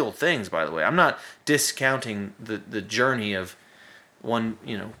very real things, by the way. I'm not discounting the journey of one,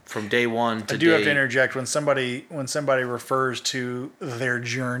 from day one to I do have to interject when somebody refers to their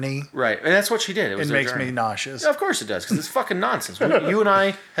journey. Right, and that's what she did. It makes me nauseous. Yeah, of course it does, because it's fucking nonsense. You and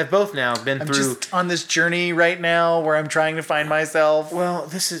I have both now been I'm through just on this journey right now where I'm trying to find myself. Well,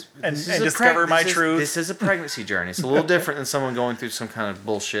 this is discover my truth. This is a pregnancy journey. It's a little different than someone going through some kind of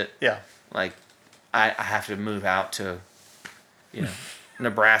bullshit. Yeah. Like, I have to move out to,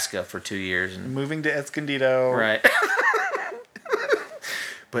 Nebraska for 2 years. And moving to Escondido. Right.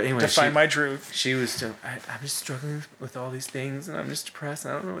 But anyway, to find my truth. She was I'm just struggling with all these things, and I'm just depressed,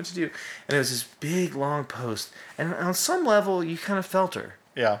 and I don't know what to do. And it was this big, long post. And on some level, you kind of felt her.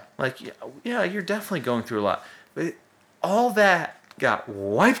 Yeah. Like, yeah, you're definitely going through a lot. But all that got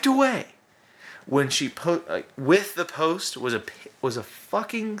wiped away when she with the post was a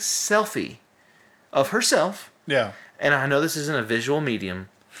fucking selfie of herself. Yeah. And I know this isn't a visual medium,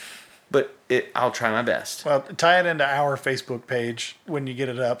 but I'll try my best. Well, tie it into our Facebook page when you get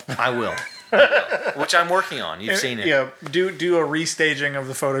it up. I will. Which I'm working on. You've seen it. Yeah. Do a restaging of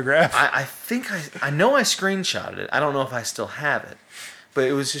the photograph. I think I know I screenshotted it. I don't know if I still have it. But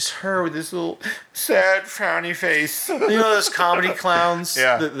it was just her with this little sad, frowny face. You know those comedy clowns?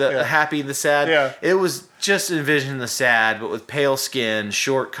 Yeah. The happy, the sad? Yeah. It was just envision the sad, but with pale skin,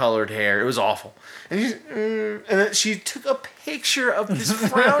 short colored hair. It was awful. And then she took a picture of this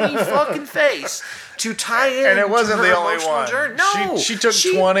frowny fucking face to tie in. And it wasn't the only one. Journey. No, she took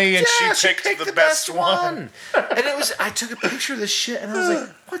 20 and she picked the best one. And it was, I took a picture of this shit and I was like,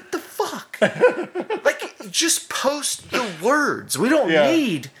 what the fuck? Like, just post the words. We don't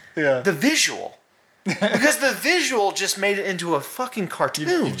need the visual. Because the visual just made it into a fucking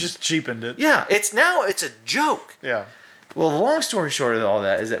cartoon. You just cheapened it. Yeah, it's a joke. Yeah. Well, the long story short of all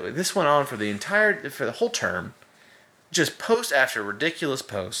that is that this went on for the whole term. Just post after ridiculous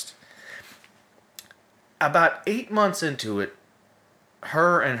post. About 8 months into it,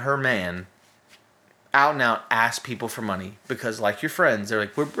 her and her man out and out ask people for money because, like your friends, they're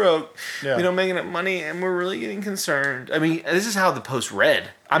like, we're broke, we don't make enough money, and we're really getting concerned. I mean, this is how the post read.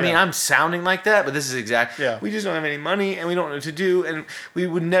 I mean, I'm sounding like that, but this is exactly. We just don't have any money, and we don't know what to do, and we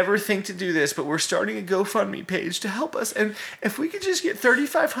would never think to do this, but we're starting a GoFundMe page to help us, and if we could just get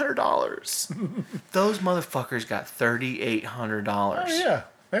 $3,500, those motherfuckers got $3,800. Oh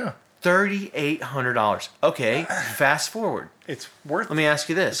yeah. $3,800. Okay, fast forward. It's worth. Let me ask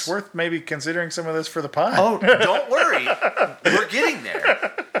you this. It's worth maybe considering some of this for the pie. Oh, don't worry. We're getting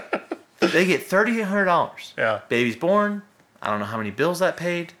there. They get $3,800. Yeah. Baby's born. I don't know how many bills that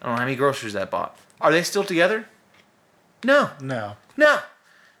paid. I don't know how many groceries that bought. Are they still together? No. No.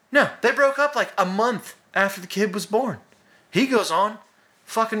 They broke up like a month after the kid was born. He goes on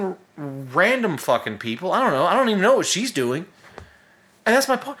fucking random fucking people. I don't know. I don't even know what she's doing. And that's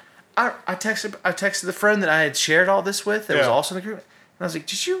my point. I texted the friend that I had shared all this with that was also in the group. And I was like,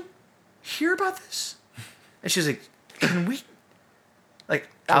 did you hear about this? And she was like, can we... Like,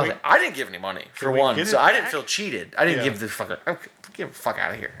 I was like, I didn't give any money, for one. So I didn't feel cheated. I didn't give the fuck... Get the fuck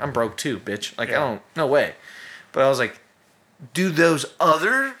out of here. I'm broke too, bitch. Like, I don't... No way. But I was like, do those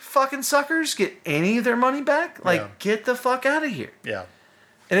other fucking suckers get any of their money back? Like, get the fuck out of here. Yeah.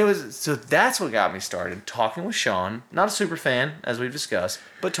 And it was, so that's what got me started, talking with Sean. Not a super fan, as we've discussed,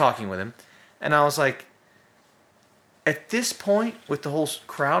 but talking with him. And I was like, at this point, with the whole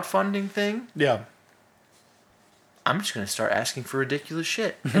crowdfunding thing, I'm just going to start asking for ridiculous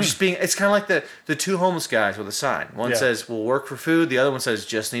shit. And just being, it's kind of like the two homeless guys with a sign. One says, we'll work for food. The other one says,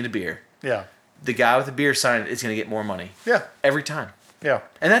 just need a beer. Yeah. The guy with the beer sign is going to get more money. Yeah. Every time. Yeah.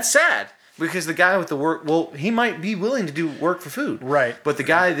 And that's sad. Because the guy with the work, well, he might be willing to do work for food. Right. But the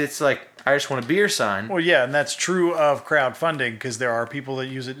guy that's like, I just want a beer sign. Well, yeah, and that's true of crowdfunding because there are people that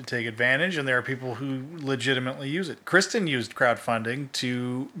use it to take advantage and there are people who legitimately use it. Kristen used crowdfunding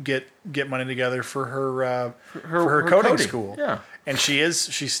to get money together for her coding school. Yeah. And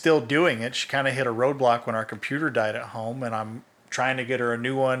she's still doing it. She kind of hit a roadblock when our computer died at home, and I'm trying to get her a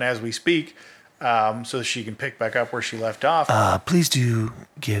new one as we speak. So she can pick back up where she left off. Please do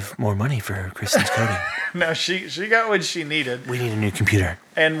give more money for Kristen's coding. No, she got what she needed. We need a new computer.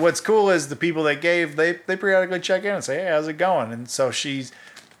 And what's cool is the people that gave, they periodically check in and say, hey, how's it going? And so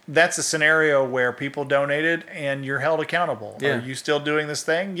that's a scenario where people donated and you're held accountable. Yeah. Are you still doing this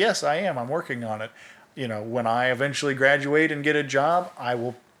thing? Yes, I am. I'm working on it. You know, when I eventually graduate and get a job, I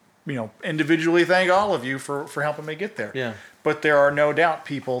will, individually thank all of you for helping me get there. Yeah. But there are no doubt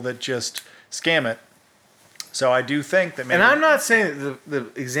people that just scam it. So I do think that maybe... And I'm not saying that the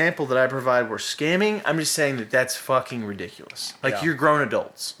example that I provide were scamming. I'm just saying that that's fucking ridiculous. Like, you're grown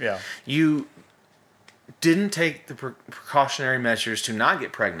adults. Yeah. You didn't take the precautionary measures to not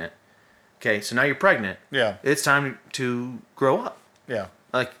get pregnant. Okay, so now you're pregnant. Yeah. It's time to grow up. Yeah.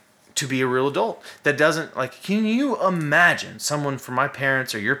 Like, to be a real adult. That doesn't... Like, can you imagine someone from my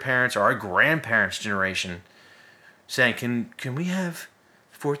parents or your parents or our grandparents' generation saying, can we have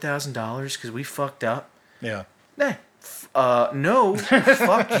 $4,000 because we fucked up? Yeah. No,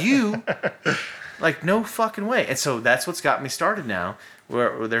 fuck you. Like, no fucking way. And so that's what's got me started now,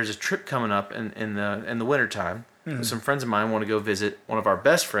 where there's a trip coming up in the wintertime. Mm-hmm. Some friends of mine want to go visit one of our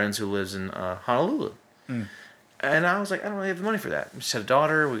best friends who lives in Honolulu. Mm. And I was like, I don't really have the money for that. We just had a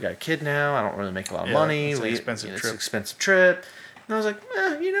daughter. We got a kid now. I don't really make a lot of money. It's an expensive trip. It's an expensive trip. And I was like,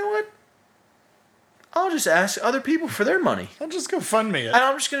 you know what? I'll just ask other people for their money. I'll just go fund me it. And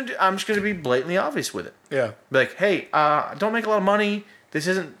I'm just gonna be blatantly obvious with it. Yeah. Be like, hey, don't make a lot of money. This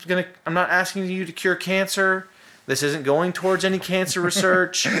isn't gonna. I'm not asking you to cure cancer. This isn't going towards any cancer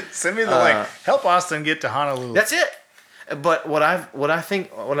research. Send me the link. Help Austin get to Honolulu. That's it. But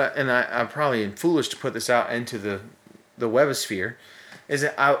I'm probably foolish to put this out into the webosphere, is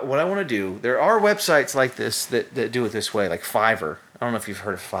that what I want to do. There are websites like this that do it this way, like Fiverr. I don't know if you've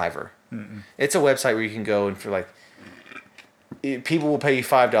heard of Fiverr. Mm-mm. It's a website where you can go and for like, people will pay you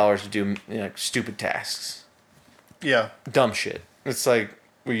 $5 to do stupid tasks. Yeah. Dumb shit. It's like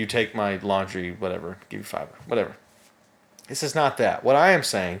where you take my laundry, whatever, give you $5, whatever. This is not that. What I am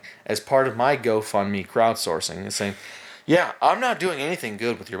saying, as part of my GoFundMe crowdsourcing, is saying, yeah, I'm not doing anything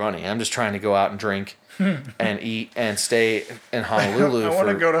good with your money. I'm just trying to go out and drink and eat and stay in Honolulu. I want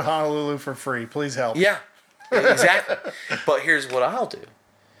to go to Honolulu for free. Please help. Yeah, exactly. But here's what I'll do.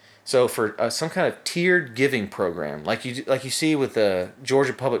 So for some kind of tiered giving program, like you see with the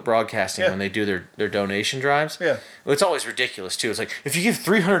Georgia Public Broadcasting when they do their donation drives, well, it's always ridiculous too. It's like, if you give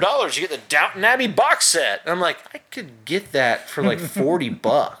 $300, you get the Downton Abbey box set. And I'm like, I could get that for like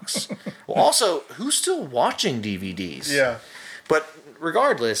 $40. Well, also, who's still watching DVDs? Yeah. But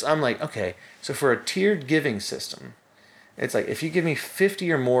regardless, I'm like, okay, so for a tiered giving system, it's like, if you give me $50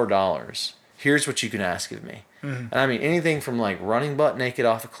 or more, here's what you can ask of me. Mm-hmm. And I mean, anything from like running butt naked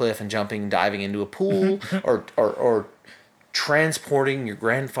off a cliff and diving into a pool, or transporting your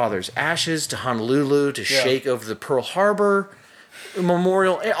grandfather's ashes to Honolulu to shake over the Pearl Harbor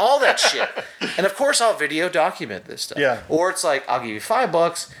Memorial, all that shit. And of course, I'll video document this stuff. Yeah. Or it's like, I'll give you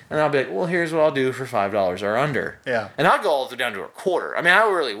 $5, and I'll be like, well, here's what I'll do for $5 or under. Yeah. And I'll go all the way down to a quarter. I mean, I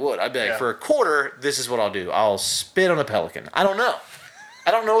really would. I'd be like, for a quarter, this is what I'll do. I'll spit on a pelican. I don't know. I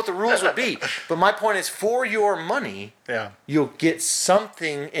don't know what the rules would be, but my point is, for your money, you'll get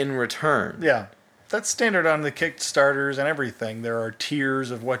something in return. Yeah. That's standard on the Kickstarters and everything. There are tiers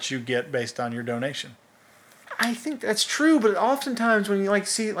of what you get based on your donation. I think that's true, but oftentimes when you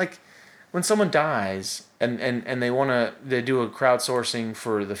see when someone dies and they do a crowdsourcing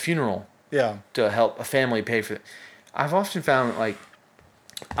for the funeral, to help a family pay for it. I've often found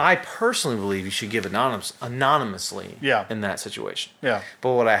I personally believe you should give anonymously in that situation. Yeah.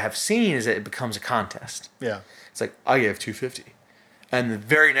 But what I have seen is that it becomes a contest. Yeah. It's like, I gave $250. And the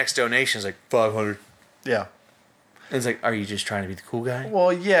very next donation is like $500. Yeah. And it's like, are you just trying to be the cool guy?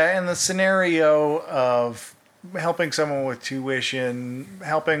 Well, yeah, and the scenario of helping someone with tuition,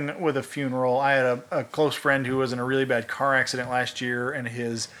 helping with a funeral. I had a close friend who was in a really bad car accident last year, and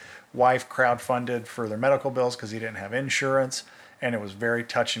his wife crowdfunded for their medical bills because he didn't have insurance. And it was very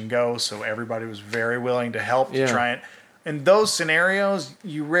touch and go, so everybody was very willing to help to try it. In those scenarios,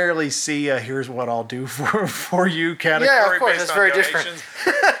 you rarely see a "here's what I'll do for you" category. Yeah, of course, based that's on very donations.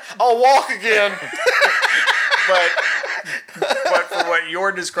 different. I'll walk again. but for what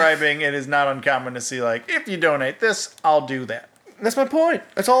you're describing, it is not uncommon to see if you donate this, I'll do that. That's my point.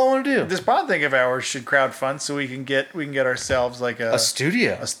 That's all I want to do. This Pod Think of Ours should crowdfund so we can get ourselves a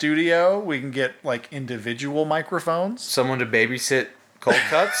studio. A studio. We can get individual microphones. Someone to babysit cold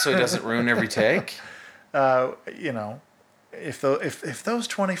cuts so it doesn't ruin every take. If those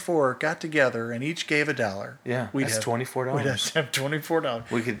 24 got together and each gave $1, we'd have $24. We'd have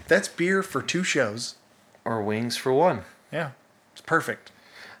 $24. That's beer for 2 shows, or wings for 1. Yeah, it's perfect.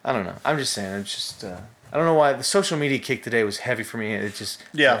 I don't know. I'm just saying. It's just. I don't know why the social media kick today was heavy for me. It just,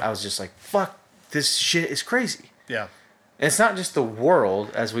 I was just like, fuck, this shit is crazy. Yeah. And it's not just the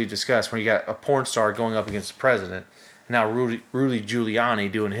world, as we discussed, when you got a porn star going up against the president, and now Rudy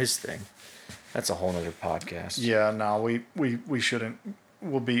Giuliani doing his thing. That's a whole other podcast. Yeah, no, we shouldn't. This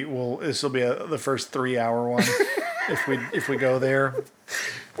will be the first 3-hour one if we go there.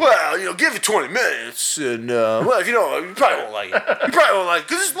 Well, give it 20 minutes, and if you don't, you probably won't like it. You probably won't like it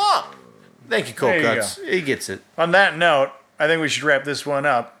because it's long. Thank you, Cold Cuts. He gets it. On that note, I think we should wrap this one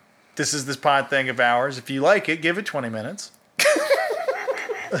up. This is this Pod Thing of Ours. If you like it, give it 20 minutes.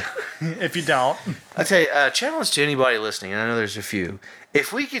 If you don't, I'd say challenge to anybody listening, and I know there's a few.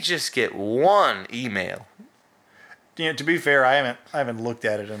 If we could just get one email. To be fair, I haven't looked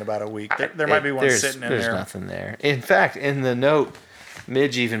at it in about a week. There might be one sitting in there. There's nothing there. In fact, in the note,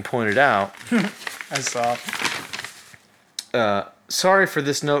 Midge even pointed out. I saw. Sorry for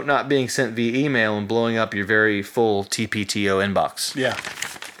this note not being sent via email and blowing up your very full TPTO inbox. Yeah.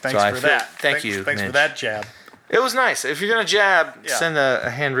 Thanks for that. Thanks you. Thanks for that jab. It was nice. If you're going to jab, send a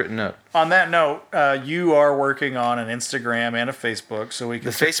handwritten note. On that note, you are working on an Instagram and a Facebook, so we can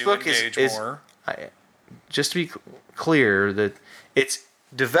engage more. Just to be clear, that it's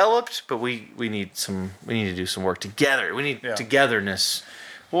developed, but we need to do some work together. We need togetherness.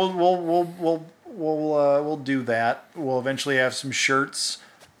 We'll do that. We'll eventually have some shirts.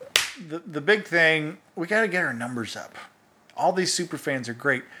 The big thing, we got to get our numbers up. All these super fans are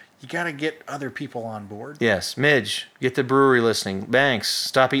great. You got to get other people on board. Yes, Midge, get the brewery listening. Banks,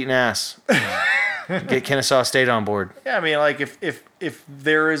 stop eating ass. Get Kennesaw State on board. Yeah, I mean, if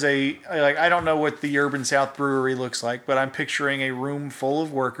there is I don't know what the Urban South Brewery looks like, but I'm picturing a room full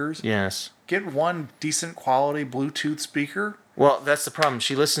of workers. Yes. Get one decent quality Bluetooth speaker. Well, that's the problem.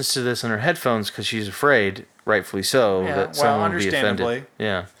 She listens to this in her headphones because she's afraid, rightfully so, that someone will be offended.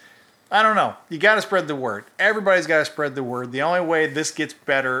 Yeah. I don't know. You got to spread the word. Everybody's got to spread the word. The only way this gets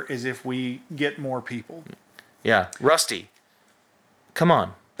better is if we get more people. Yeah, Rusty. Come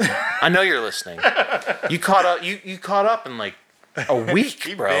on. I know you're listening. You caught up. You caught up in like a week,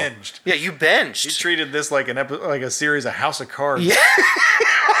 He bro. binged. Yeah, you binged. He treated this like like a series of House of Cards. Yeah.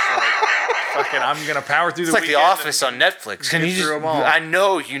 Fucking, I'm gonna power through It's the like The weekend Office on Netflix. Can get you just? through 'em all. I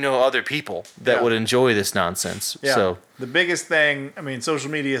know you know other people that would enjoy this nonsense. Yeah. So the biggest thing, I mean,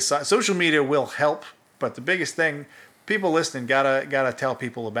 social media will help, but the biggest thing, people listening gotta tell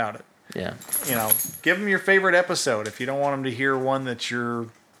people about it. yeah, You know, give them your favorite episode if you don't want them to hear one that you're.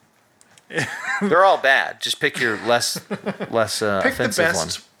 they're all bad. Just pick your less Pick the offensive best one.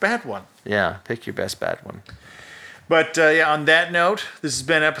 bad one. Yeah, pick your best bad one. But yeah, on that note, this has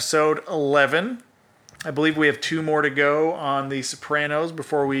been episode 11. I believe we have 2 more to go on The Sopranos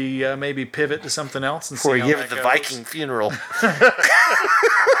before we maybe pivot to something else. And Before see we how give that it the goes. Viking funeral.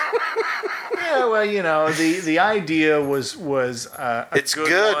 Yeah, well, you know, the idea was a It's good.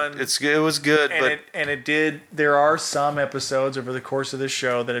 good. One. It was good, but It did. There are some episodes over the course of this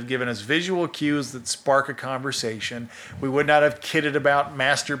show that have given us visual cues that spark a conversation. We would not have kidded about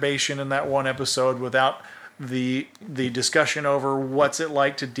masturbation in that one episode without the discussion over what's it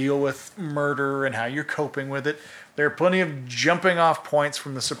like to deal with murder and how you're coping with it. There are plenty of jumping off points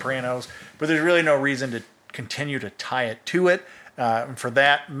from The Sopranos, but there's really no reason to continue to tie it to it. And for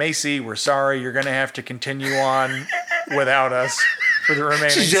that, Macy, we're sorry. You're going to have to continue on without us for the remaining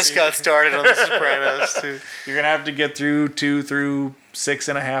she just season. got started on The Sopranos too. You're going to have to get through 2 through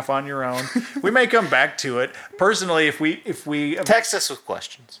 6.5 on your own. We may come back to it. Personally, if we Text us with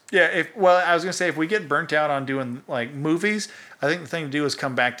questions. yeah, I was going to say if we get burnt out on doing like movies, I think the thing to do is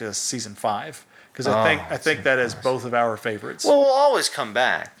come back to season 5 because I think that is both of our favorites. Well, we'll always come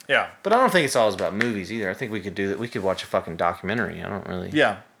back. Yeah. But I don't think it's always about movies either. I think we could do that. We could watch a fucking documentary. I don't really.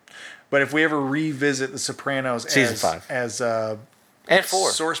 Yeah. But if we ever revisit The Sopranos Season 5. as And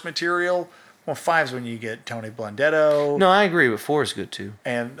 4. source material, well, 5's when you get Tony Blundetto. No, I agree, but 4 is good too.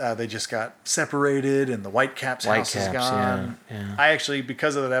 And they just got separated, and the Whitecaps house is gone. yeah. I actually,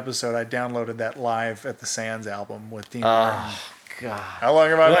 because of that episode, I downloaded that Live at the Sands album with Dean Martin. Oh, God. How long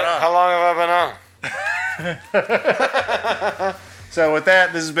have I been on? How long have I been on? So with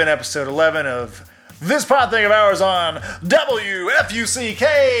that, this has been episode 11 of This Pod Thing of Ours on WFUCK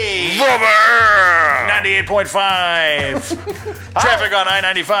 98.5. Traffic on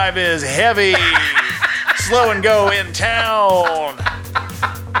I-95 is heavy. Slow and go in town.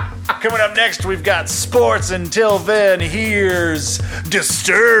 Coming up next, we've got sports. Until then, here's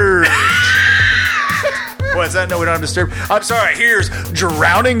Disturbed. What's that? No, we don't have Disturbed. I'm sorry, here's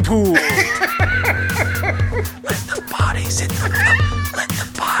Drowning Pool. Let the bodies hit the floor. Let the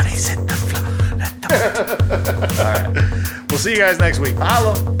bodies hit the floor. All right. We'll see you guys next week.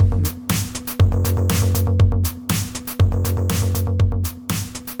 Holla.